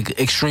not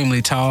like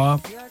extremely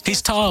tall.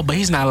 He's tall, but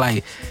he's not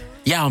like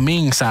Yao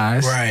Ming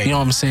size. Right. You know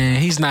what I'm saying?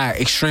 He's not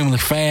extremely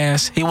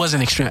fast. He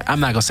wasn't extreme. I'm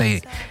not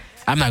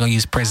gonna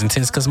use present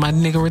tense because my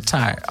nigga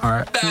retired. All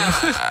right,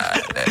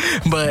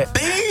 but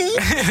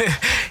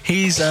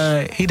he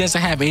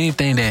doesn't have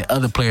anything that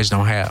other players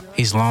don't have.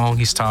 He's long,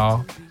 he's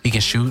tall, he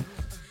can shoot,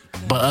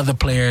 but other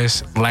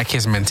players lack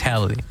his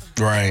mentality.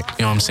 Right.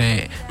 You know what I'm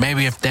saying?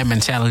 Maybe if that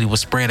mentality was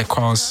spread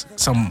across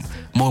some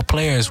more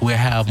players, we'll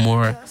have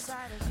more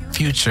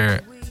future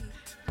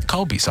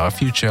Kobe's or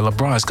future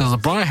LeBron's, because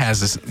LeBron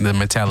has the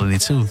mentality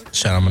too.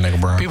 Shout out my nigga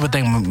Bron. People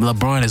think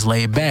LeBron is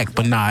laid back,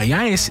 but nah,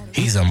 y'all ain't.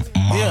 He's a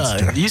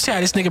monster. Yeah, you see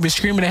how this nigga be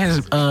screaming at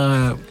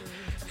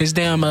his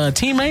damn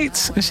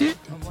teammates and shit.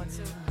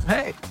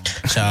 Hey,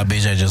 Shout out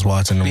BJ just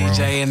watching the room.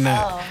 BJ in the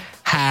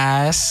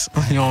highs.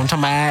 You know what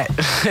I'm talking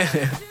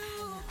about?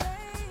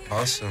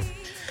 Awesome.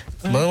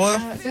 But what?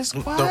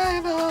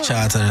 Shout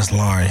out to this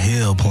Lauryn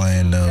Hill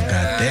playing though.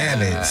 God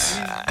damn it.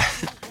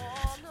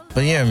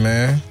 But yeah,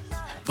 man.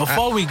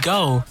 Before we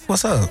go,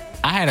 What's up?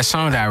 I had a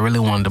song that I really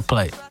wanted to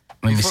play.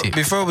 Let me see.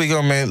 Before we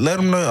go, man, let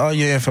them know all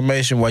your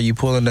information while you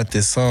pulling up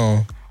this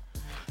song.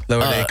 Where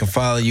they can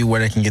follow you, where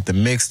they can get the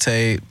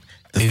mixtape,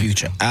 the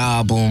future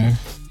album.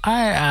 All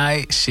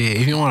right, shit.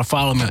 If you want to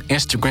follow me on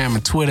Instagram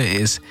and Twitter,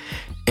 is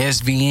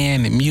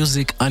SVN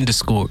Music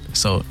 _.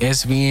 So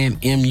SVN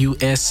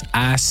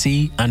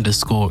MUSIC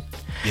 _.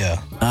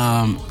 Yeah.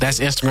 That's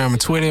Instagram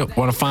and Twitter.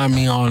 Want to find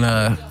me on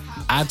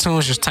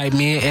iTunes? Just type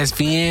me in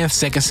SVN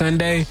Second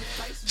Sunday.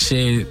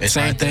 Shit, It's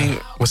same right thing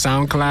there. with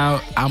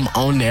SoundCloud. I'm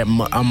on that.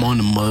 I'm on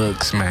the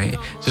mugs, man.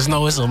 Just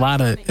know it's a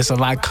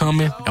lot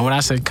coming. And when I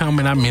say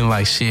coming, I mean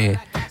like shit.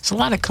 It's a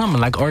lot of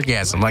coming, like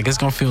orgasm. Like it's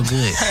gonna feel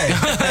good.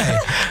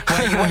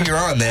 When you're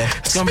on there,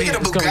 It's gonna be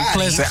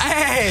pleasant.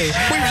 Hey,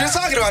 we were just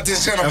talking about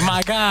this channel. oh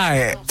my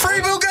God, Free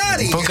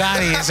Bugatti.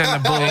 Bugatti is in the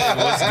booth,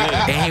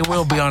 and he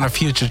will be on a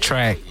future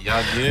track.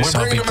 Y'all good? We're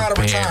bringing him out of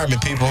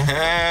retirement, people.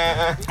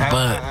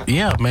 But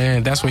yeah,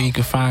 man, that's where you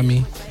can find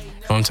me.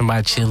 I'm talking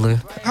about chilling,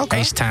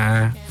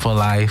 H-Time for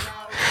life.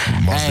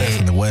 Most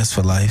definitely West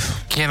for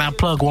life. Can I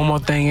plug one more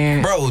thing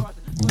in, Bro,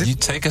 You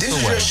take us this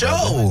away. is your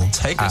show. Brother.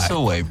 Take us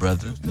away,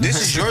 brother. This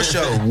is your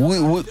show.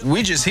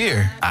 We just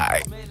here. All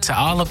right, to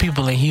all the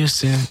people in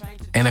Houston,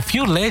 and a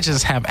few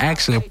legends have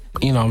actually,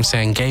 you know what I'm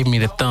saying, gave me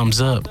the thumbs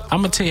up. I'm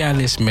going to tell y'all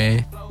this,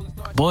 man.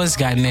 Boys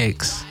got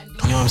next.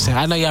 You know what I'm saying?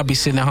 I know y'all be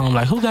sitting at home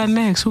like, who got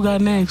next? Who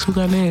got next? Who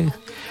got next?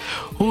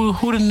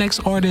 Who the next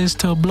artist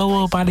to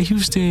blow up out of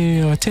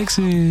Houston or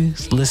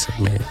Texas?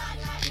 Listen, man.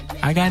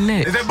 I got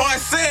next. Is that boy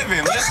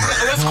 7?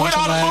 Let's quit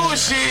all the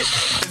bullshit.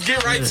 Let's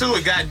get right to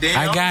it, goddamn.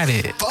 I got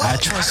it.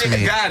 Trust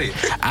me. Got it.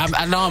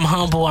 I know I'm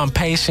humble, I'm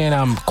patient,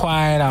 I'm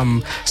quiet,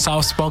 I'm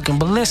soft-spoken,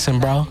 but listen,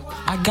 bro,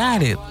 I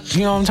got it.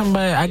 You know what I'm talking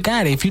about? I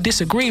got it. If you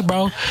disagree,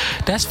 bro,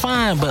 that's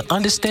fine, but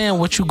understand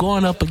what you're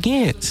going up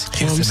against.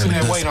 You know what I'm saying?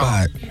 Put that weight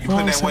on. You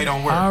put that weight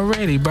on work.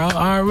 Already, bro.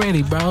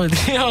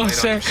 You know what I'm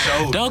saying?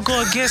 Don't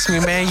go against me,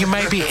 man. You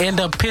maybe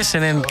end up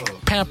pissing in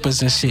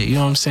Pampers and shit. You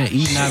know what I'm saying?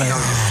 Eating out of.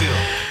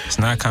 It's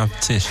not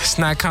competition. It's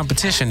not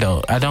competition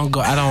though. I don't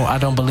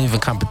believe in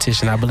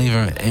competition. I believe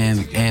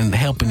in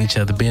helping each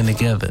other, being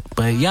together.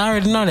 But y'all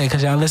already know that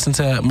because y'all listen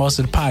to most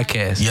of the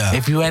podcasts. Yeah.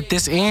 If you at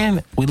this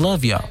end, we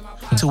love y'all.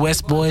 To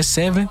West Boys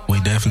 7, We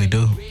definitely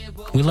do.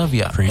 we love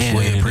y'all. Appreciate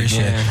And it.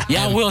 Appreciate it.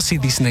 y'all will see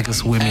these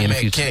niggas with me in the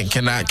Man, future.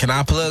 can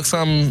I plug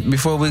something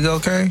before we go,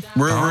 Kane?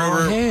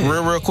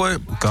 Real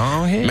quick. Go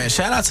ahead. Man,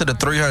 shout out to the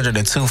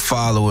 302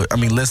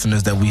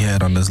 listeners that we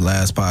had on this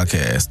last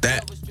podcast.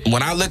 That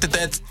when I looked at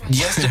that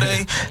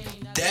yesterday,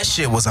 that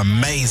shit was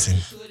amazing.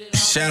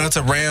 Shout out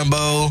to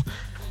Rambo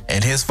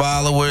and his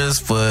followers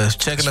for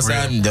checking us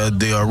out, and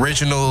the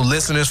original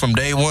listeners from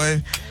day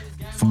one.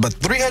 But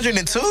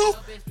 302?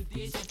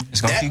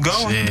 It's gonna keep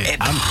going. Shit.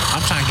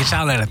 I'm trying to get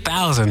y'all at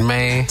 1,000,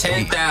 man.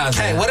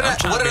 10,000. Hey, what did I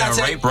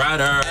tell you? Rape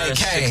Rider, Hey,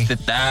 Kane.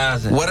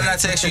 60,000. What did I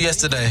text you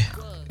yesterday?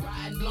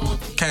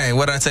 Kane,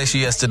 what did I text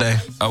you yesterday?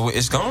 Oh,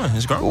 it's going.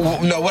 It's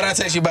growing. No, what did I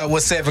text you about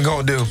what 7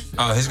 gonna do?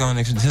 Oh, he's going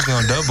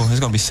double.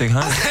 He's gonna be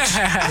 600.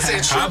 I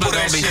said Probably triple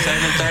that gonna be shit.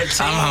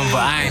 713. I'm humble.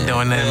 I ain't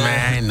doing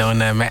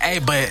that, man. Hey,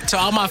 but to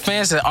all my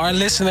fans that are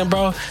listening,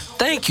 bro,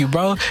 thank you,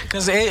 bro.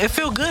 Because it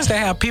feels good to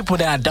have people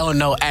that I don't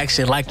know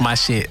actually like my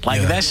shit.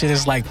 Like, that shit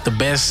is like the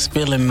best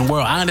feeling in the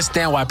world. I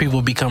understand why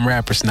people become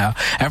rappers now.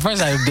 At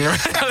first, I didn't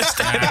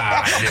understand.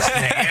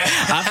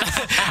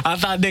 I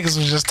thought niggas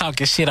was just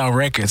talking shit on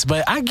records.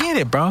 But I get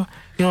it, bro.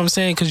 You know what I'm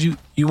saying? Because you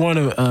want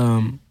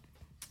to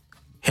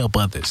help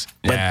others.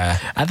 But Yeah.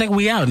 I think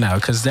we out now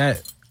because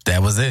that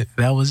was it.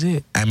 was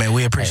it. Hey, man,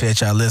 we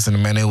appreciate y'all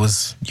listening, man. It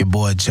was your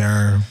boy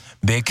Germ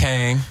Big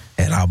Kang.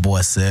 and our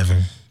boy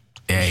 7.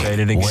 Appreciate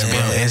it again.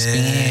 Spell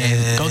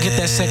SBN. Go get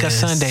that Second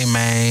Sunday,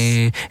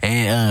 man.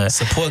 And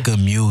Support good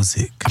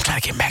music. I'm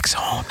trying to get Max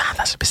on. Nah,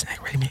 that's a Bisnack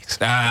remix.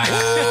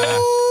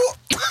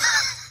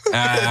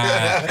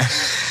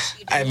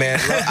 Hey, man,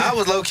 I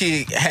was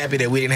low-key happy that we didn't